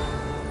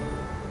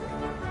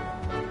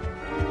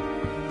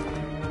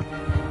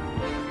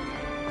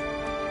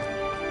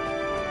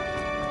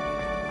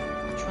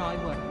 Try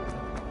work.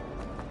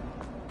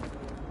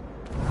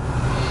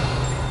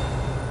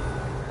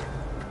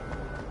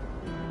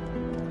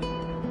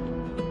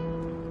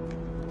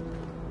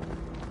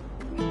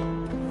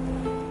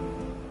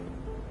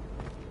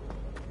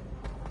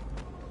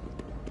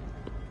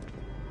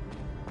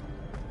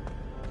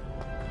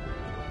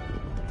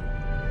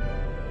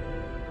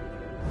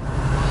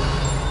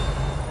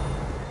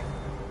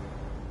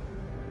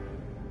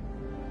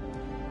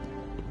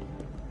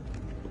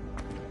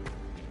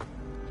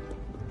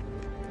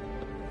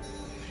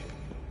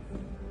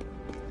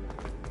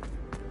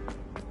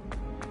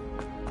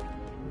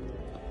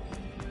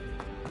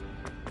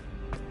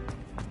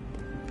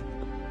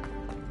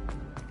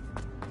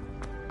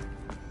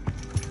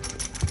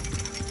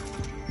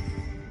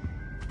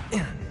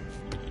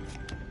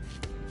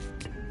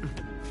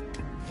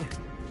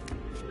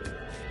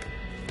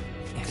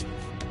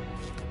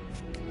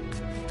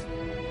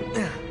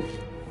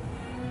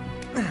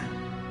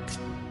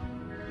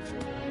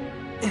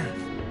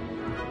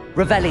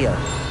 Revelio.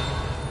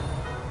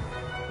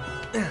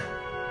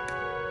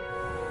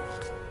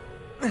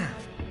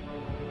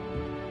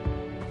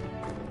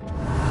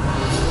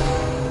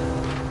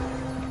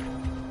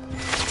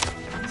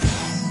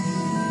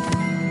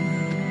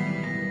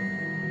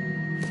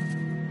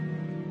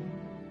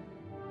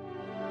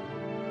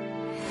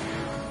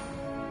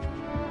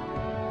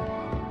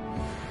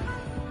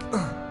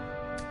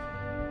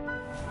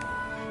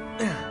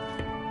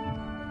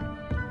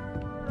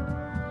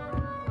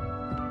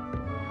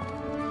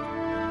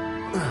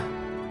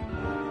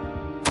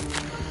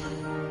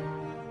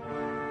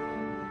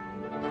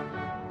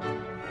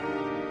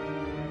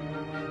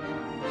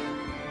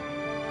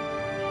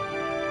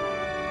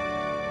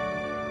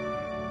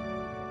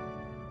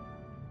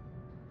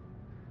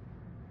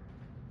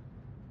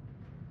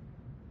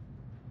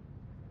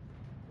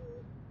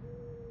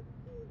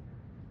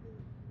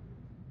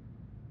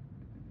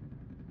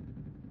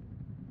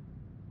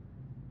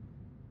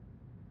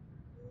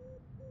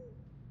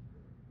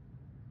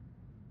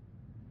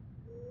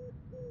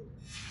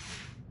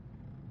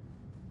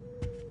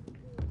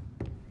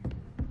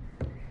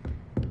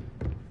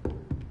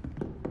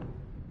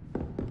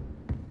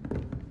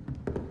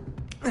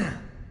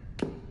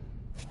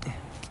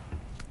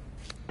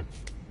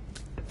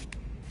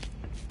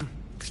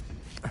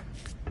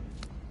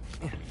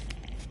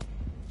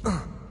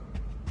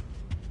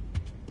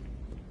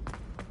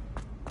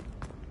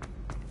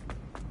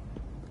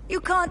 You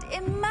can't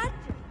imagine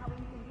how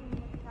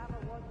inconvenient the tower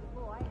was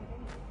before I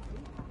invented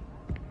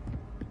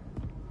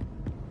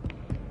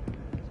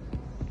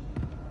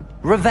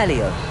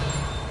Revelio.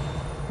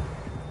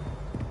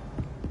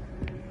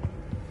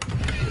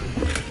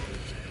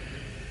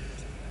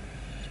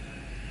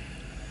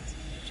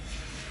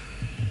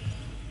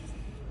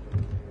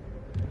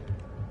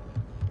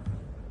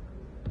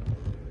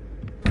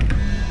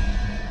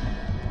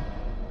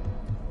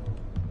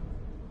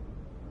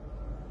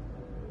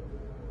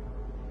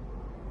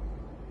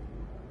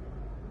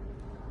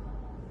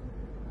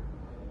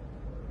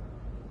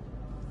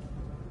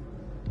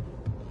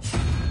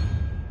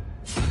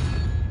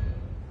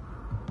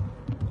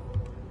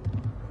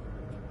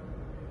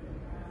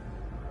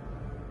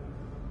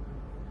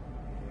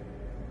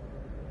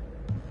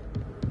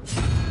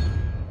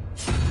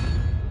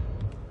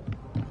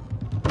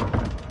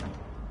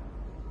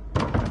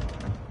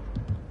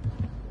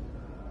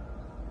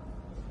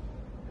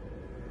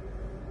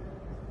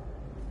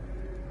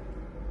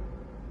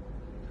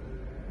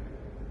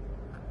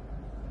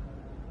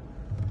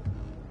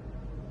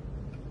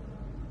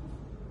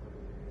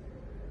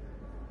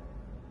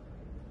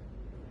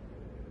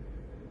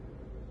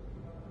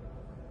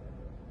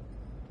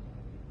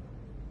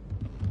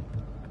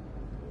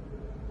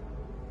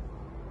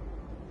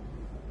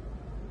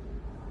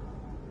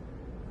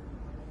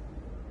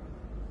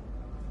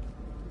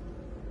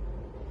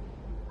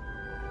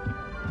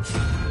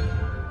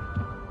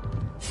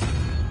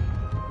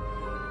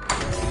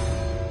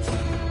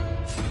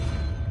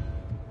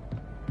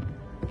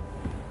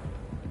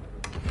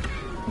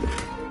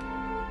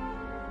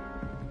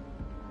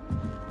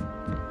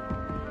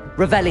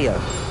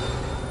 Revelio.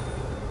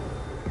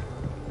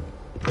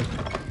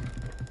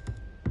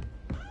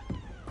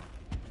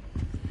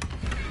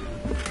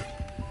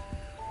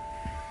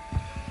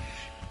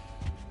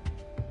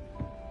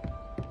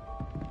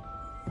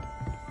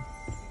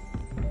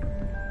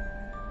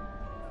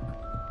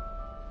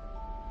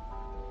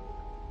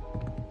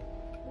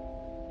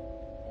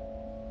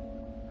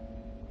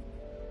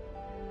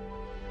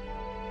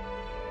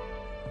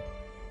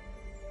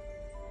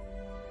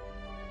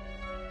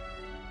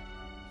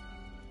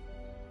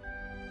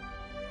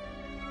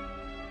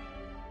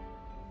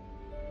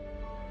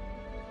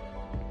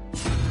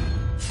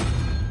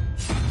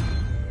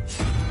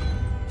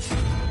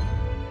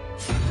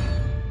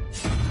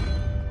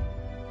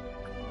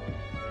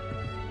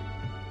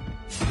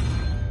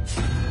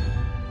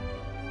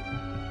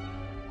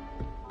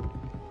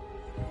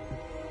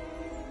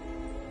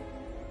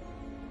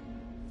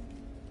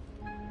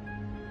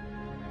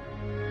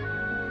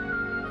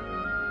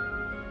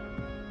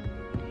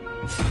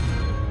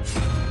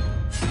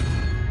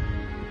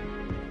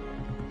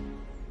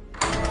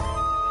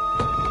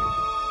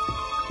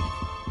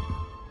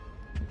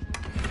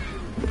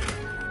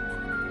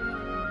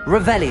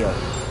 Revelio.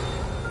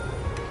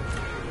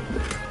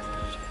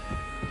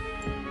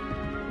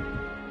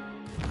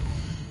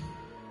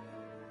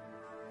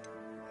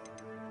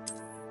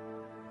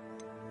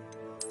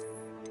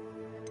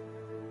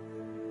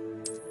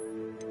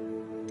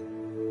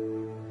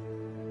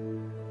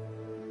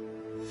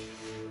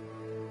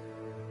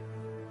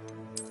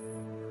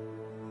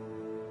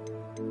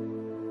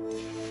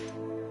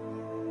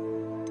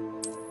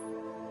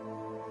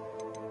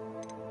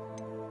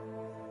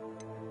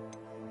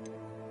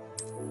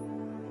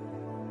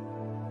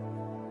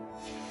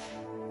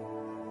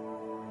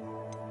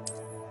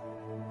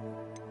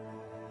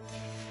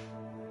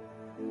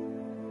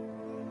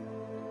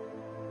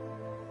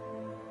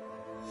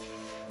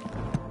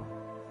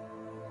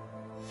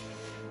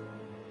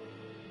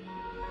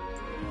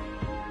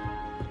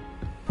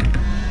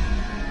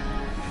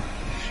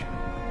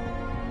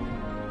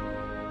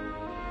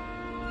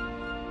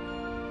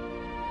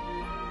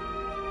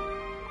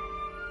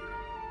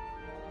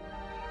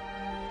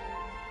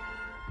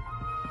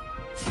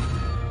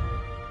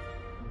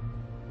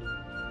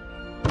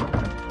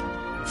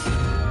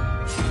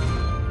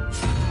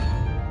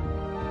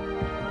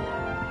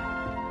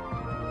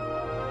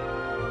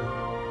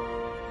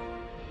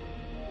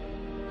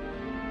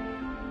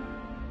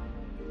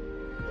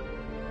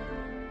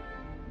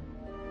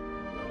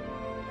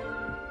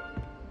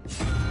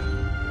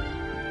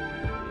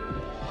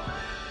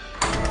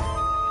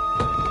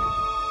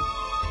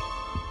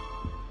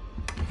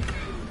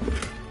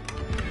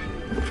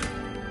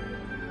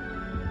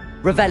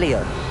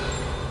 Revelio.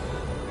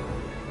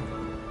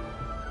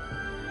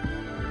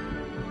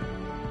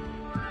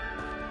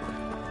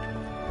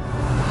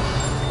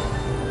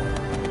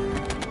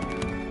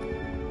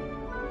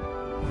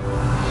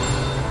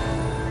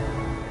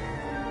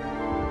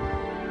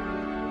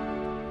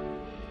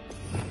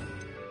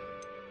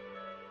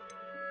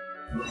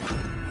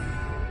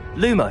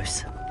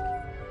 Lumos.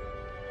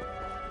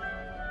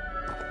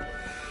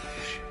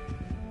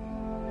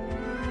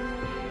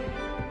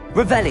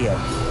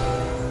 Revelio.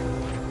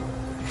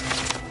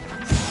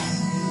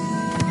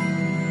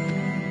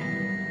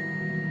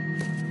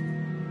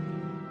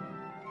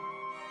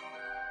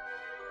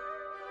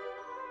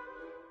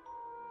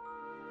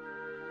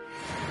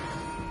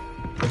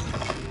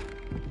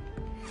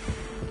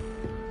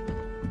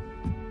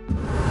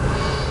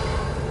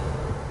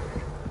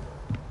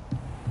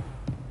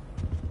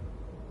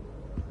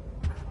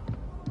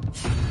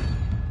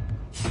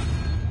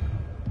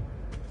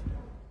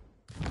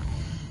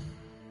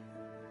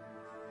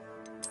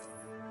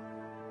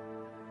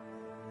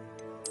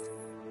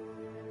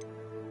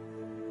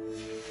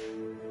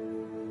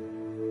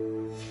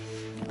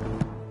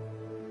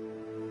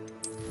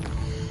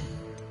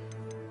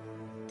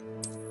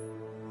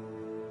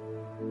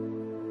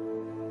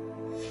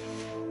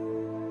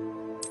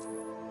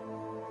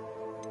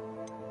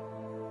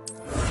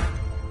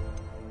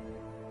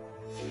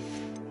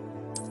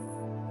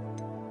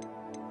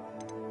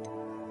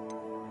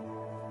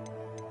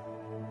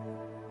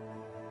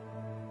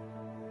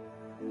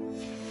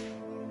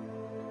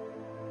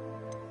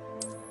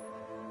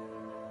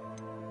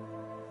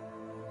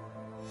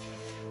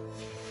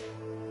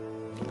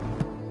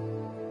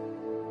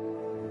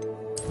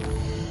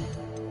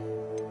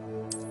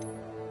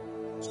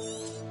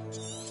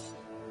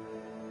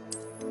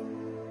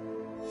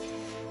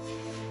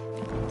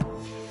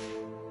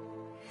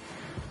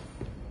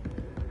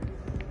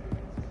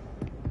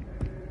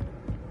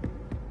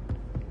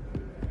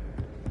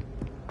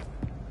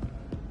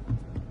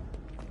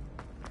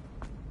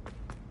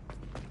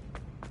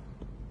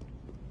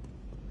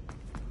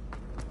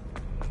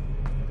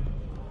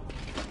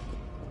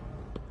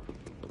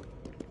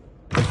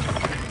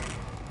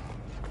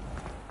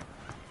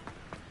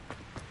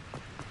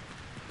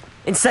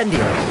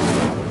 Incendio.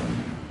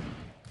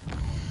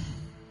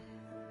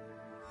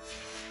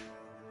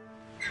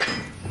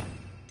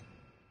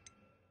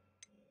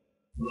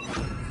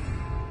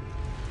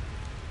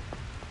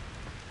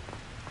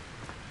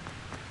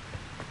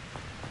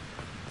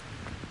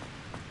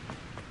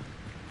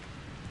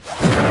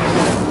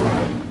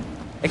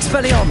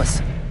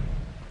 Expelliarmus.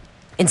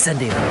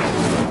 Incendio.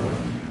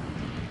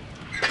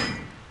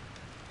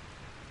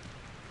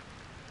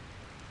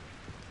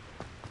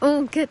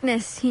 Oh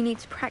goodness, he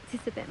needs to practice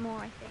a bit more,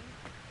 I think.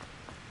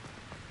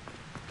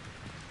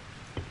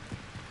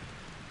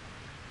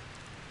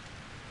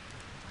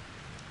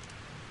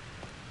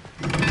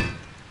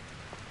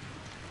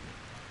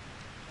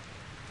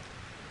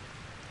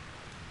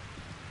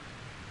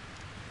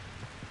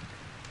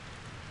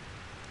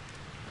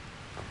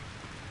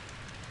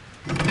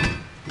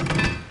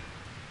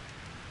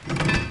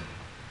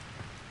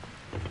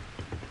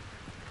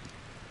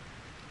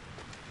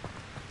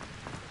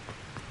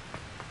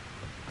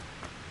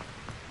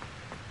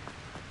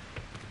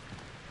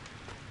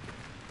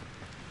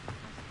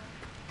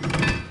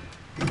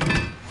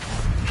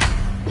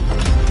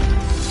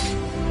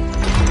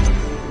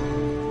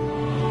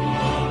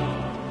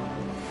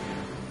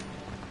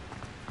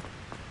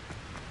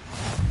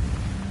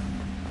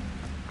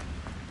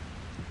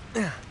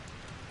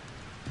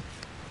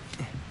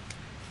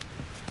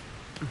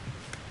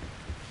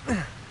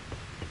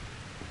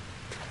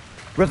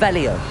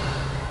 Revelio.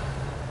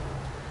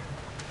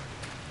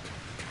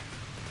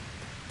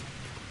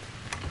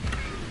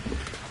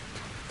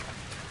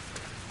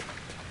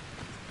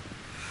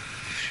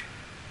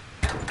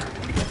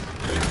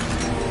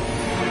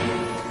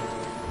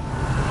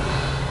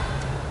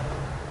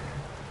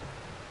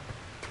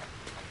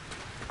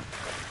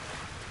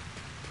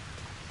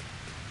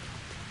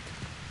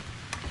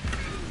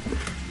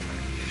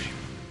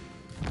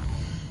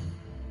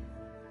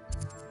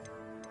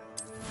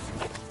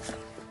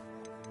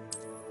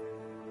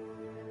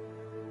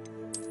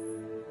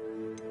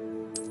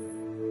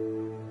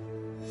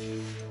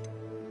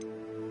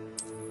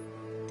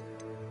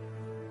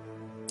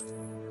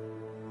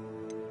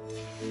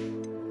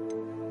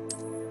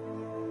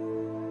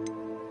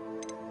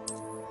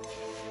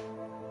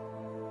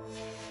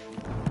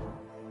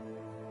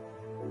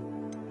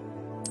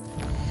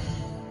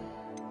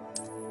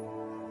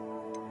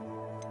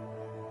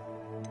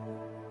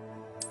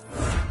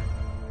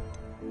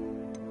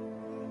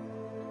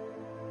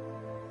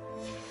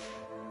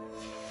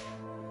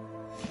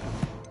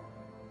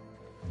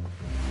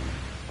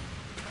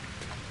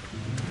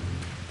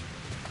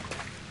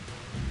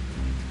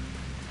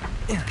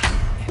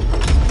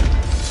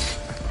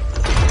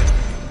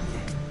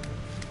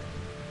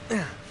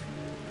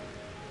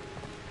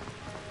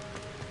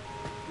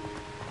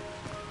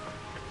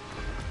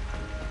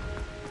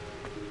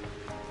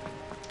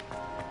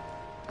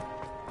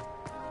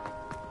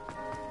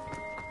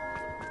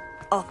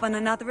 Off on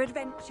another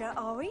adventure,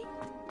 are we?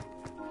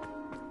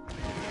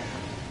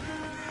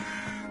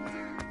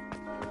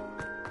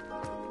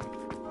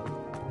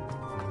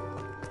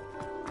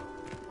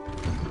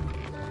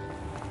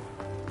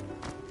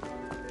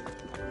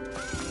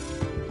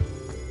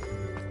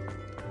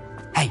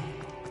 Hey,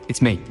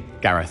 it's me,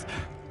 Gareth.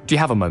 Do you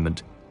have a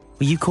moment?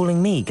 Were you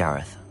calling me,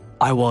 Gareth?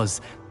 I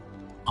was.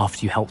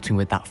 After you helped me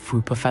with that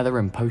Fupa feather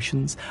and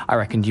potions, I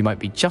reckoned you might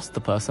be just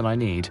the person I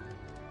need.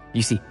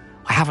 You see,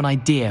 I have an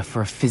idea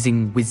for a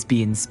fizzing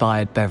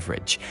Whizbee-inspired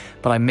beverage,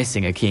 but I'm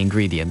missing a key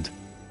ingredient.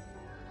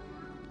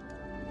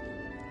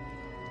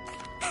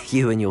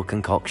 You and your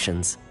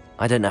concoctions.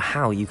 I don't know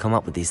how you come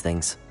up with these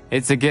things.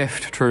 It's a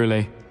gift,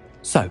 truly.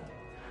 So,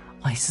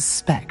 I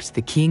suspect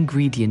the key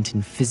ingredient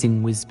in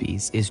fizzing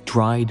Whizbees is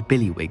dried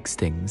billywig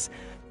stings.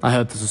 I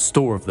heard there's a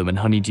store of them in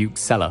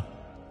Honeyduke's cellar.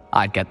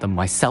 I'd get them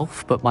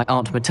myself, but my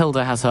Aunt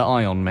Matilda has her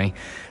eye on me.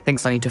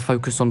 Thinks I need to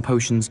focus on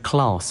potions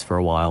class for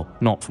a while,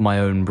 not for my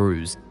own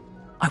brews.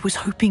 I was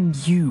hoping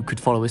you could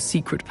follow a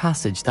secret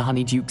passage to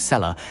Honeyduke's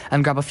cellar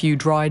and grab a few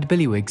dried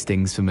billywig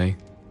stings for me.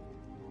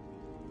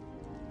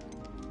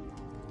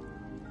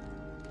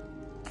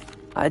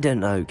 I don't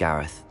know,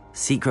 Gareth.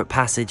 Secret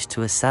passage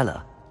to a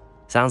cellar.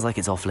 Sounds like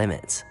it's off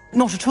limits.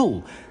 Not at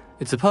all.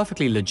 It's a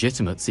perfectly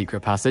legitimate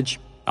secret passage.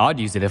 I'd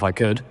use it if I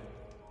could.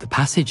 The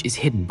passage is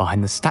hidden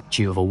behind the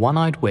statue of a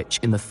one-eyed witch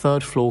in the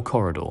third-floor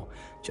corridor.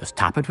 Just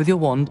tap it with your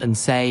wand and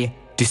say,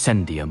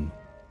 Descendium.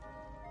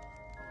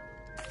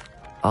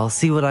 I'll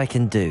see what I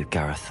can do,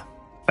 Gareth.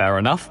 Fair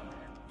enough.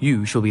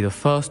 You shall be the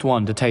first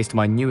one to taste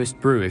my newest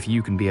brew if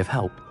you can be of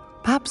help.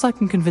 Perhaps I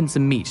can convince a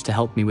meat to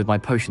help me with my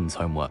potions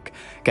homework.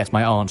 Get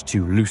my aunt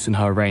to loosen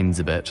her reins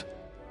a bit.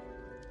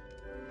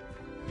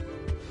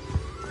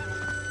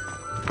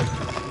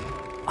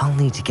 I'll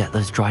need to get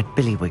those dried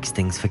billywig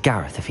stings for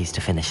Gareth if he's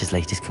to finish his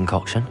latest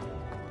concoction.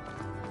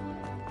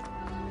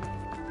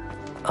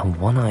 A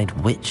one-eyed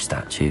witch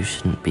statue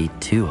shouldn't be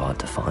too hard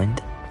to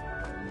find.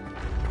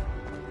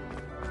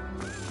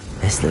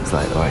 This looks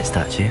like the right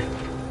statue.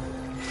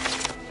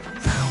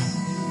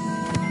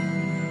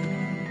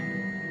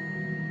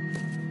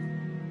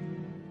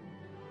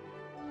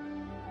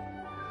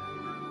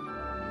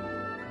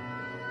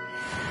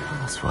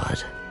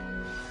 Password.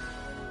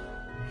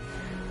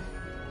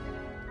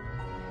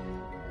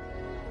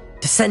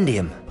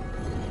 Descendium.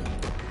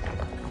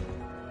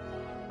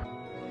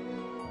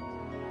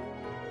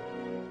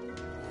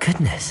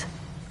 Goodness.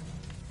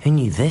 Who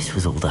knew this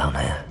was all down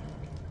here?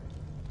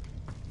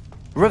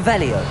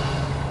 Revelio.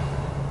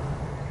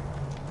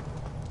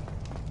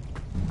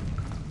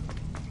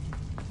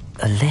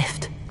 A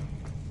lift.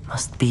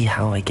 Must be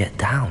how I get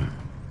down.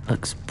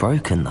 Looks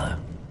broken though.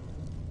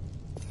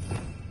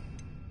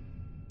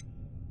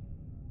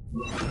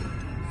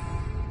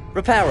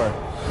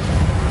 Reparo.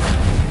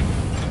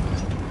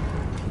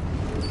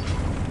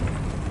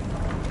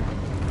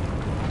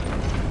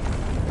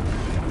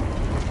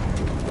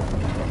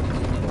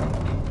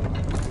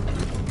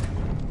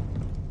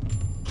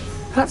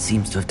 That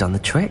seems to have done the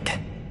trick.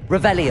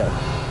 Revelio.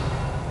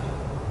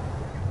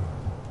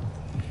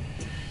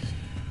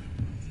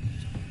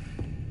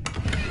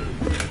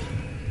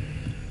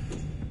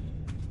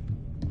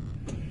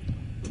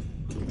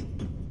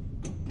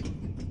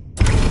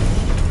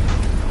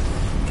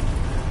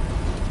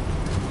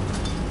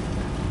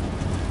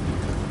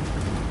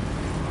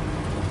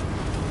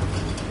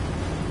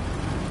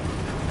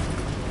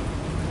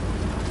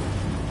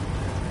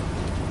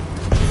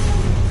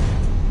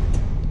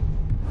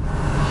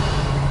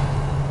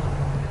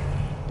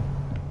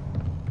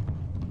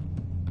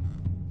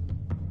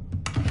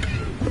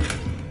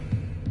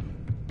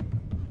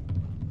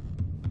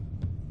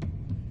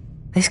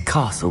 This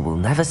castle will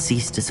never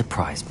cease to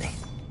surprise me.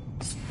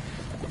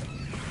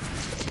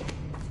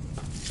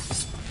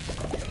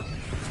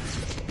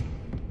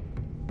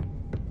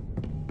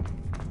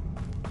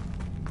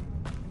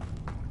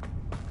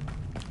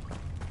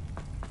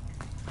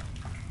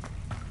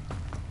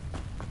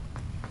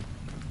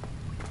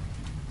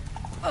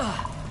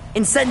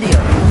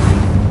 Incendio!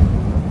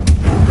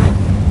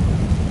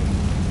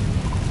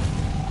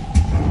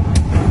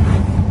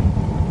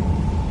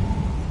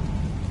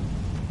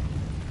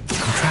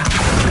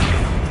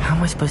 How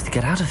am I supposed to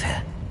get out of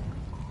here?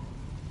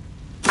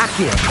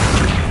 Accio!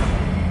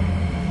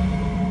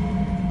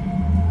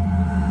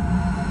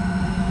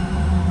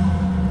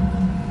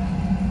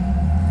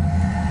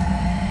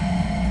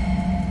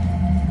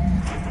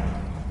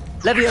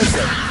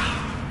 Levioso!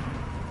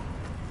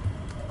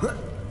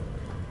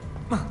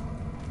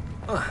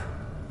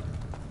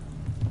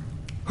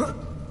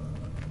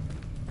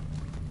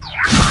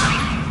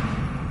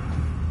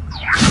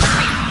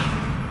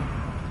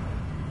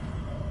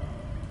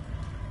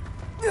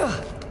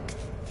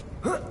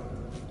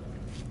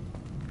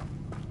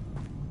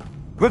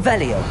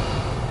 Revelio.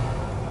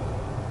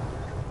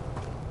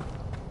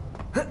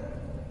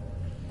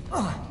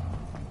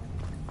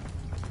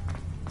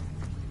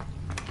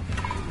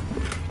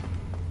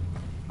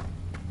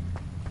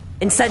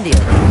 Incendio.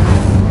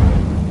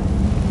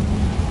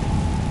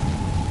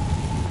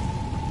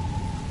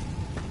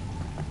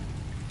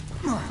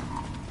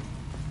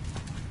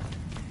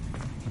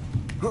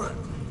 I'm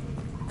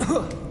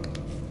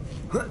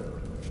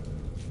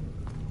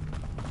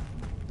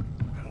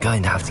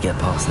going to have to get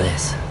past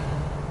this.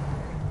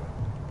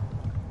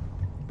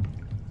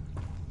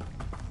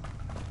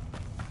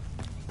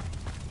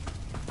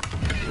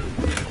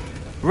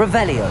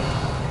 Revelio.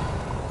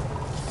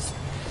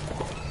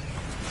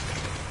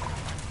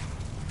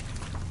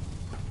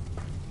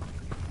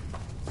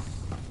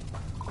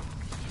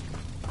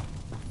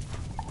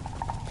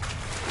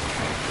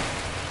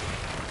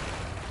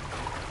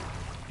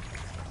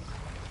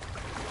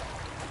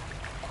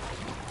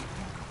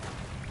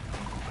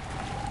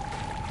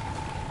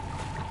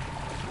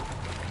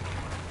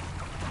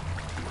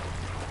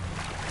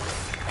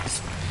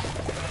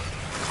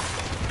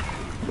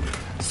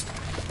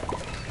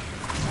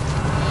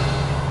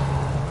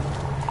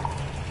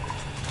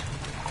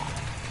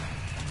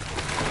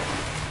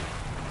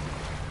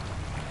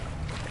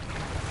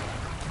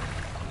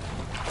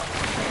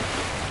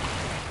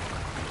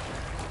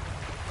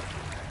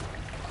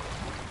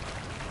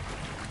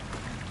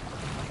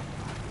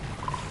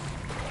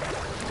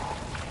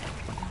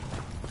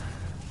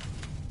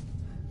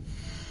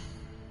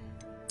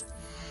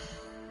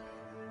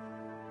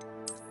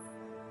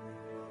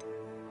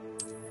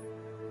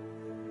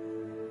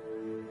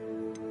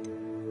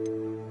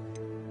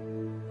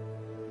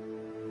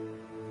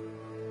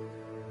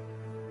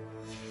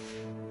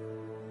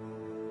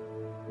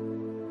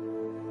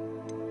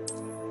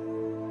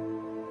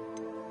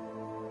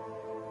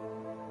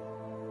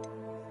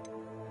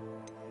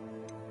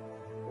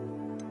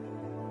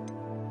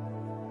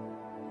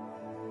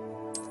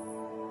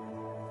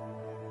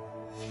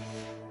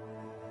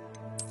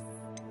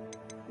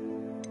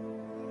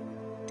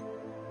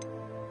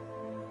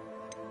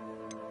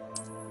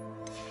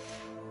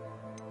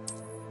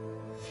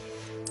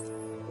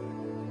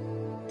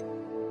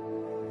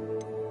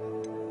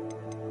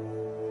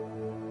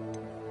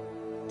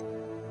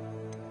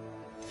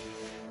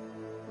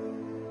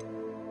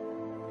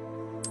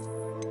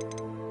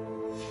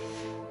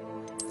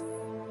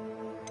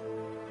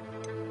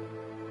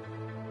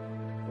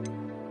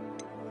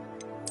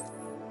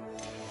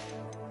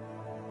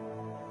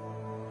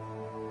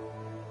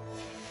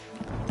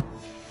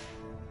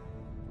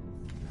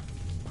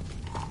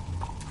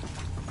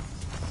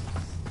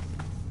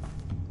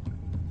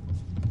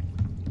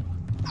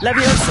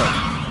 Levioso!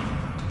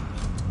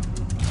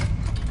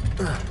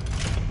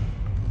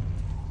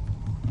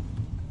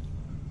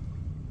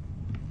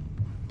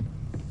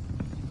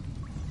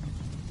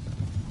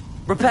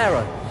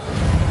 Reparo!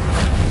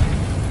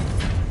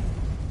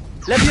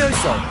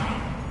 Levioso!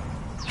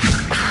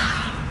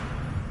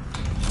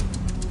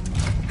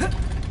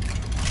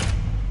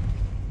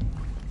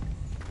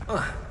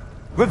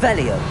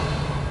 Revelio!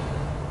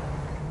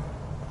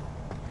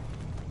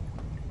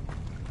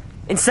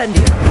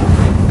 Incendio!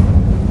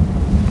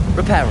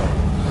 Reparo.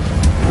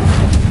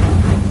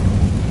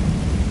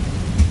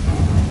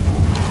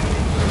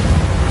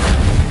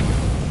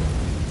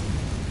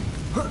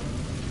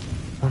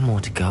 One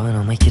more to go and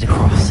I'll make it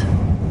across.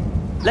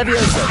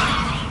 Levioso.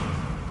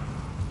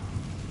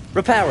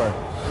 Reparo.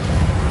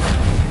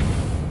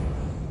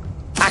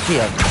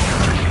 Accio.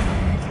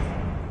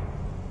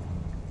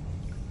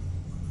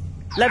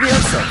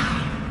 Levioso.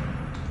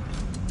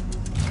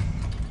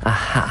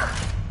 Aha.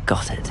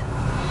 Got it.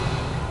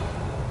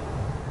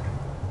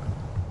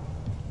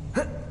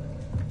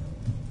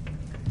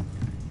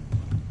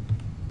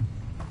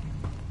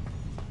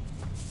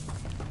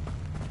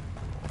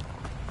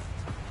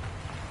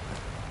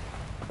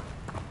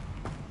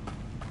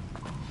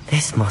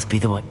 This must be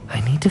the way.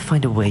 I need to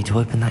find a way to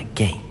open that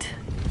gate.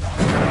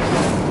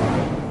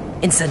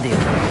 Incendio.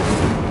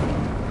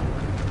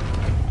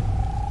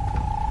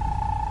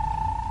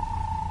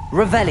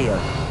 Revelio.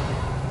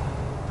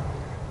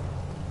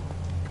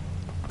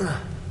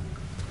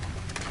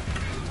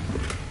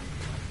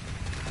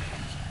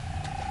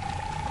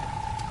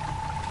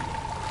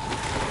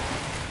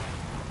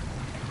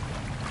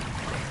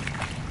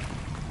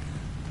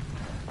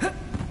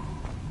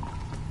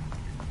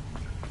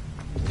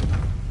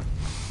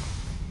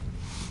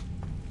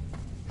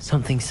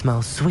 Something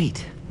smells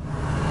sweet.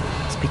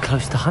 Must be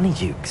close to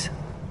Honeydukes.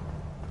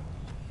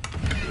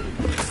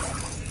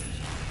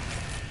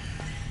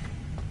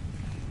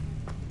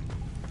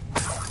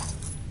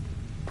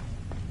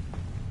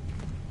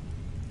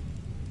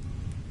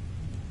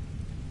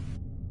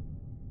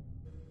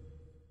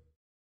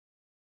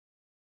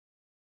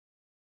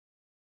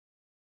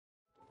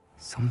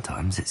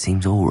 Sometimes it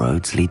seems all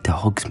roads lead to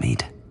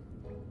Hogsmeade.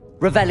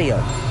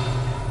 Revelio.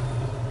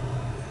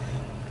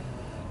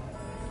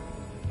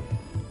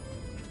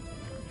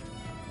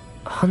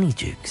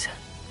 Honeydukes.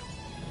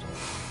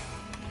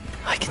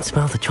 I can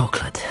smell the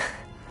chocolate.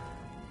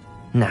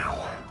 Now,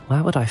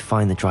 where would I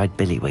find the dried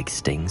billywig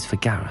stings for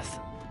Gareth?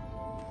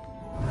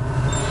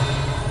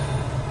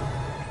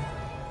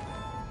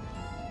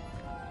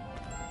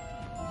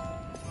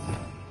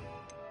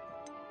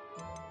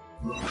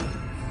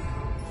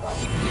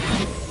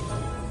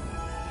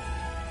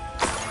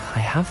 I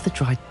have the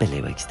dried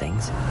billywig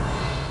stings.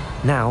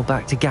 Now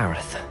back to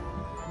Gareth.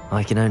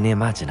 I can only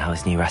imagine how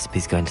his new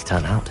recipe's going to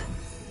turn out.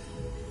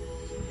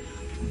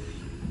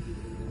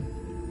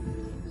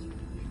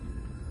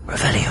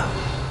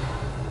 Revelio.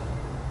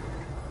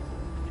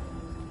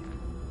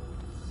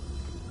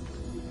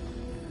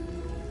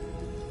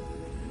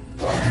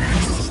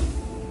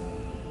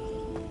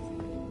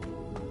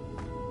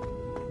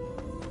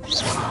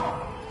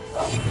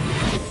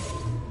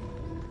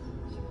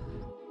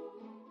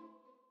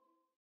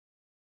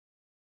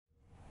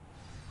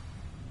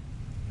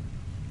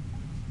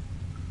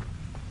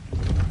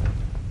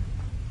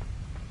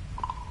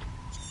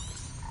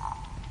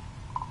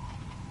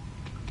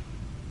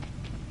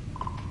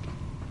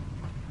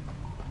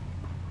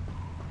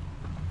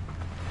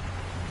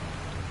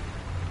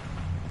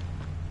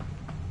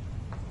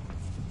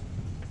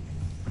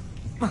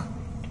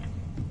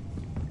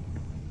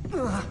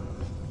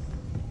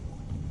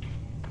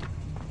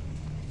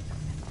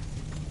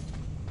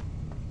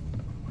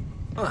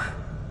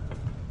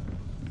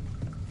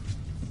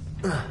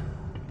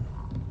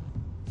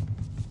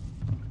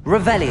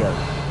 Revelio.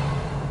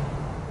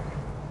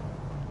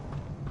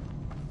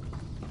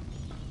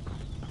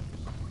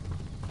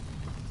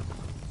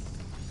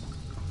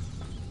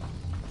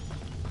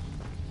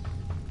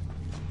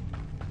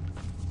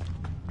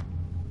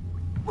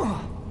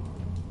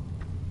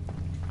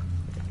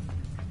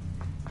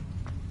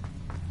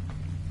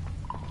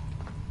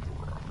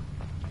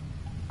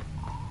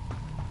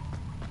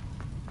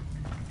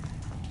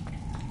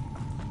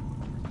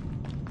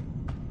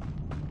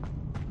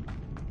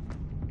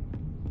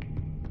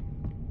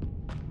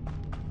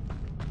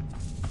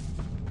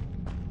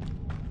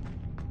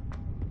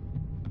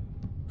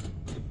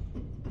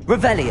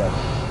 Revelio.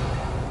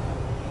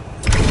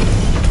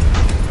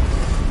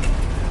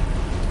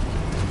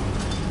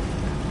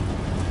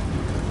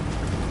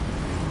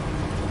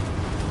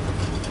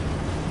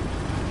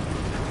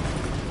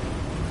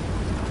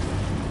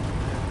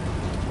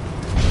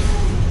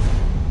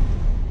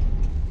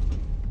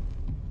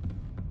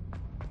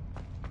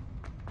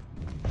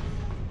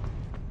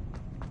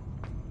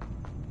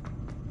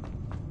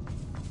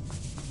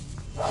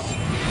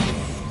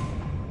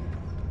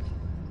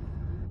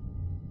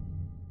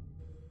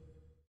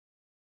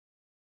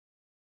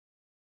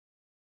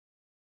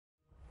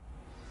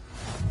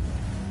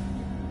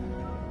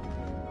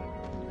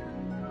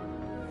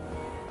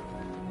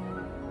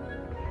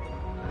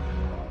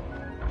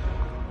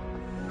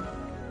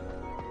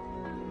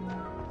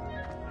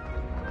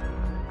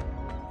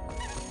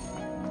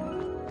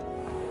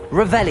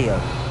 Revelio.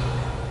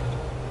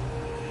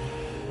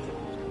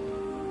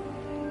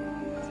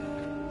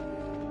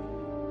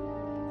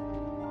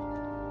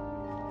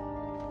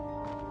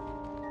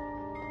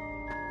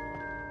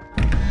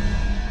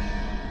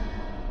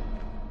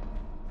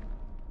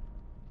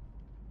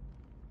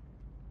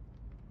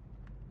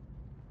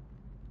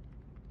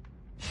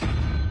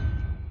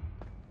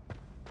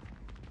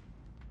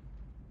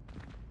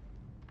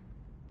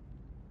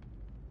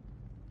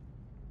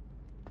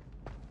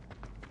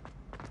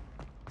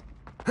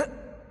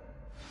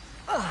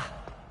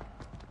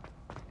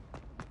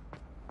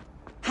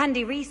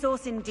 Handy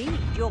resource indeed,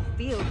 your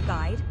field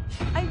guide.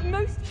 I'm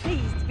most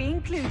pleased to be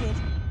included.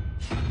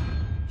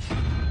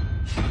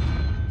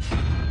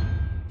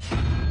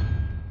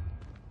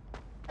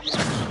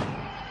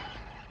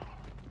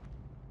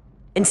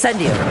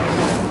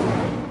 Incendio.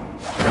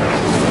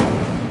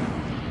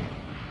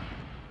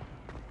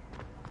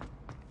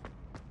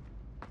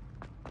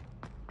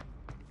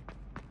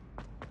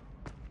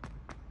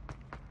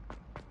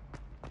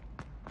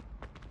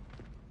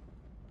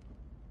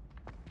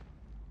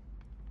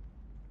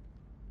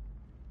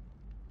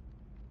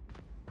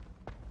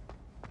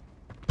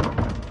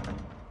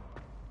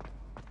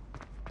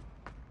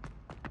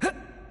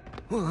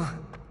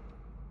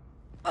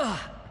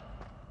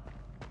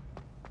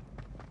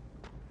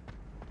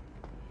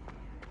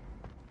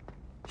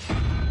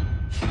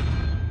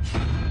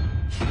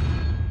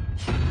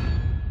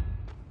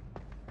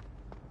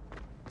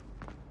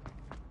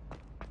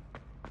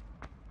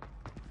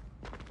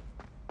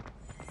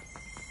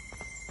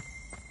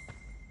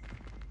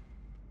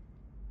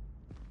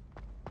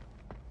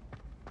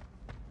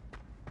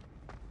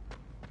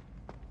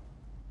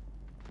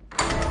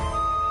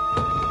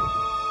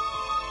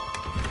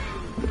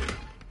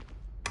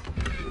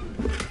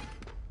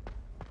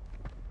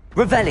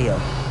 Revelio.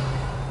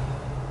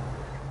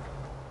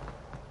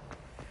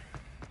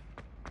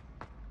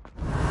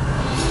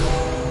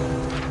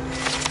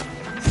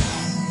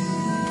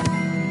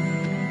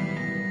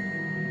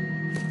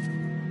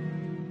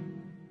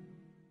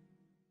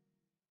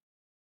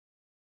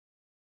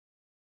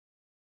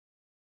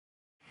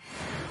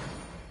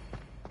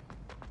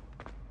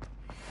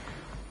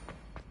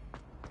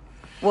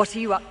 What are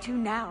you up to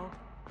now?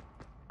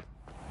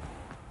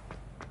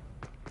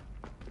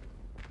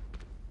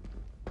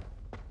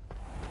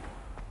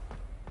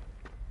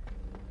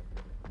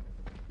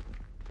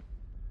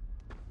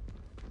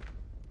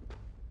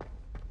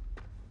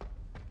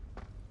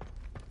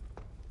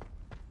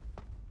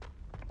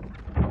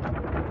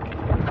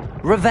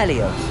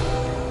 Revelio.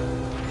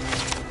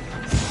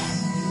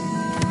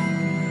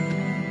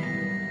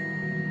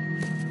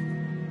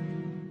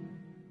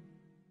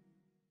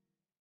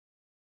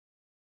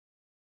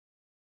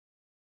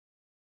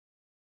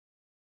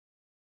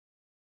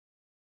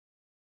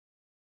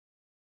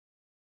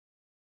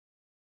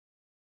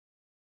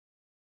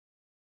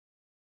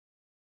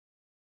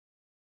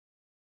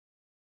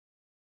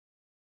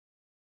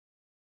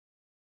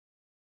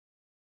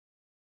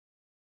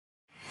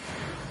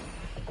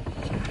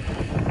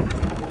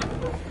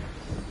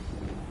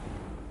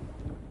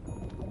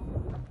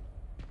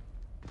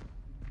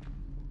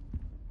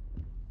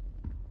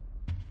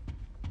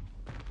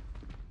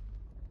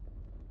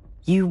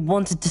 You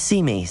wanted to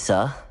see me,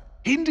 sir?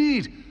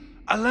 Indeed.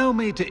 Allow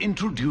me to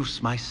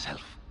introduce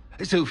myself.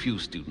 So few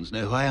students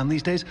know who I am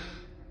these days.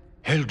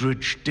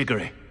 Eldridge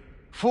Diggory,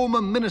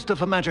 former Minister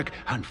for Magic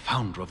and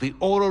founder of the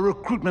Aura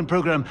Recruitment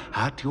Program,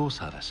 at your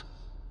service.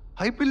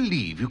 I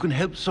believe you can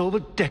help solve a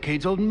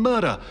decades-old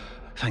murder,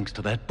 thanks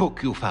to that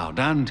book you found,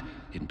 and,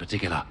 in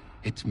particular,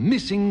 its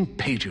missing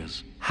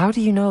pages. How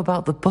do you know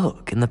about the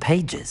book and the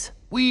pages?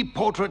 We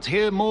portraits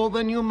hear more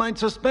than you might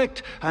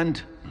suspect,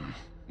 and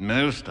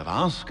most of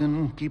us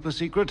can keep a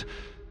secret.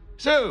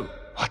 So,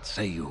 what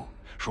say you?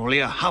 Surely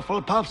a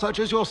Hufflepuff such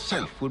as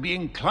yourself would be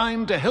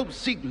inclined to help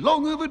seek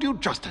long overdue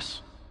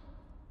justice.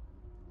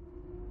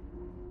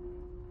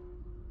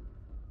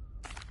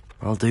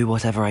 I'll do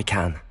whatever I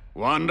can.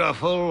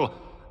 Wonderful.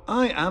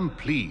 I am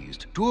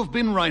pleased to have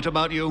been right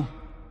about you.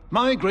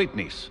 My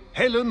great-niece,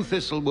 Helen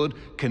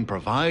Thistlewood, can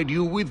provide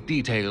you with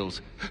details.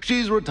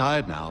 She's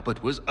retired now,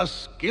 but was a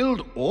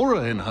skilled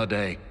aura in her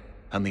day.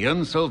 And the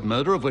unsolved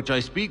murder of which I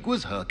speak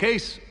was her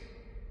case.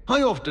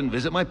 I often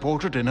visit my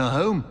portrait in her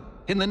home,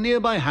 in the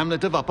nearby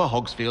hamlet of Upper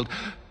Hogsfield.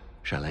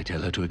 Shall I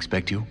tell her to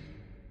expect you?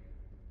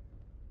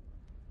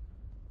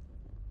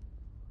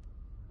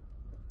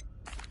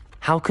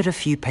 How could a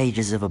few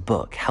pages of a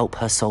book help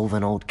her solve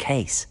an old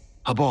case?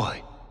 A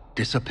boy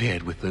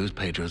disappeared with those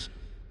pages,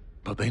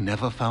 but they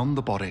never found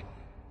the body.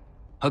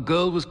 A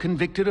girl was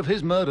convicted of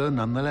his murder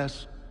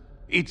nonetheless.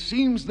 It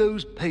seems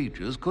those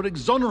pages could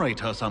exonerate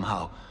her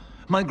somehow.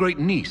 My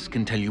great-niece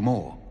can tell you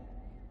more.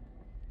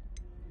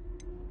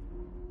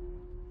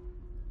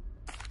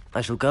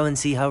 I shall go and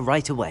see her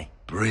right away.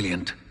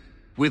 Brilliant.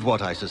 With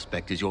what I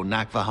suspect is your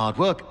knack for hard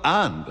work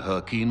and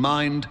her keen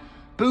mind,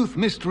 both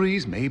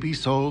mysteries may be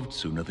solved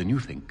sooner than you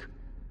think.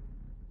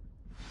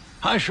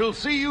 I shall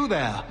see you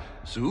there,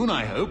 soon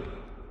I hope.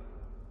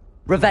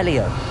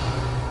 Revelio.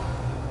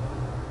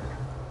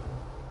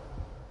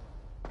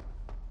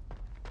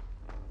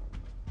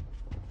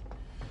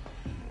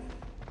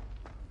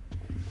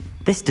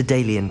 This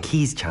Daedalian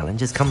Keys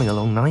challenge is coming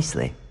along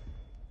nicely.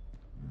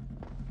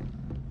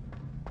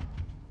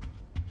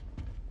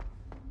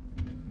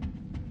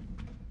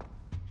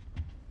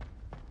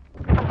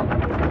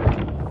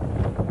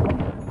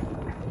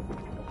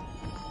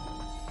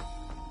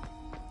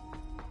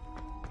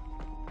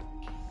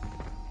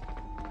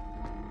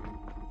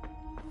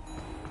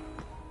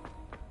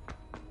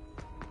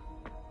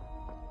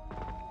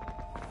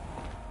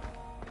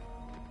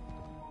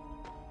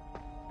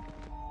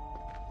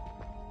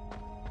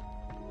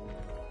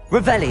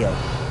 Revelio.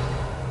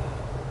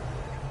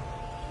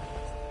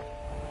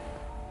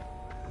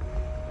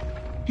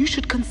 You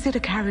should consider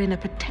carrying a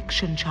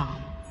protection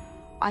charm.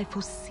 I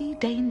foresee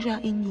danger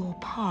in your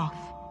path.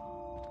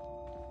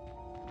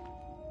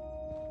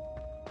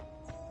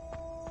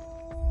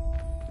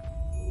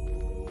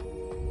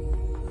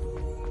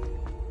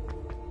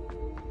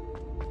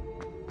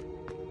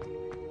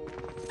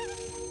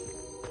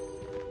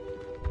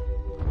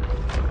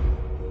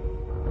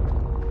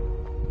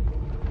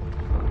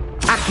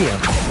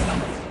 Accio.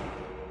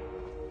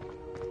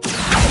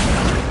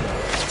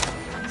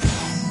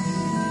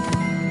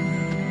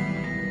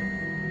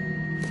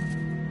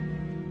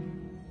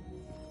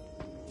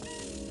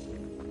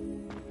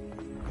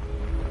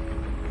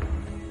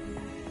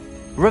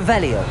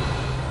 Revelio.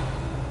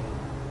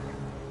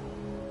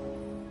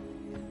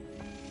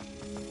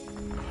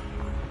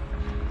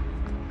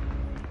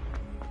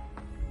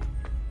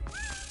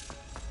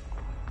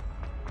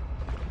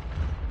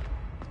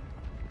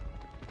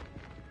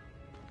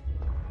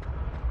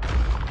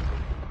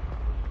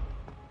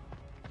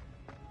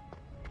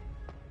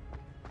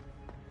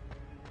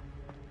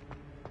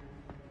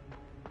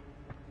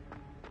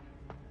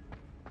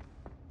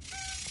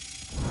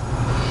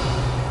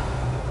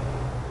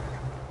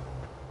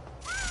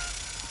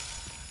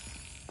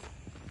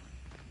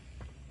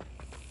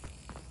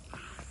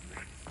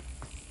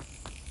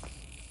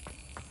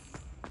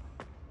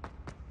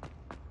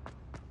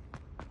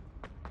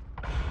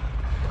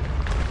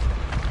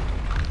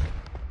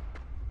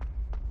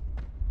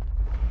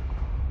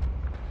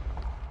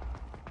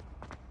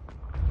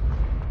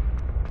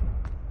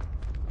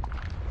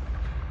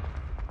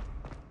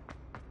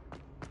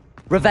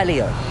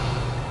 Revelio.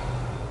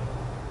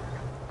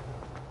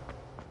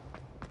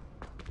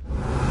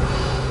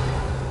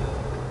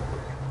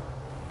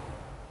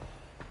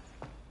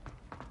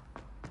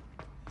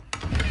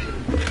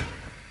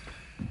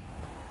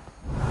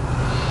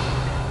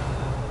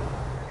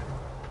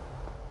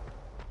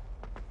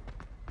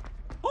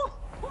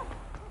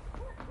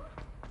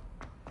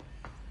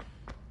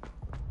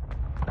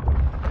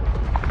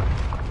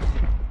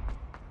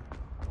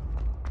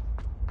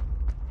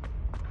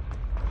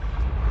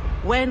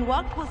 When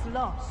what was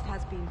lost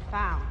has been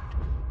found,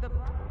 the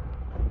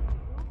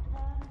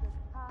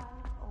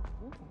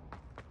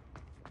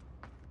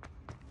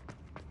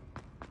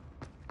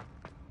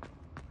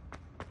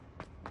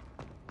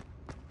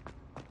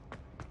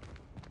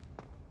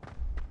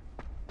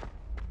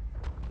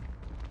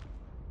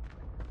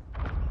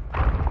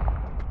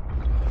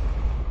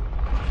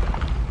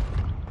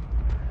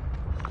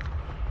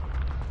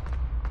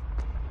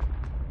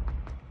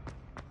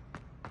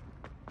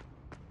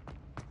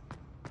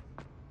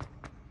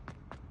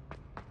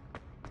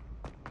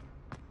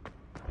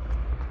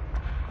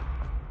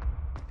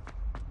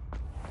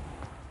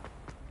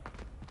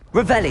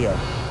Revelio.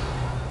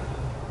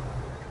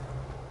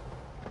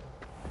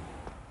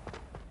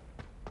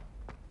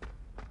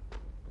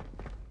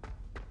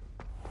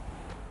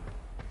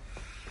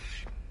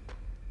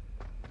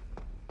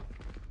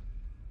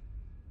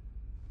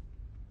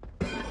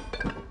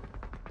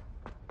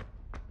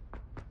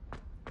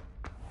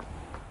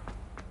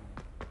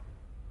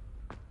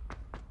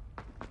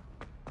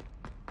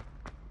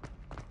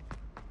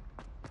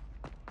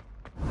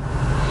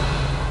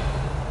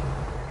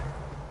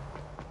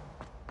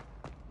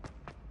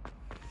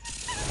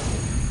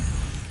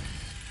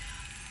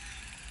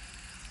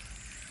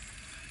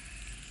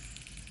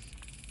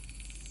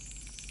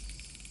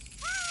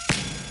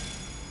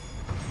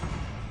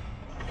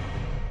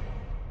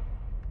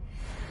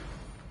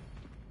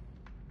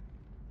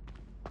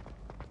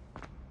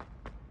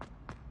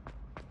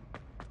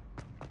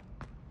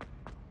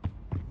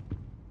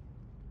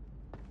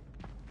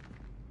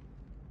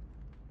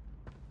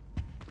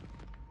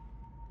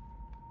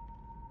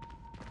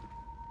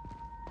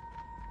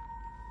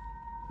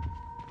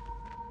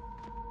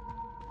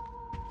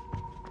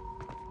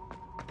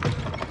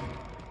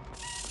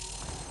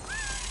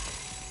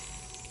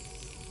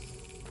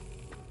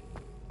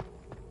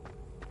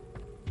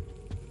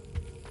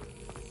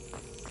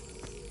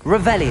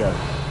 Revelio.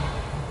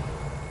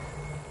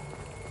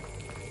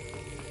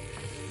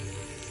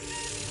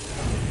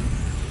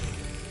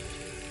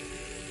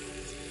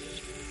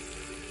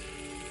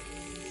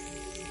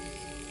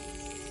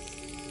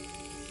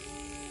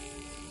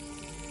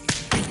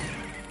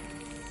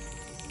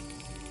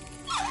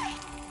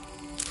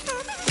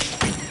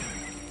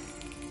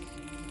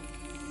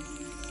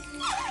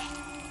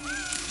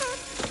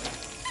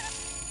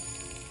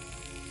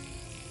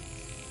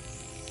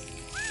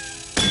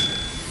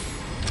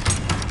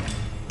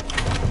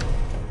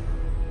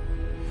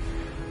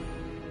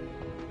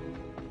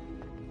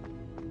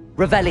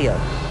 Revelio.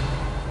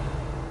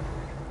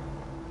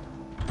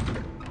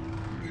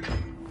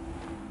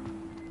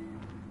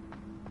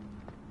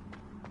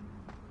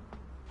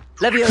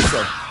 Levioso.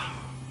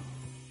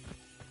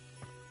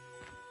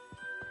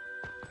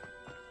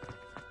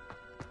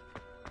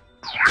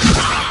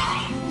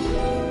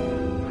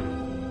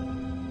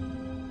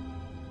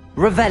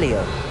 Revelio.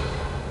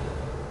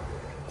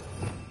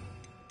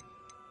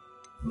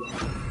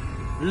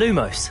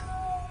 Lumos.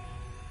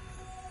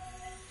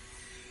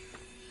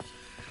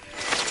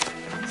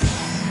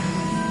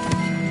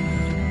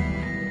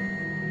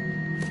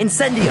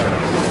 Incendio.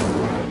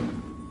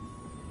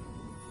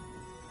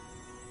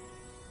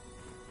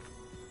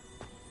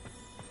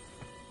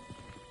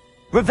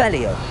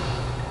 Revelio.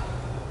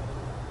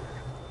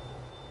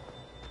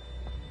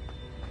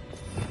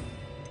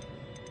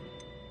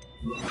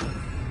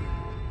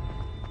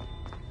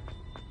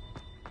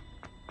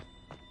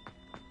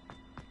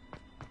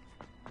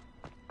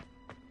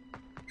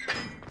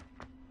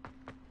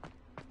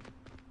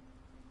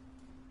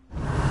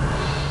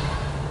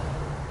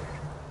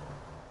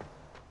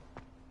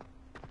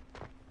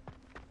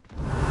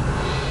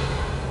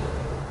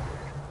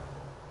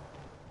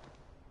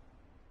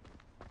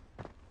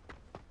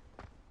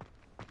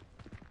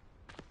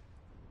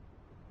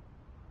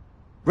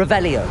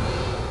 Revelio.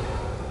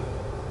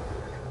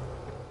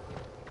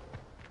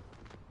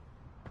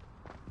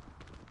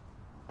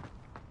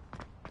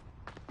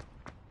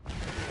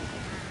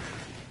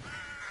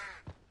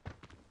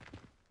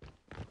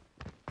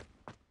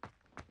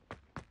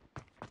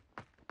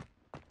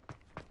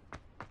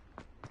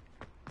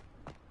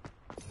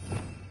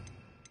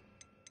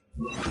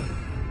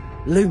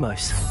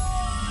 Lumos.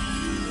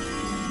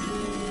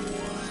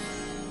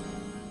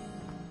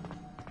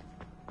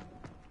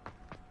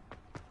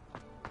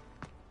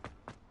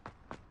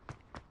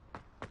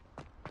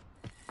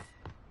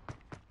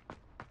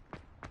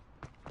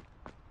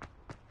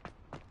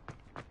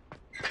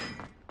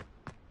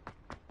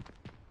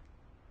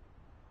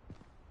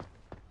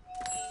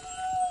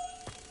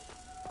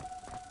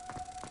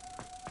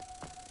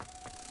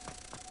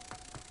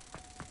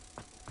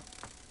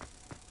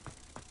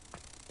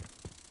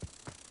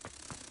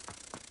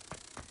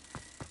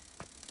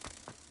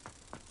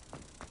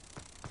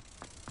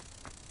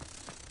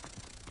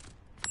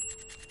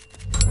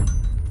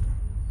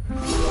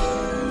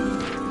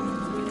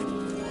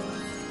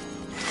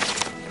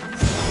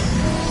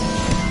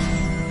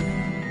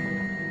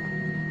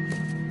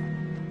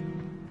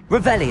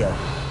 Revelio.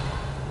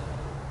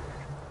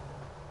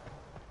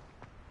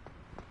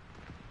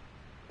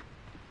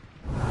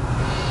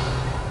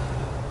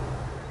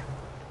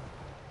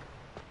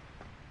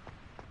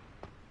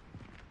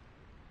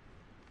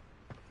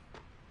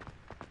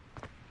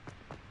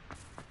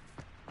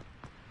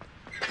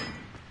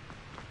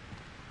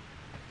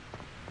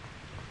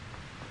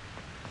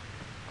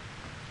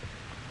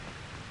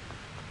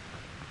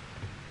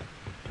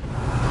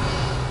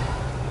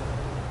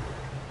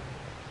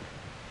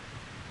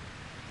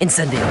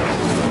 Incendio.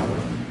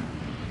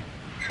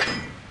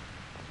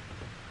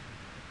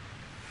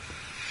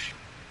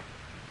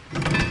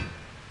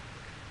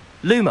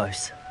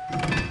 Lumos.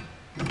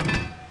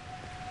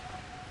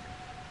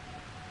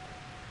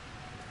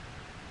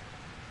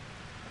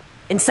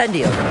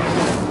 Incendio.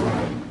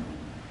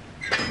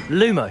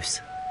 Lumos.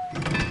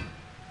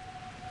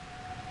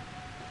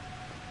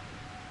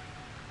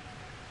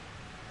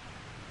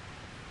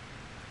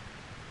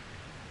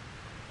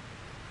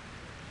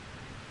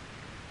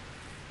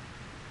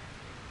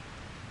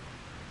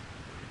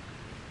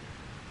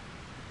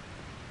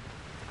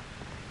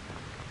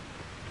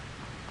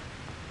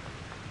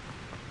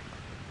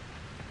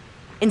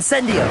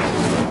 Incendio!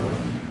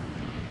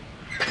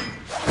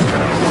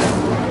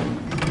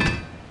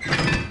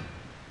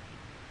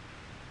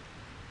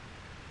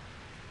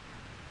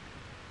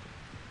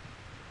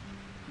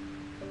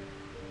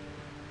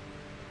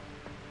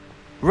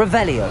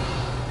 Revelio.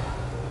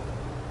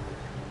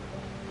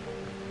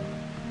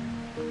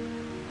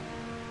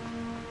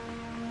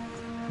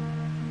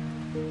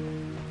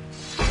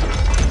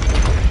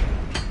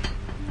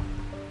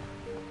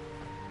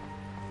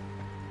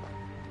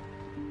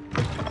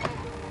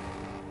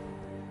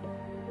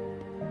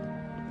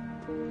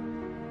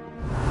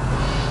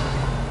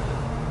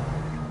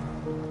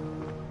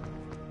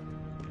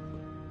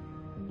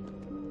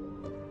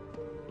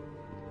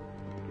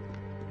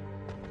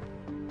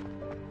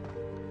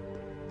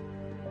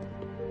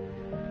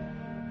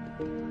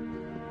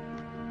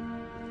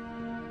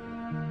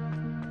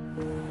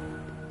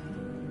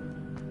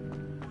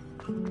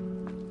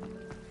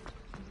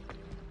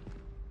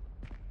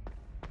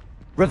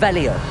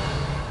 Revelio.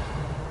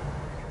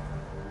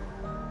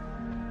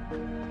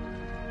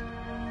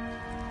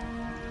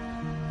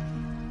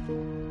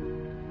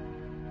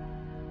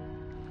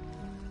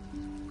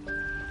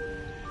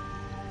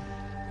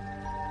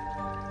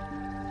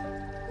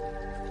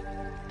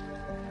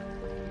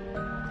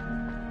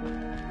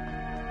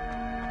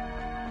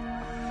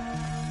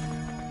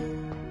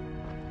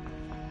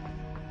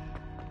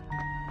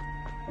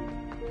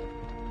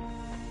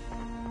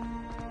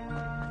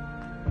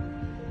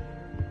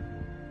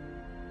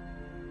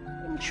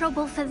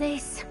 Trouble for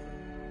this.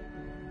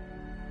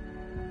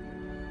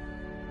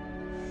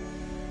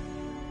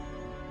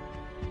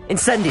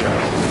 Incendio.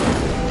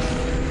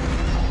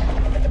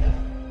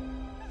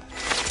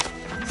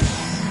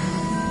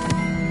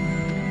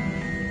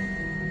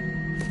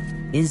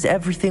 Is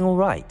everything all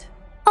right?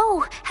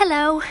 Oh,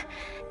 hello.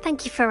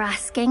 Thank you for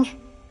asking.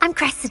 I'm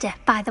Cressida,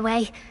 by the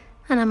way,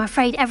 and I'm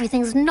afraid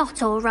everything's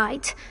not all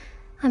right.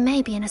 I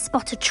may be in a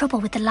spot of trouble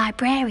with the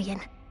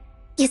librarian.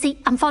 You see,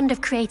 I'm fond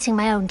of creating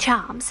my own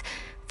charms.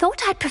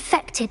 Thought I'd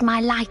perfected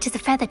my light as a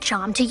feather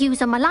charm to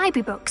use on my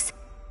library books.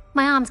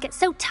 My arms get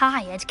so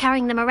tired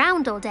carrying them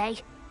around all day.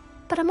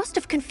 But I must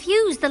have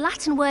confused the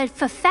Latin word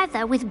for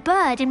feather with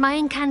bird in my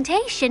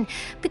incantation,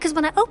 because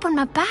when I opened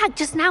my bag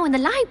just now in the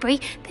library,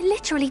 they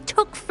literally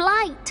took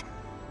flight.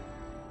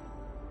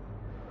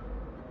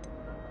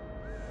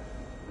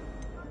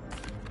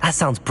 That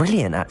sounds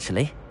brilliant,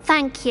 actually.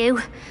 Thank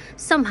you.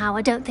 Somehow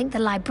I don't think the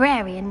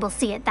librarian will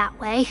see it that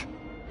way.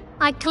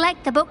 I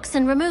collect the books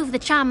and remove the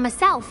charm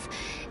myself,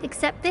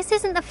 except this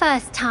isn't the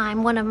first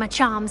time one of my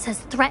charms has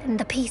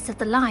threatened a piece of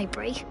the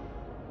library.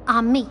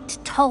 Our meet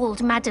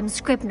told Madame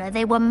Scribner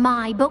they were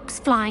my books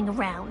flying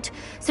around,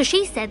 so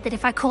she said that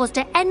if I caused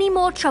her any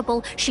more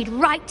trouble, she'd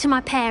write to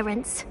my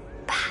parents.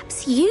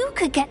 Perhaps you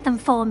could get them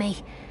for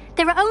me.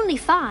 There are only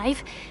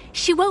 5.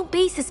 She won't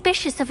be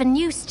suspicious of a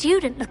new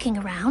student looking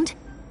around.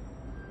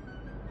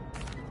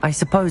 I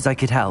suppose I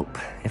could help,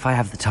 if I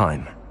have the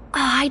time. Oh,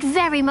 I'd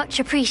very much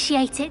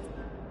appreciate it.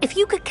 If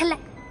you could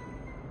collect...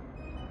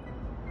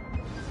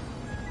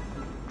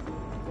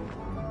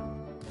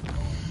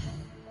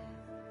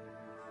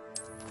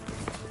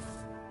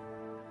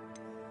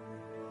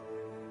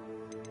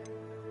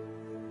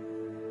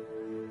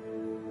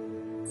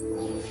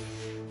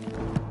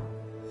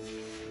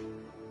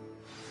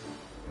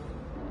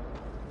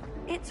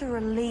 It's a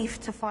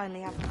relief to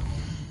finally have...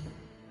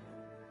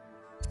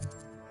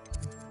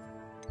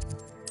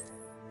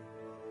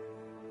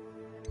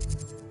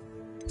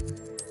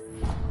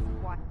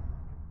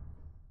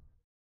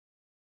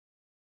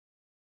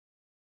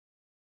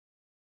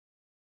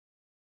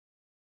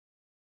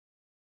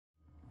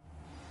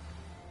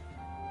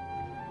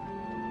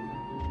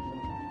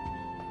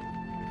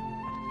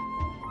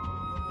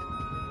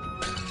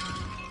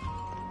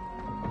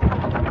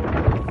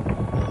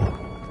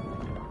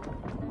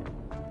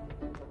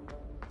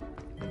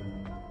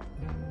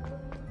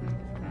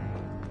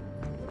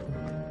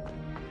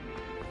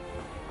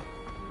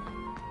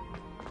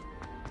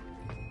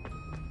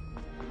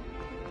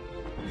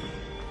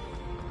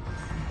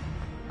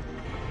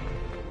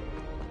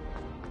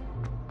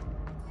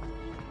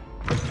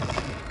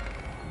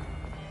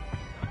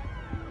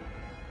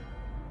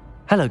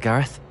 Hello,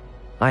 Gareth.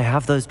 I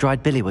have those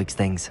dried billywigs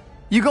things.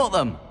 You got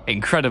them!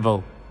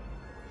 Incredible.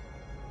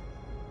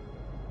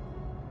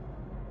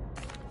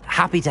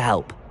 Happy to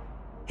help.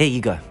 Here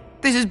you go.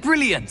 This is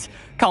brilliant!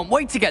 Can't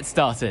wait to get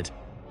started.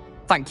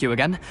 Thank you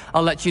again.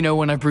 I'll let you know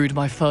when I've brewed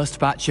my first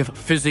batch of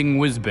fizzing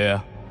whiz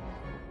beer.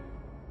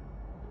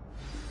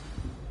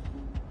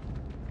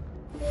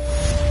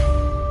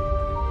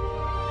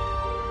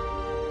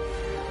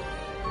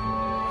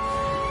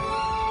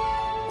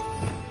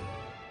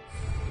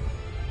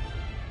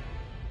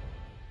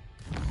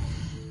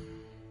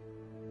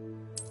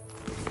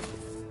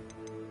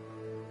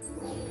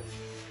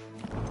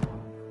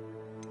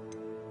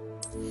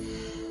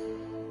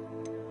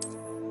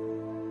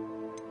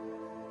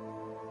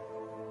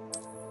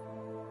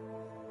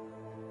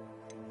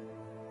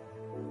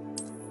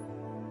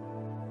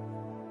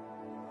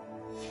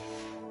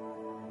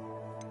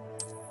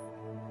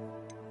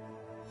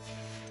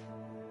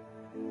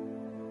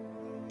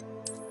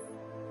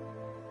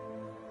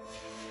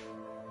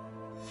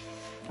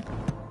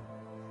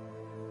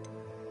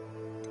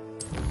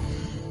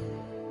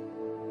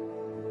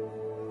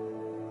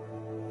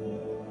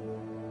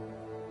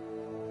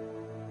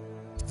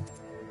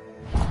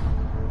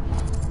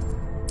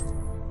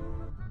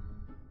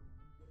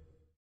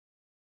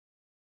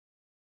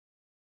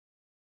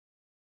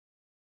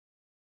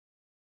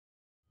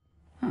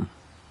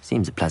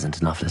 Seems a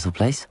pleasant enough little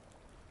place.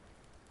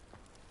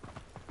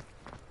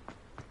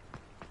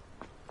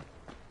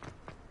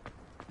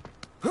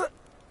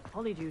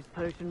 Polyjuice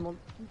potion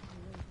wants...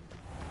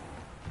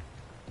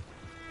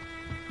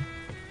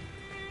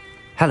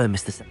 Hello,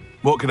 Mr.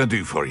 What can I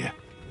do for you?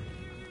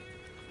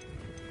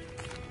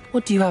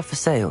 What do you have for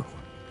sale?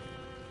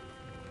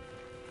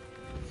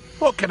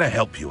 What can I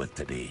help you with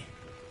today?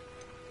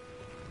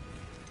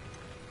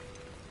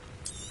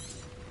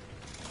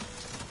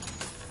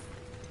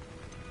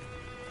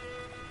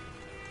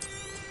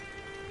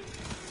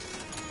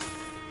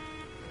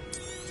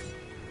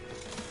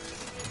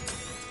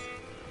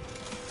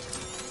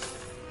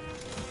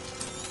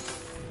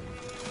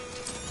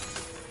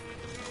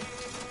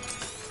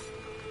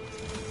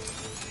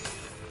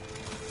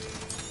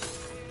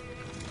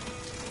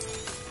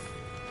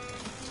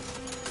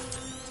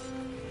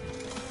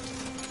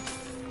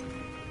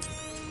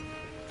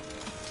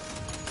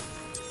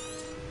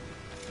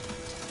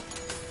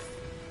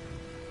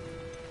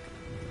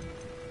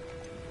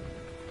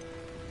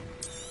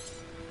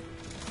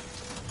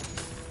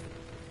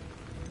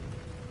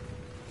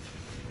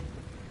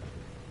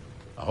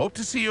 I hope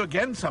to see you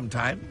again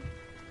sometime.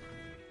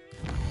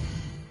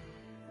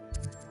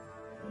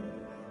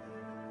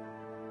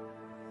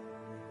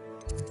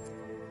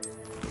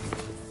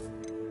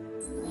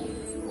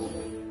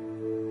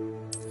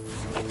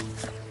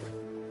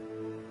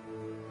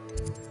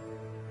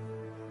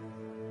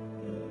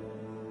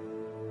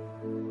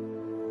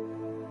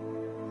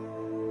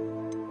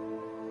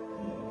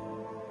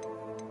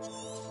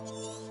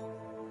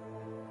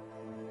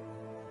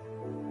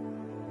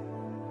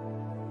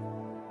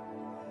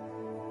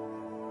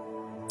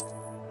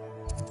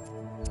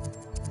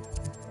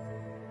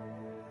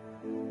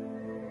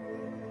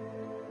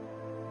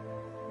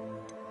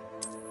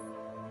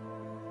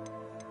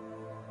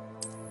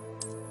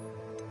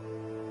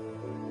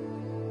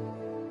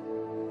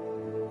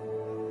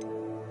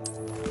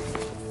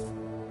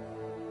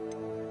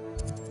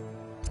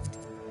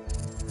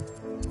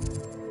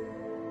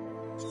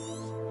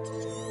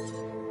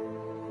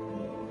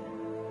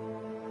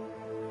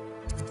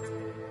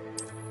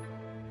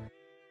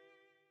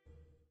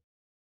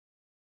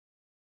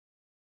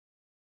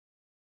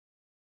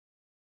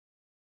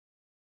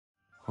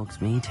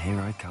 Hogsmeade,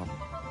 here I come.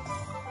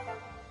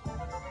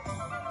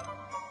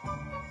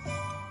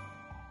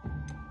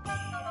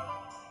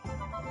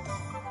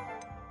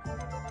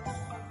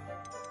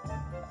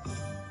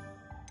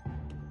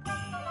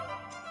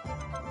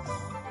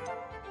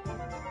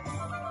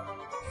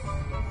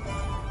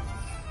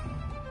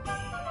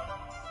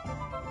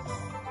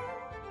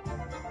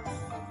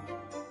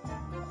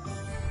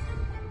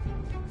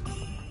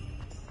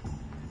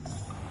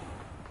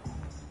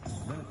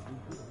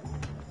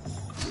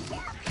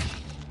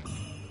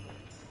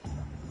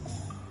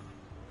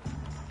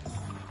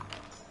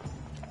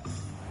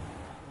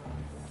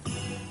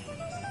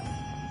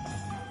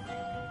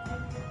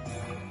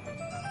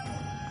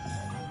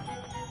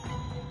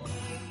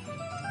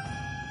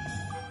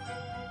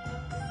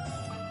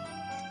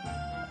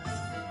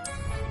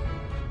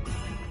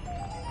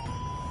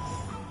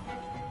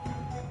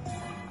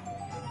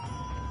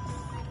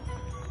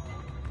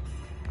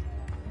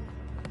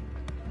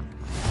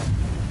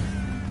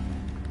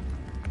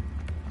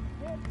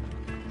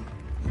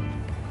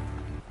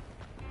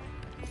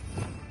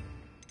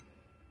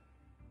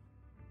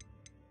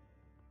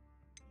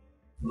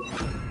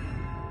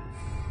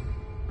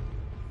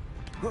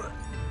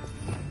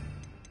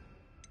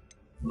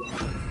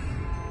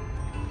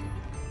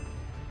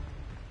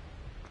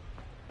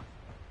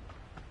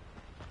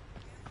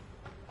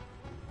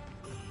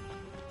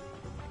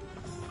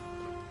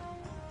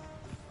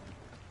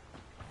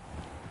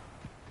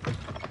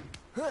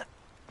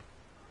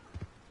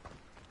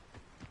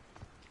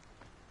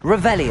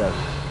 Revelio.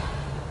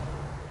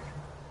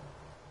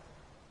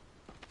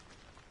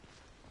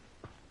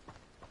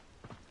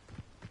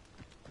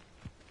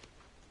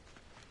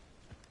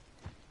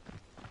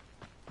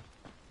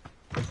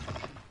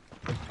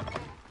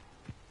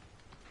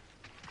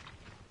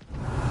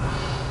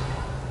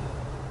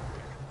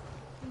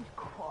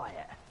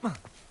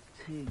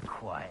 Too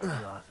quiet, if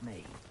you ask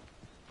me.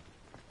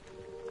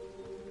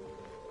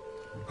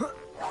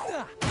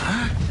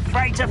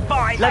 Afraid to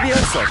fight!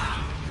 Levioso!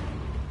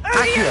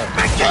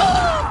 Accio!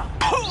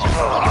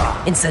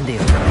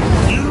 Incendio!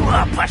 You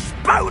are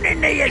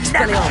postponing the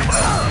inevitable!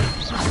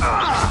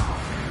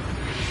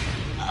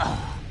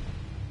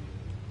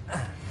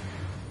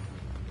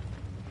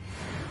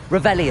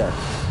 Revelio!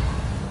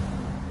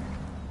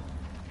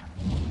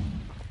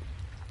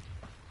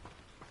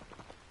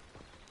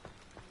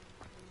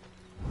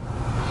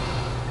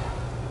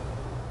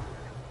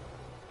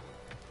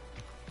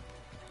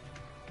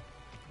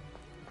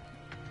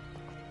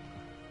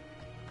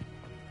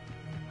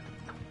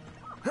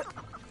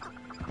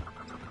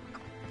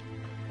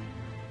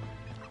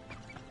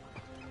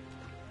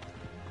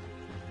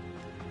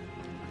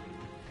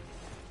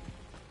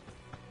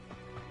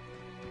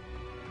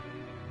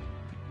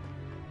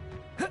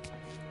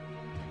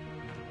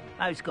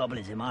 Most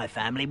goblins in my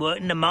family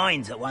worked in the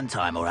mines at one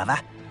time or other.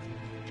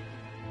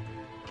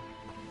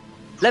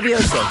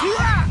 Levioso!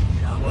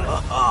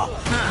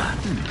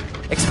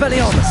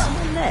 Expelliarmus!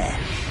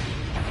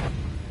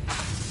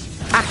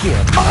 Accio!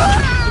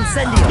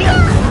 Incendio!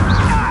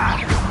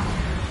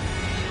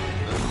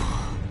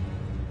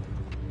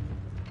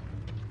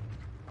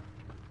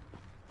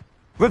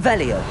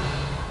 Revelio!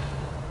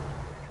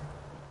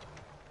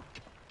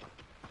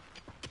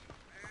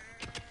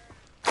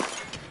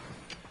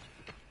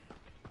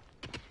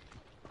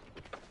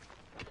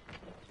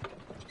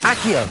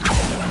 Accio!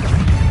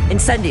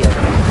 Incendio!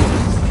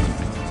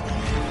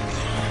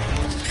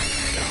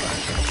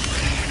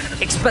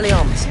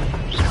 Expelliarmus!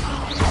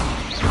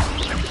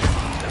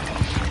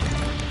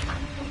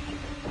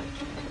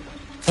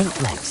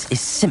 Eight legs is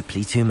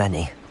simply too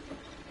many.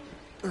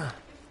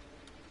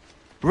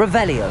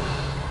 Revelio!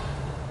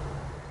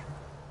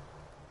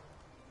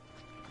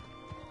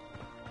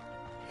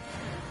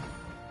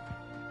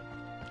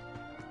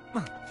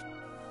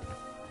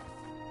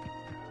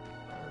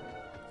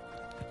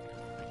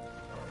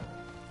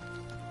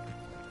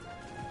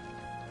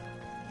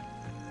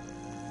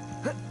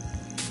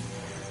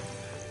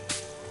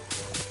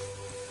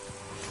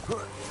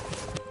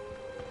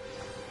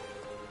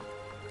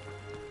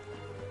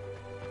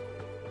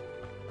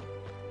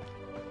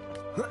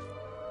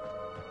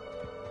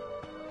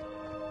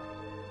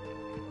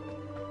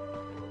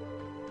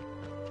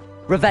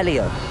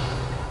 Revelio.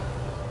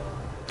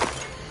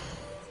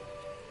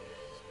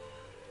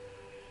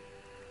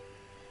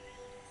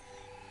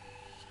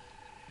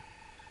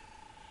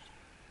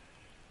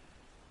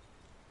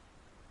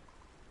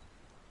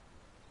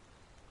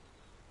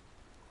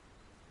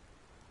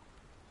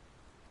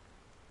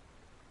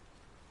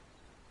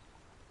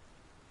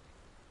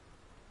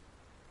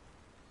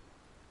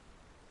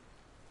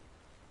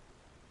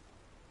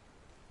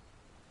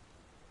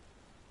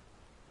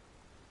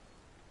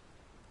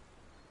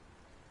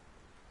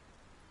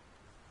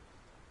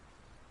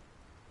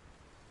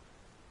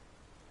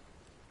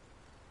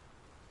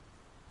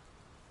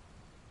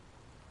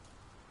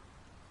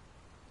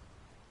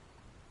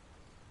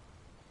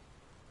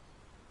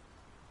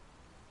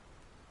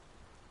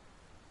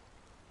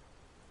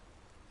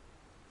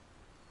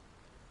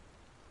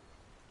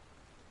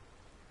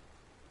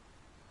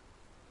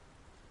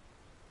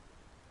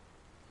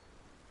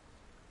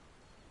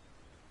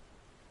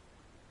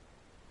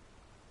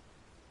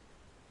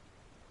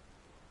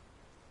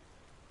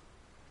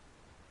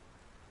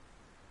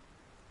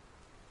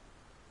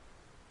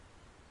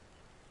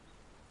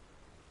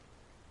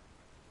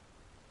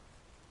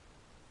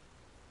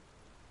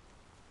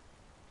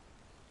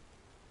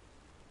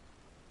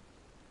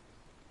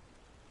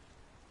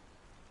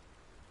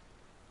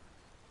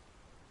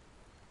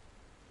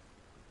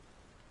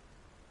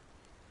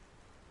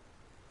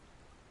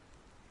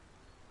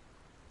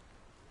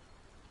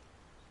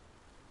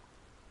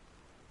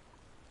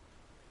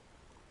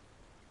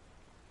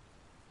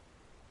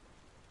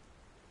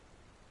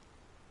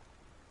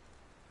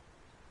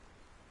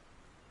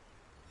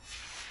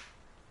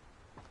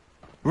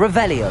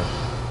 Revelio.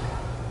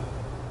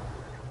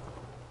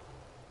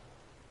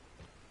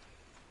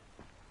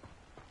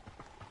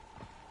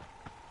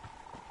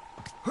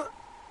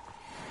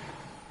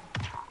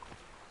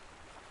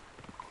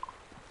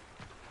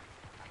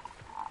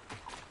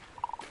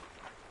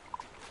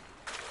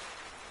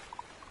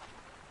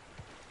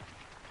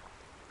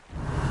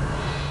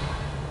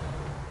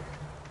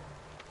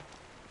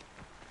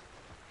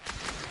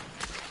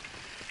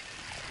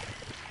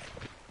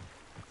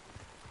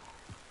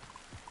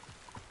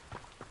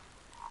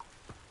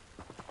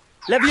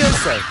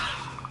 Levioso.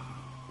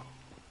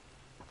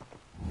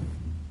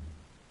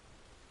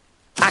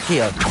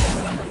 Accio.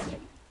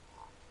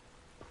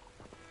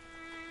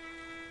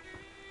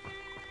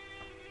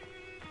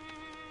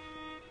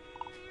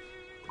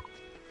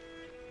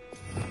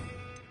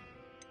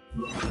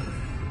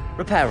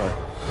 Reparo.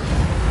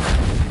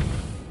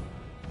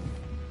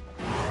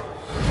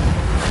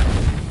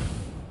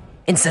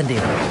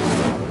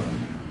 Incendio.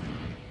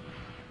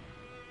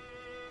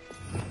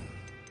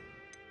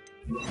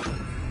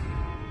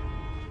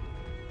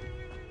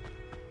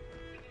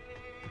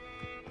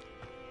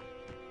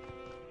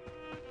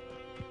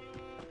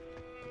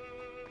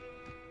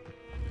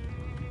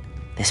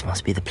 This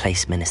must be the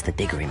place Minister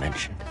Diggory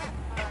mentioned.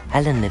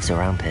 Helen lives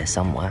around here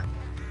somewhere.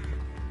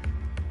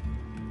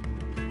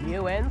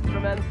 New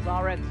instruments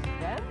are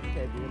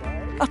expensive, you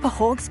know. Upper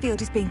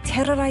Hogsfield is being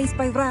terrorised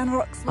by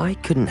Ranrock's... I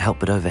couldn't help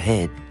but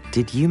overhear.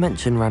 Did you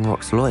mention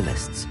Ranrock's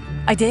loyalists?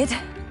 I did.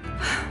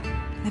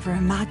 Never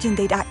imagined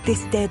they'd act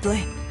this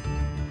deadly.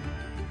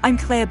 I'm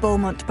Claire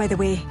Beaumont, by the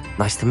way.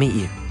 Nice to meet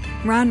you.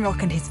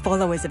 Ranrock and his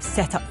followers have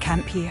set up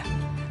camp here.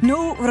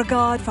 No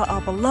regard for our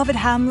beloved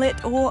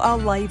hamlet or our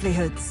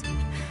livelihoods.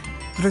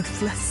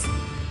 Ruthless.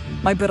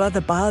 My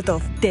brother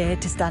Bardolph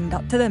dared to stand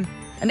up to them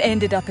and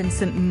ended up in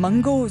St.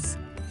 Mungo's.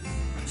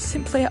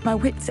 Simply at my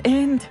wit's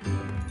end.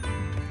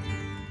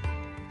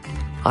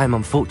 I'm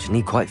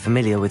unfortunately quite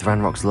familiar with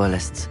Ranrock's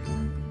loyalists.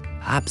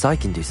 Perhaps I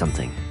can do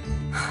something.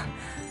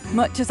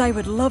 Much as I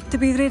would love to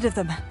be rid of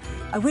them,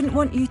 I wouldn't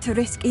want you to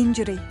risk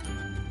injury.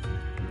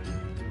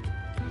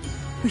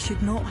 We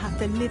should not have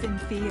to live in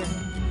fear.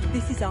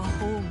 This is our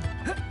home.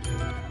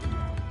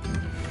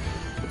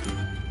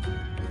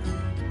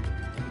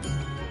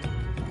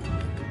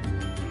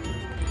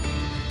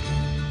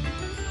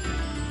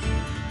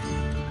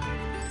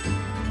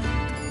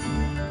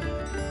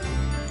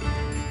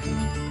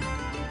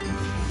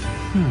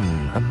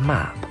 A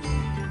map.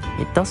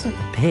 It doesn't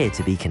appear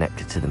to be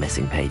connected to the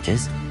missing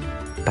pages.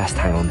 Best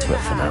hang on to it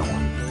for now.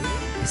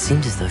 It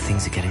seems as though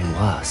things are getting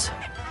worse.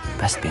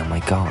 Best be on my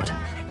guard.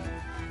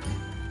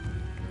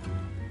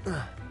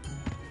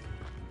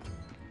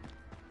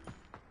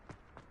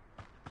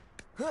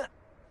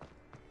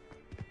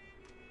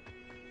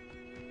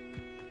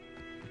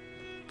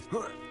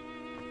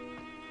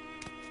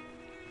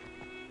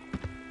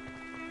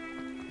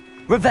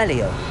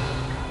 Revelio.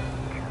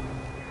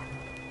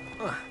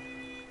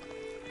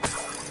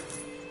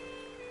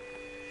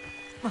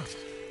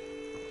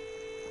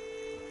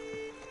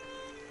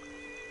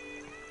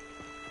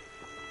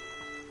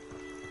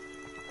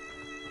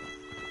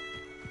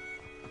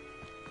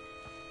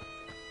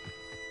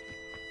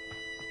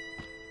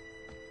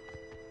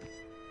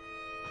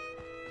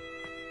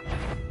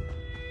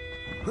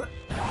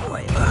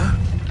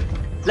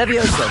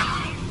 Levioso.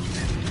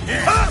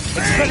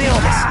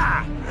 Expelliarmus.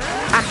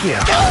 Accio.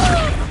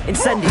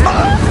 Incendio.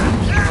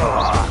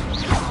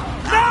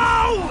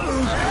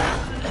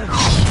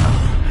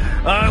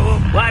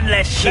 One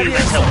less human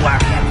to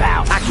worry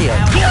about. Accio.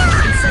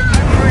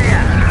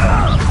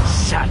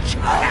 Such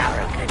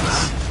arrogance.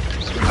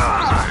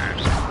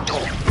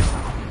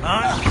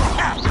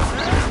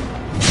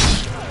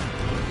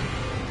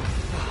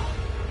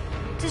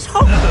 Does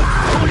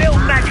Hogwarts little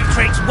magic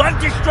tricks won't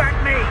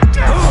distract me?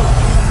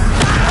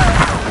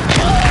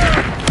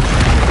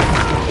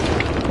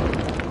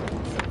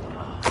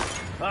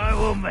 I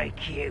will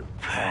make you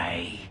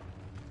pay.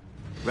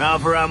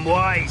 Rather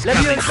unwise.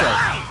 Levioso.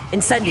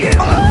 Incendio.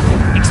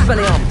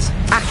 Expelliarmus.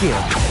 Accio.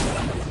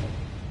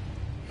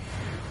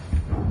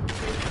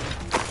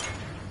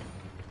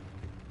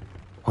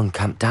 One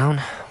camp down,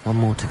 one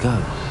more to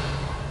go.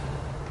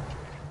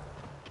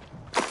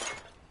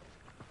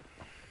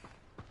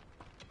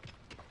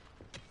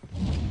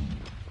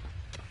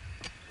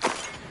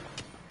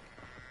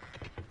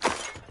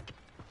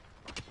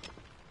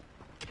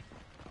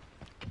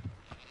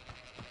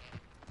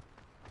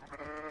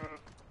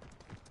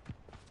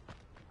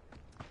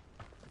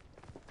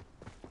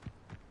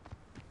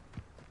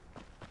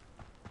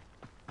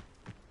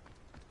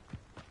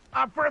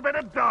 Up for a bit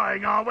of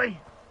dying, are we?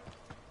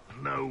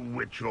 No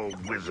witch or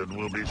wizard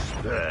will be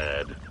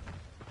spared.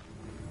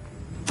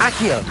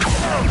 Accio.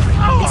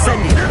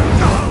 Incendio.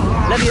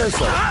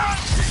 Levioso.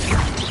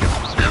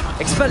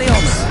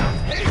 Expelliarmus.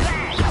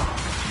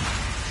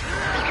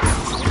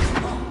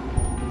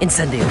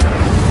 Incendio.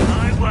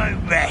 I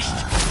won't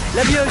rest.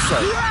 Levioso.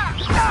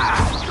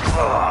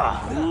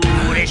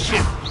 Ooh, this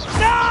should...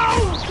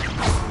 No!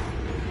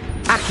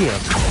 Accio.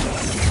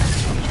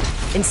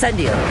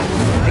 Incendio.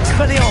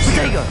 Expelliarmus.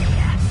 Protego.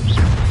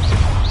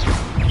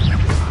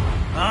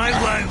 I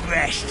won't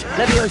rest.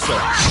 Levioso.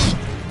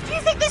 Do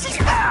you think this is...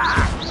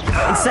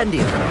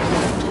 Incendio.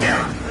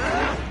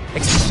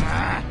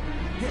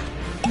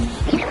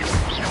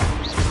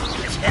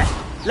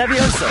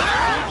 Levioso.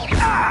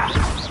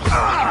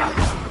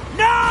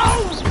 No!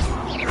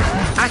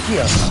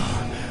 Accio.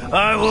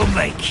 I will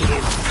make you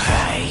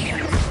pay.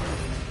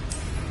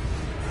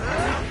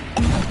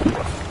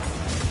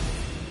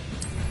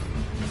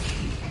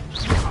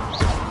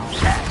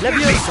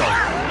 Levioso.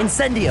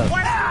 Incendio.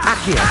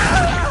 Accio.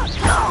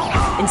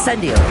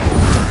 Incendio.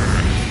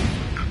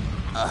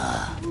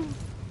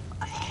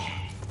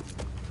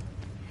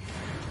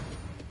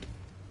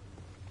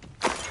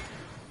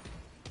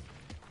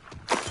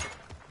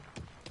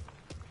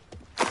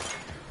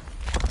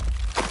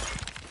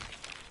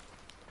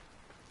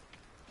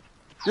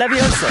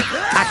 Levioso.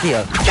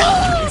 Accio.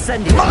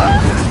 Incendio.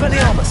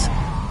 Expelliarmus.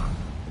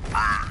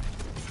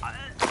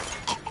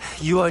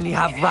 You only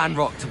have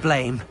Ranrock to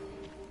blame.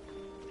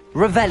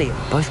 Revelio.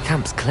 Both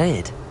camps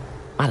cleared.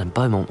 Madame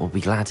Beaumont will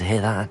be glad to hear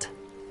that.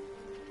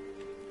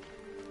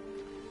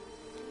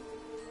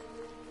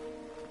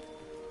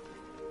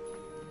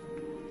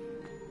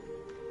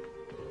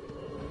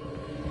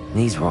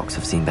 These rocks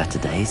have seen better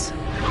days.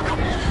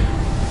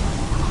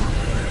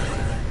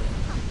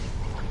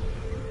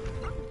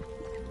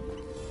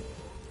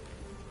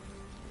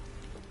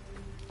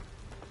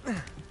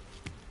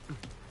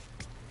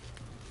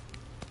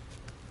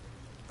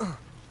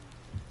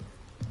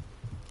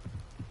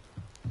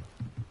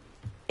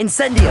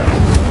 Incendio!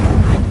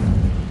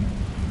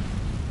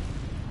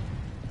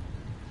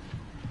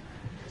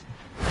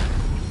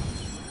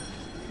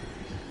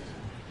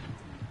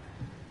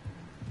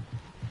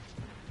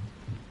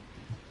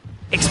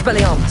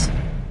 Expelliarmus!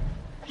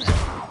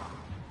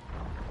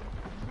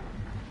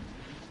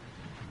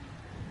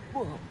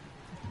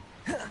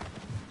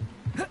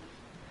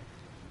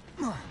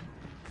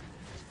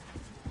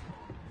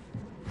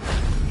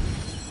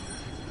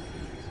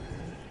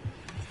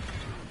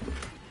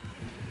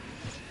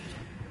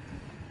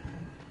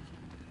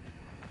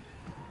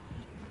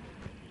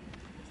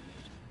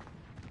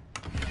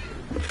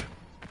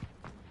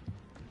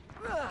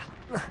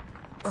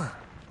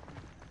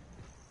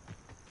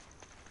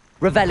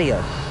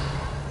 Revelio.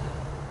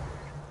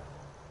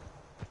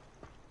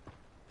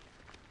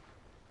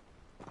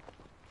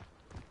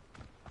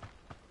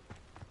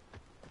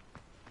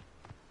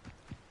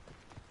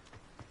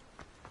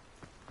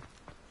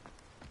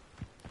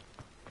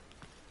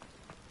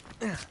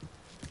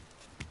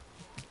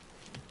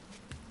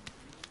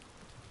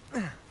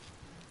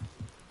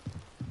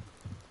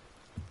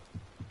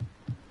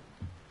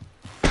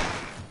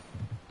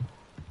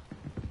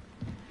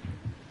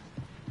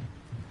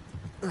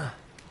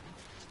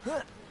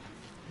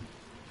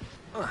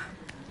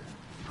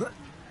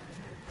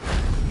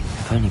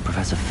 If only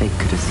Professor Fig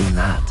could have seen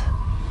that.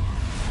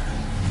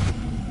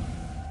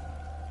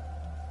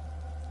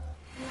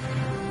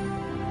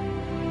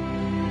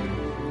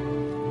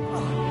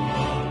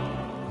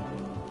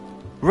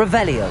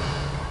 Revelio.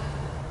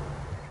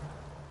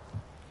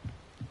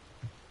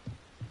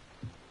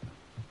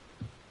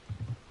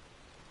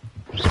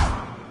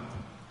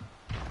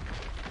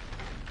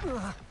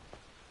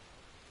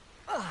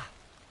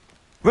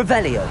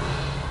 Revelio.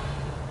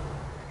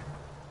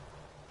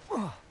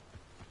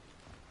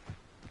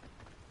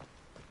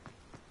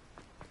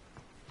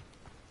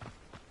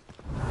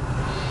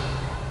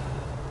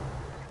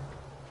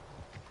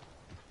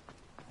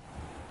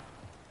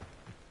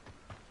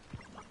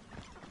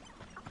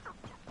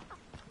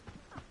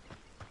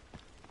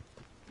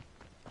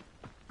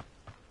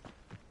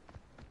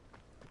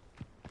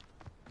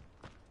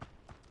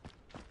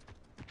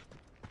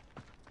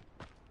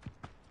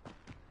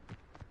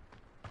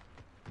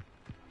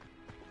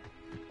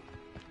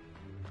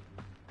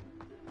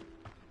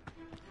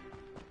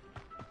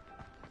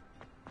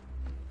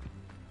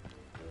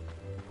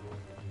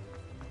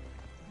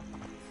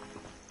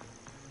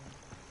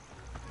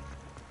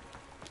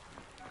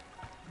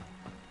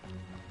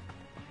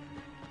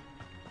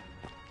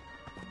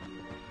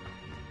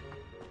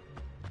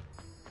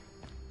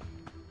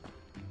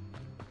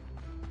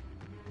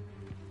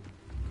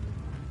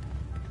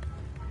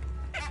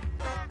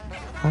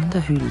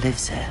 Wonder who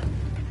lives here.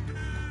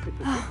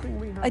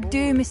 I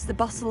do miss the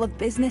bustle of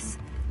business.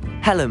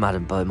 Hello,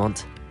 Madame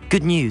Beaumont.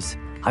 Good news.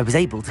 I was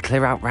able to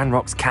clear out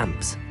Ranrock's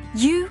camps.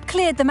 You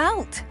cleared them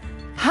out?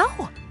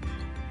 How?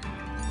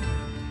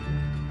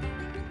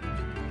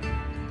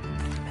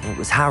 It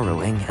was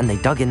harrowing, and they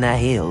dug in their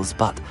heels,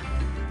 but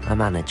I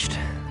managed.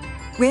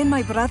 When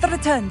my brother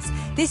returns,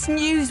 this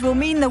news will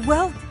mean the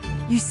world.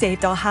 You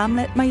saved our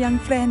hamlet, my young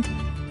friend.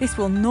 This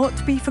will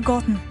not be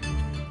forgotten.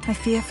 I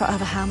fear for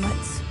other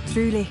hamlets,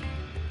 truly.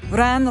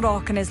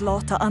 Ranrock and his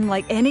lot are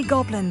unlike any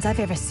goblins I've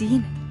ever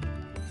seen.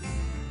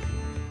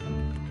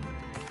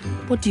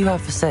 What do you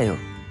have for sale?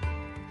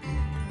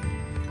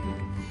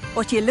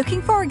 What are you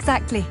looking for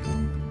exactly?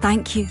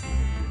 Thank you.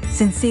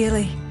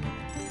 Sincerely.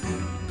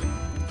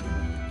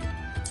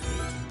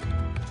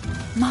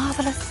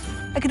 Marvellous.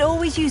 I could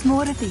always use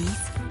more of these.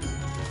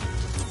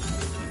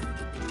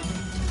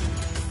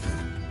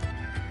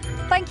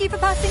 Thank you for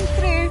passing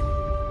through.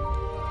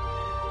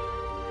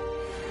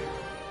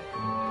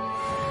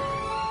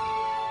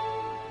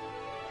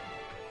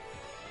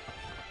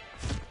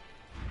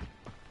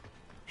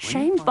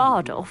 Shane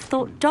Bardolph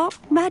thought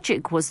dark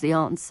magic was the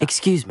answer.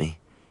 Excuse me.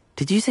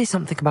 Did you say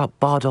something about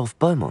Bardolph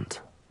Beaumont?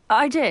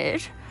 I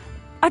did.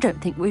 I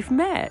don't think we've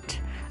met.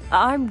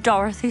 I'm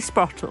Dorothy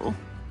Sprottle.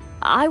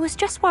 I was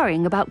just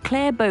worrying about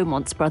Claire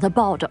Beaumont's brother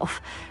Bardolph,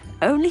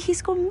 only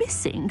he's gone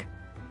missing.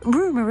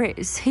 Rumour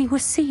is he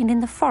was seen in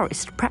the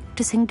forest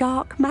practising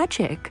dark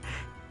magic.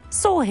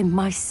 Saw him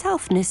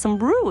myself near some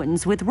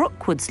ruins with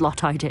Rookwood's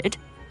lot I did.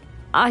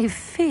 I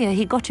fear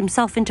he got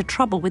himself into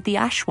trouble with the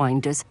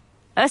Ashwinders,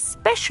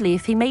 especially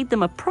if he made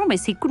them a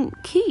promise he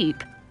couldn't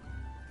keep.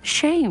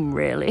 Shame,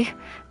 really.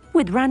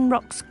 With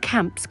Ranrock's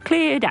camps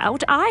cleared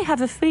out, I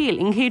have a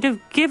feeling he'd have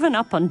given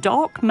up on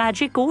dark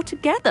magic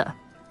altogether.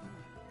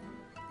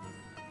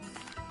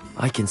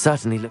 I can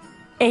certainly look...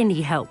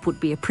 Any help would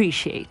be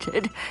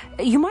appreciated.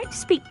 You might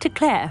speak to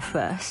Claire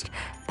first.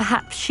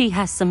 Perhaps she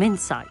has some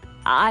insight.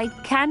 I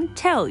can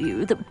tell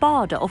you that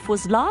Bardolph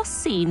was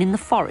last seen in the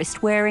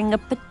forest wearing a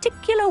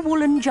particular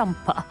woolen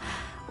jumper,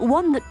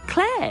 one that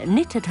Claire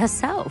knitted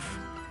herself.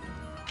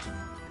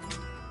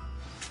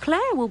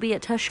 Claire will be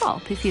at her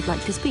shop if you'd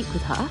like to speak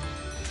with her.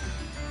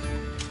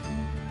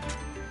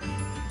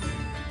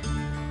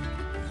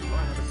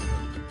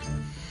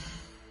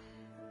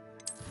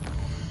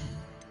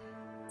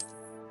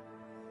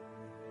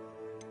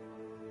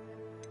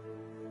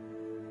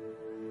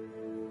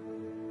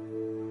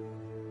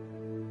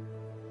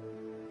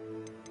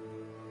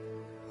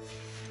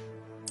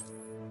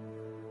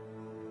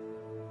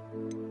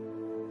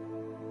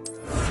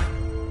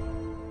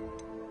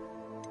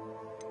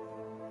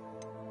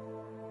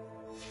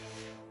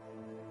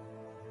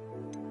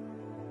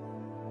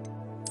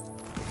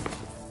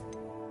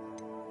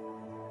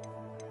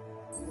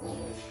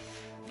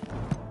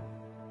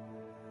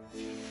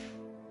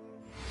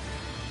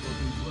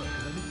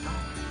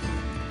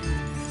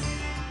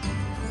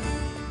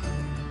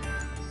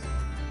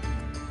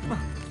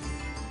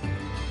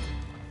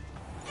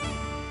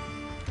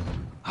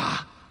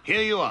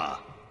 Here you are.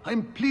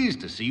 I'm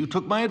pleased to see you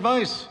took my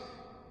advice.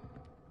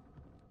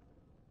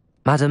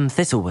 Madam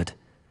Thistlewood,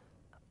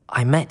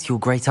 I met your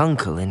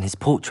great-uncle in his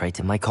portrait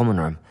in my common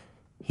room.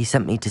 He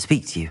sent me to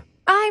speak to you.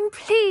 I'm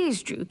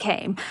pleased you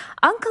came.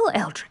 Uncle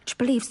Eldridge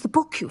believes the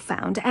book you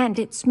found and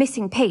its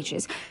missing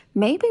pages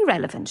may be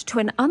relevant to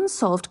an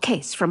unsolved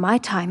case from my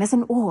time as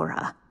an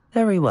Auror.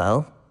 Very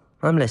well.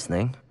 I'm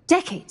listening.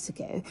 Decades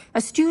ago,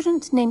 a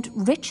student named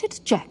Richard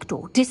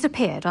Jackdaw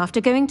disappeared after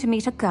going to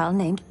meet a girl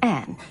named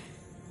Anne.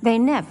 They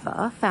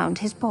never found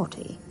his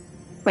body.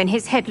 When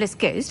his headless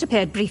ghost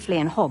appeared briefly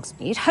in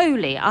Hogsmeade,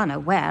 wholly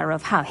unaware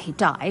of how he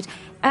died,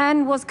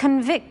 Anne was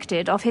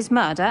convicted of his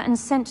murder and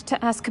sent to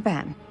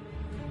Azkaban.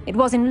 It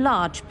was in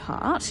large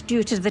part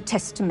due to the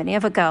testimony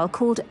of a girl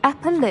called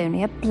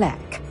Apollonia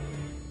Black.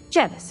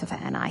 Jealous of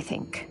Anne, I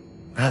think.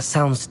 That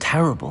sounds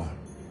terrible,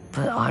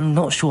 but I'm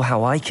not sure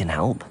how I can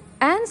help.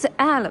 Anne's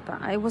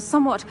alibi was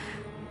somewhat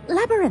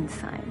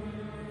labyrinthine.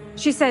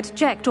 She said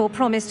Jackdaw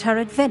promised her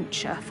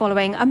adventure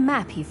following a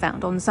map he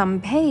found on some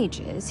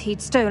pages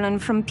he'd stolen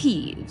from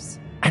Peeves.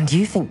 And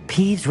you think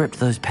Peeves ripped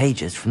those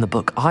pages from the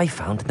book I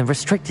found in the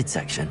restricted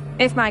section?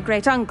 If my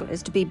great-uncle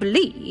is to be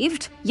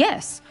believed,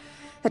 yes.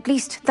 At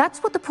least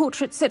that's what the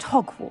portraits at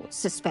Hogwarts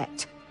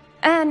suspect.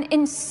 Anne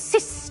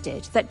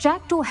insisted that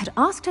Jackdaw had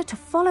asked her to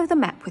follow the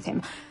map with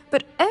him,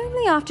 but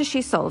only after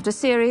she solved a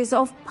series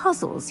of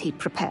puzzles he'd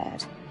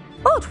prepared.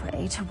 Odd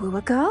way to woo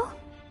a girl.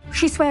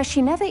 She swears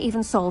she never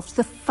even solved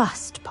the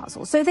first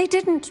puzzle, so they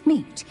didn't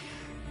meet.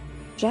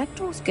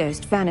 Jackdaw's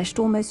ghost vanished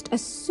almost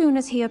as soon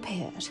as he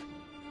appeared.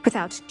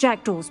 Without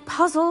Jackdaw's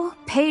puzzle,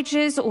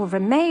 pages, or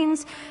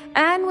remains,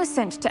 Anne was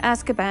sent to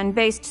Azkaban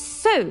based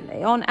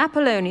solely on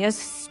Apollonia's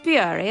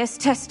spurious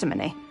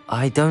testimony.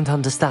 I don't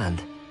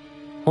understand.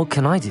 What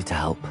can I do to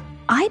help?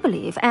 I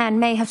believe Anne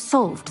may have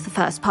solved the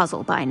first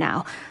puzzle by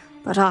now,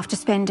 but after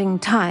spending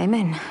time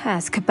in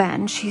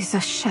Azkaban, she's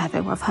a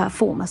shadow of her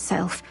former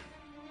self.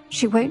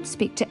 She won't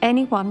speak to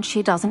anyone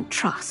she doesn't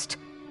trust,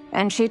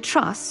 and she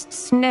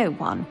trusts no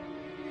one.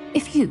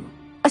 If you,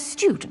 a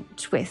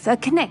student with a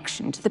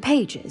connection to the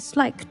pages,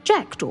 like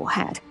Jackdaw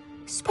had,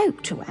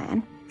 spoke to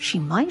Anne, she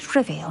might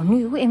reveal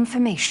new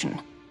information.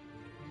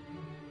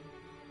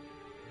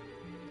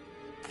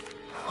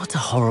 What a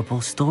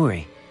horrible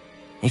story.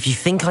 If you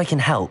think I can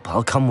help,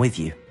 I'll come with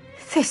you.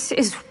 This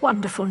is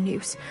wonderful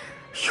news.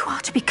 You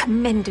are to be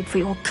commended for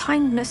your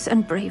kindness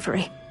and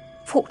bravery.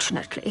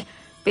 Fortunately,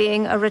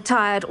 being a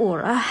retired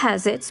Auror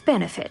has its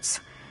benefits.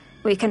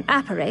 We can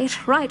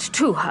apparate right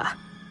to her.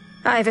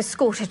 I've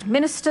escorted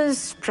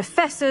ministers,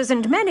 professors,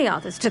 and many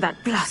others to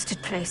that blasted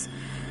place.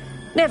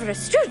 Never a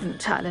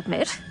student, I'll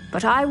admit,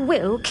 but I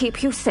will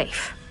keep you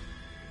safe.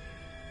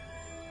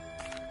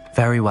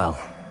 Very well.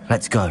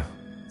 Let's go.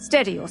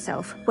 Steady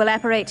yourself. We'll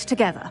apparate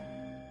together.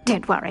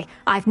 Don't worry,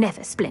 I've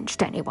never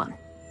splinched anyone.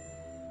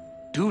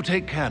 Do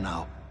take care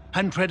now,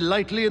 and tread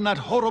lightly in that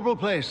horrible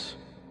place.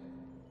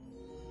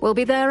 We'll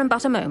be there in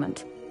but a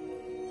moment.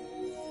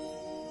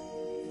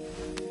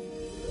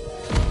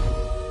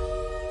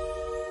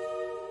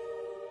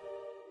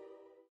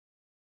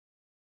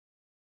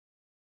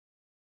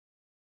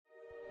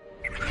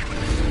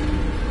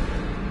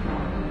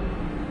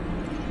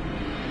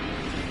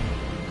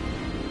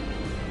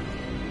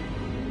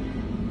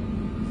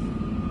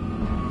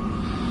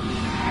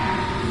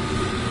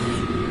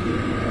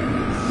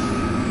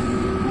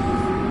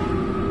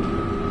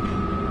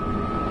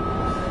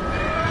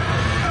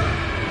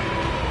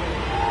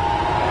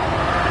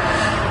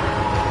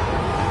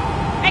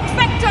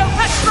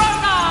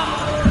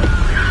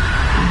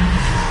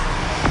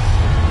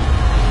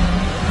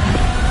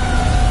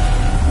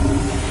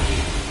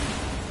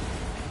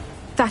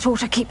 That ought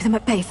to keep them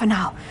at bay for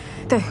now.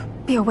 Though,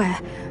 be aware,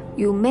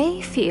 you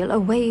may feel a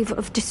wave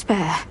of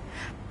despair.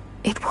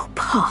 It will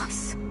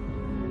pass.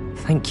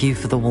 Thank you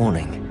for the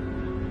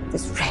warning.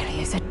 This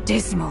really is a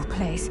dismal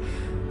place,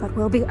 but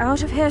we'll be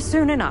out of here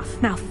soon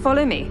enough. Now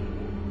follow me.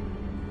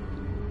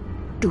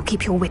 Do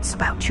keep your wits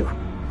about you.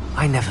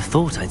 I never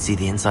thought I'd see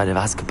the inside of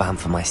Azkaban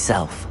for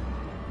myself.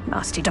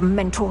 Nasty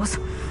Dementors.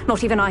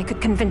 Not even I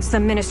could convince the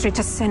Ministry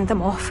to send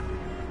them off.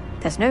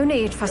 There's no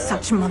need for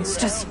such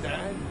monsters.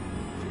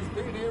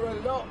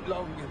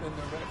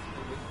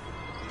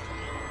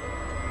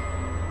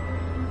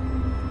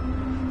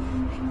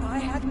 If I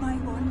had my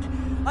wand,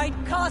 I'd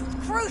cast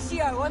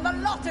Crucio on the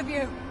lot of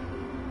you!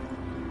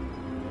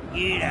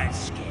 You don't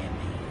scare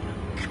me,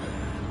 young cur.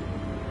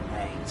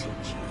 They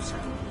teach you so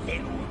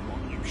little of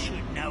what you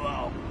should know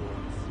of.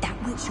 That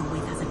witch you're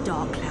with has a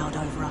dark cloud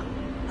over her.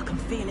 I can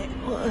feel it.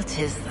 What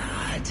is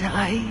that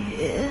I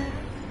hear?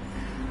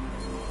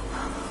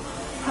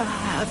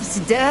 Perhaps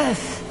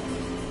death,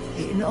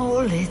 in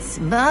all its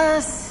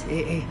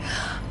mercy,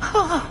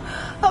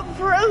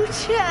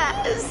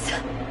 approaches.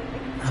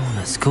 No one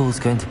at school's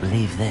going to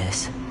believe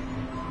this.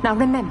 Now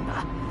remember,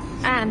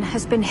 Anne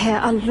has been here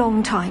a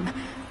long time.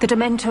 The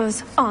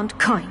Dementors aren't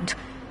kind.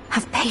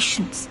 Have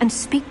patience and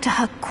speak to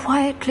her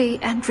quietly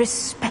and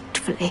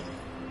respectfully.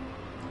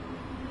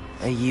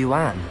 Are you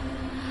Anne?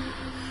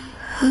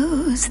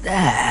 Who's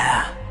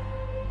there?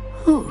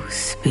 Who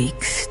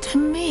speaks to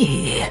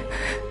me?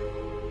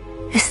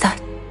 Is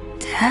that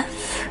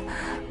death?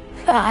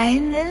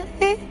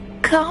 finally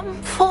come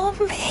for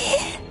me?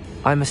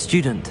 I'm a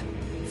student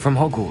from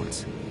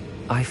Hogwarts.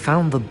 I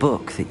found the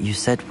book that you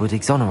said would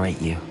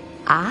exonerate you.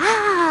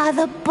 Ah,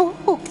 the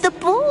book, the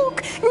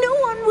book. No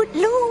one would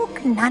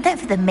look. None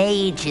of the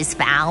mages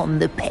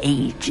found the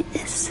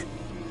pages.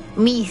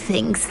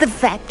 Methinks the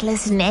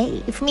feckless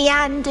knave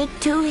meandered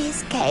to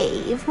his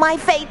cave. My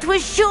fate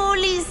was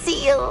surely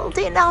sealed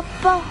in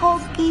Upper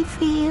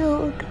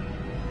Hoggyfield.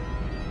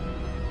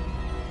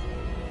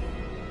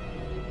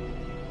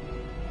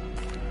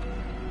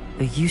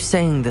 Are you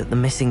saying that the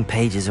missing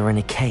pages are in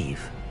a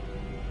cave?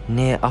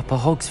 Near Upper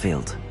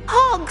Hogsfield?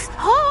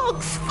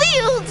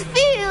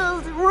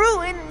 Field,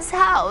 ruins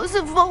house,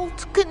 a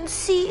vault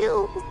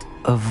concealed.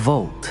 A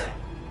vault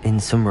in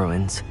some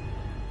ruins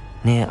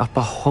near Upper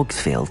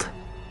Hogsfield.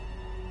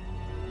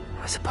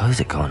 I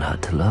suppose it can't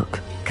hurt to look.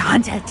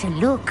 Can't hurt to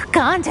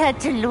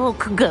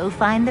look. Go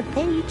find the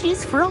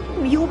pages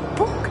from your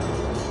book.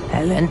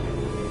 Helen,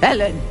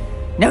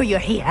 know you're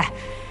here.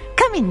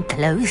 Come in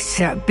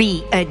closer,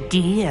 be a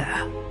dear.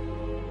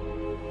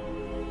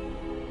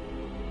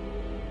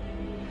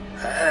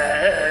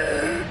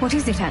 What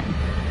is it, Anne?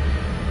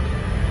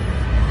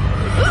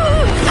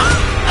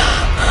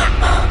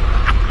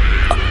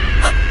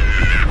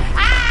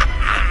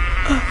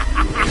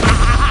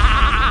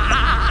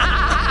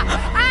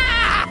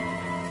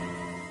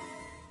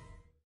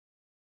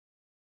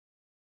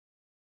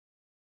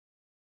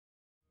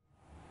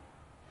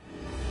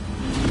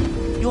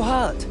 You're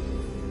hurt.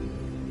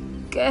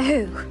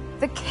 Go.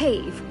 The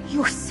cave.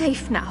 You're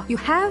safe now. You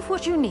have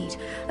what you need.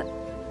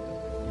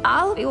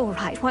 I'll be all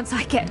right once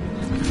I get...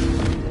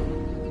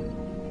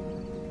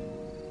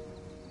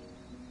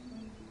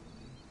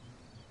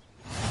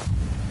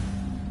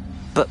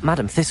 But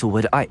Madam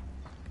Thistlewood,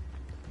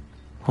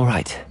 All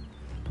right.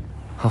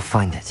 I'll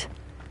find it.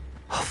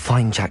 I'll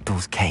find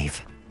Jackdaw's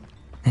cave.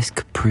 This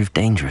could prove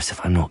dangerous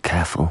if I'm not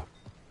careful.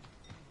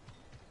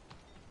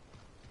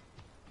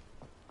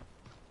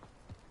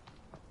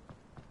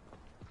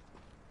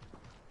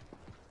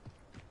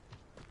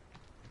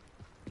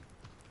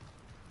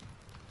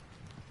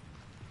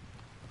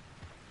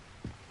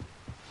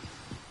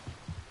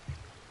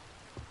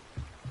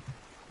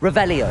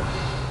 Revelio.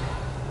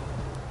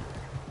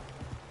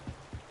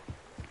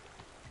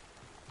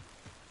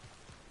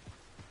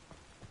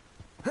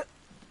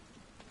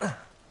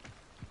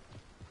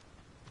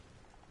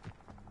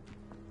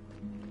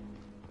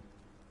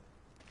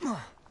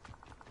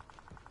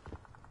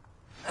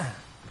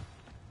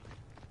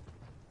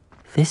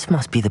 This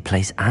must be the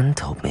place Anne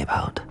told me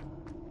about.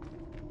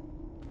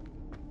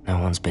 No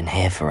one's been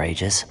here for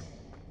ages.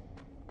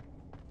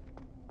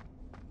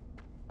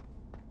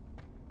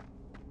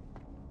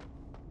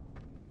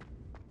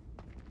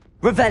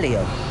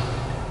 Revelio.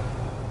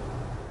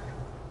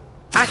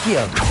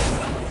 Accio.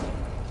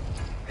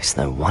 It's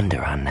no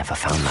wonder Anne never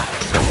found that.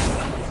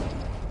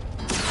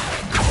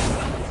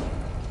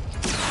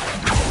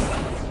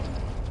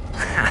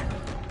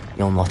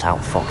 You'll not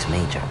outfox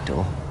me,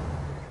 Jackdaw.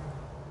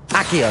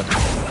 Accio.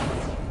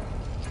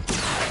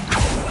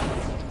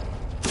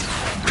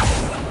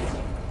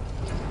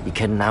 You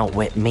couldn't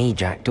outwit me,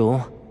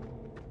 Jackdaw.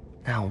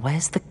 Now,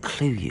 where's the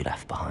clue you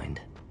left behind?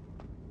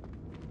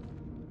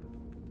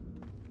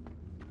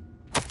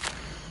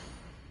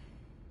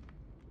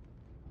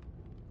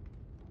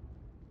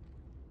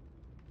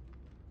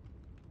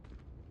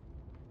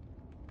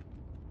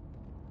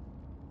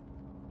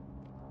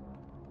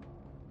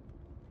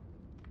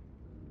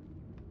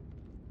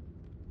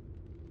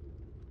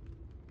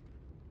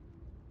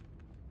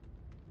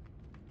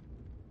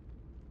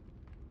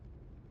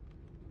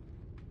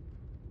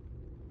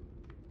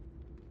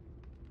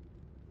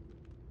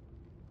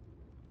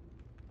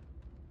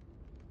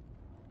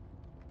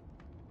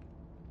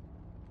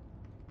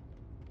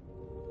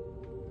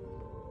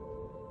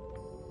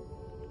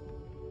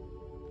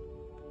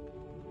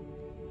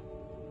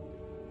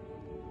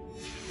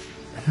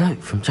 A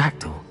note from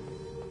Jackdaw.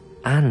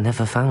 Anne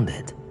never found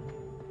it.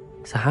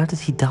 So how did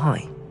he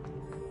die?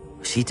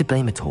 Was she to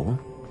blame at all?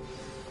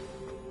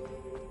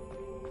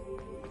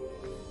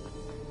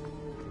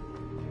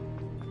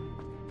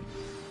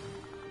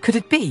 Could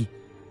it be?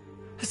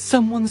 Has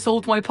someone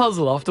solved my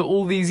puzzle after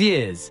all these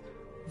years?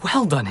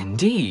 Well done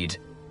indeed.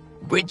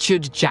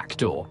 Richard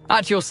Jackdaw,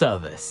 at your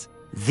service.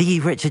 The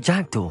Richard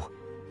Jackdaw?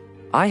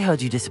 I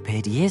heard you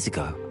disappeared years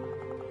ago.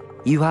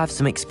 You have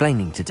some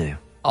explaining to do.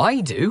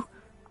 I do?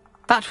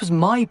 That was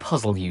my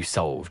puzzle you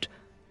solved.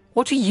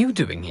 What are you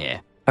doing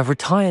here? A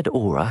retired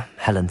Aura,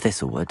 Helen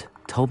Thistlewood,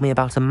 told me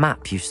about a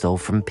map you stole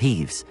from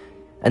Peeves,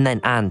 and then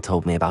Anne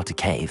told me about a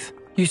cave.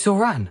 You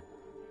saw Anne?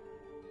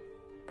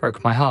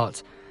 Broke my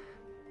heart.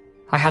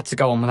 I had to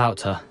go on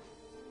without her.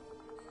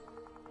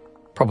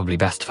 Probably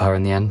best for her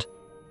in the end.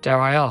 Dare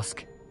I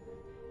ask?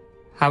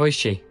 How is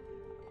she?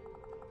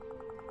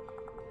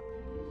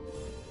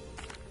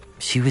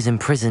 She was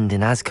imprisoned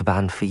in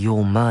Azkaban for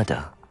your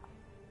murder.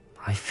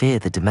 I fear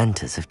the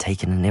Dementors have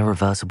taken an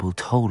irreversible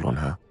toll on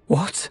her.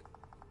 What?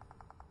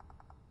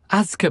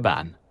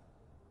 Azkaban?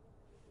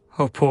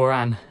 Oh, poor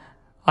Anne.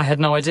 I had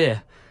no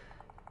idea.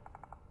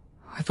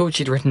 I thought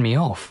she'd written me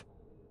off.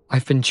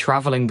 I've been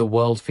travelling the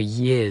world for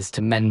years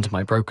to mend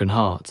my broken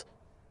heart.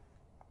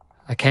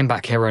 I came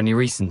back here only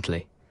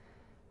recently,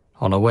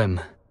 on a whim.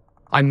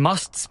 I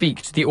must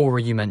speak to the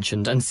aura you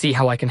mentioned and see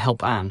how I can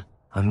help Anne.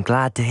 I'm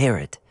glad to hear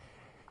it.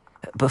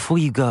 Before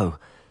you go,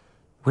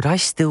 would I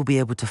still be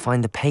able to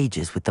find the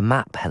pages with the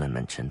map Helen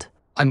mentioned?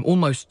 I'm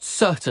almost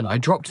certain I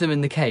dropped them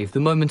in the cave the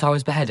moment I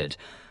was beheaded.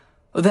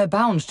 They're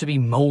bound to be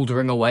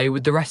mouldering away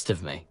with the rest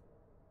of me.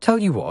 Tell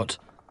you what,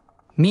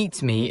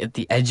 meet me at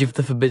the edge of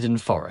the Forbidden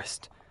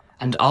Forest,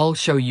 and I'll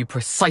show you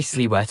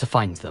precisely where to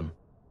find them.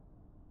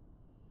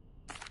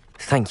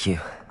 Thank you.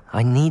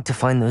 I need to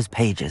find those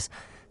pages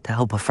to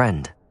help a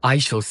friend. I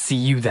shall see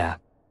you there.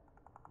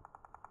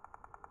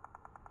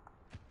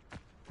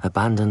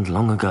 Abandoned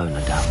long ago, no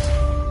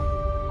doubt.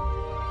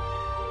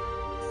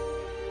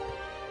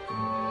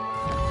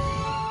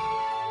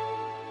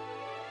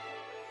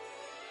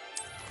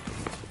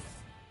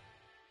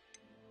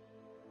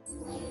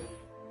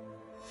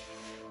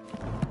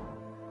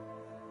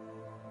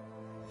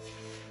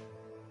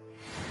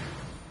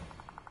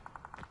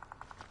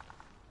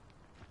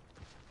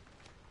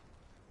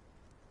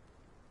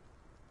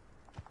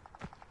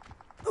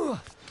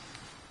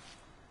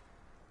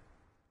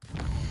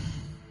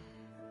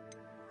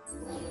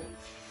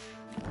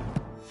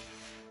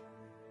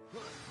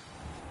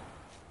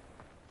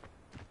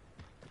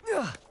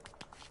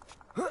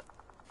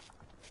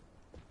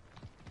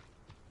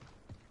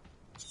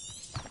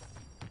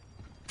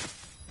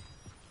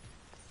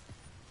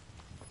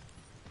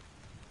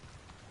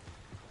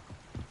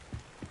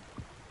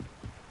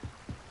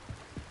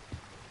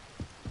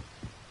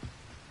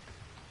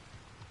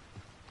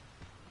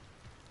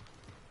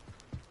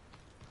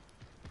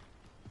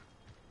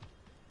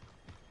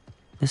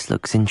 This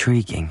looks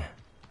intriguing.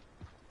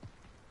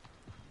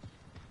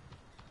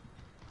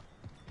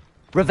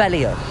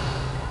 Revelio.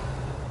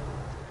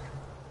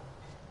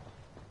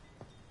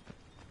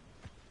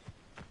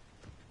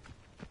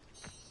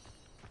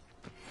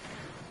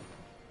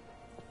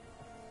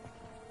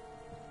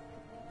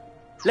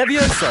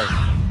 Levioso.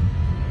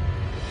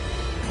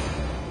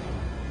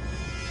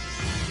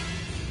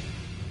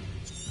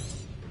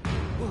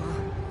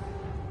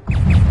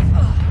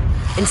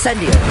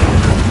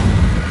 Incendio.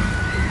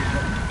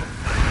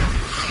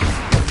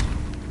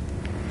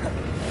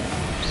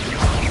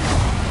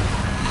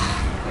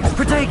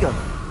 Protego!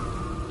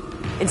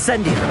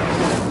 Incendio!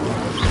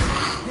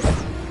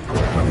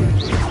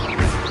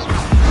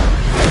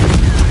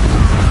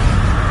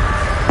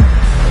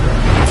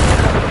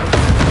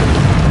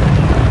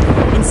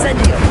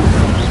 Incendio!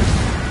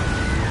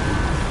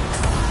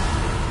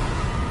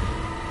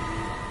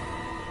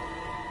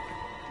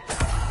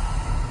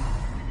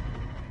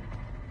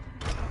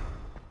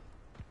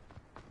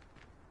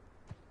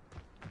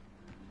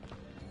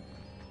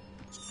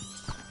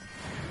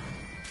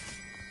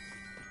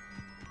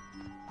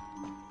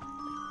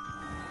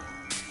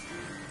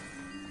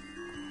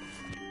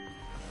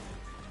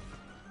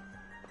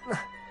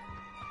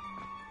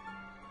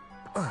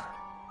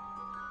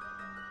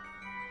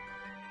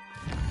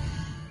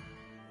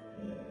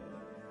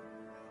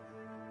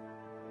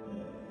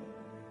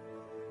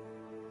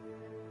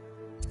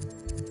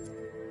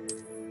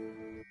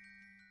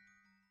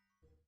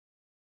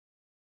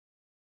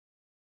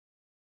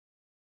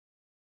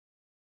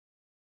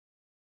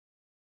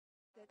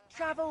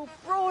 Travel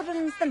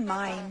broadens the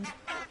mind.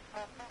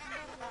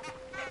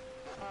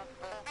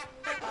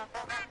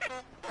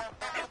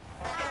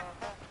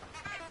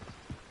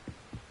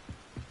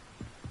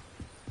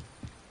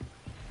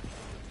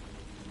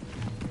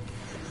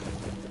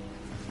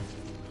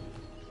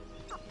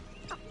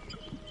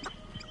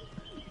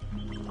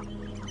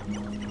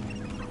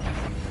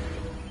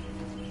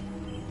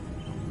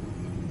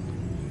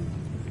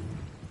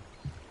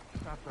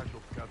 Perhaps I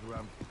shall gather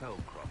around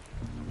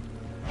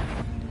Spellcraft.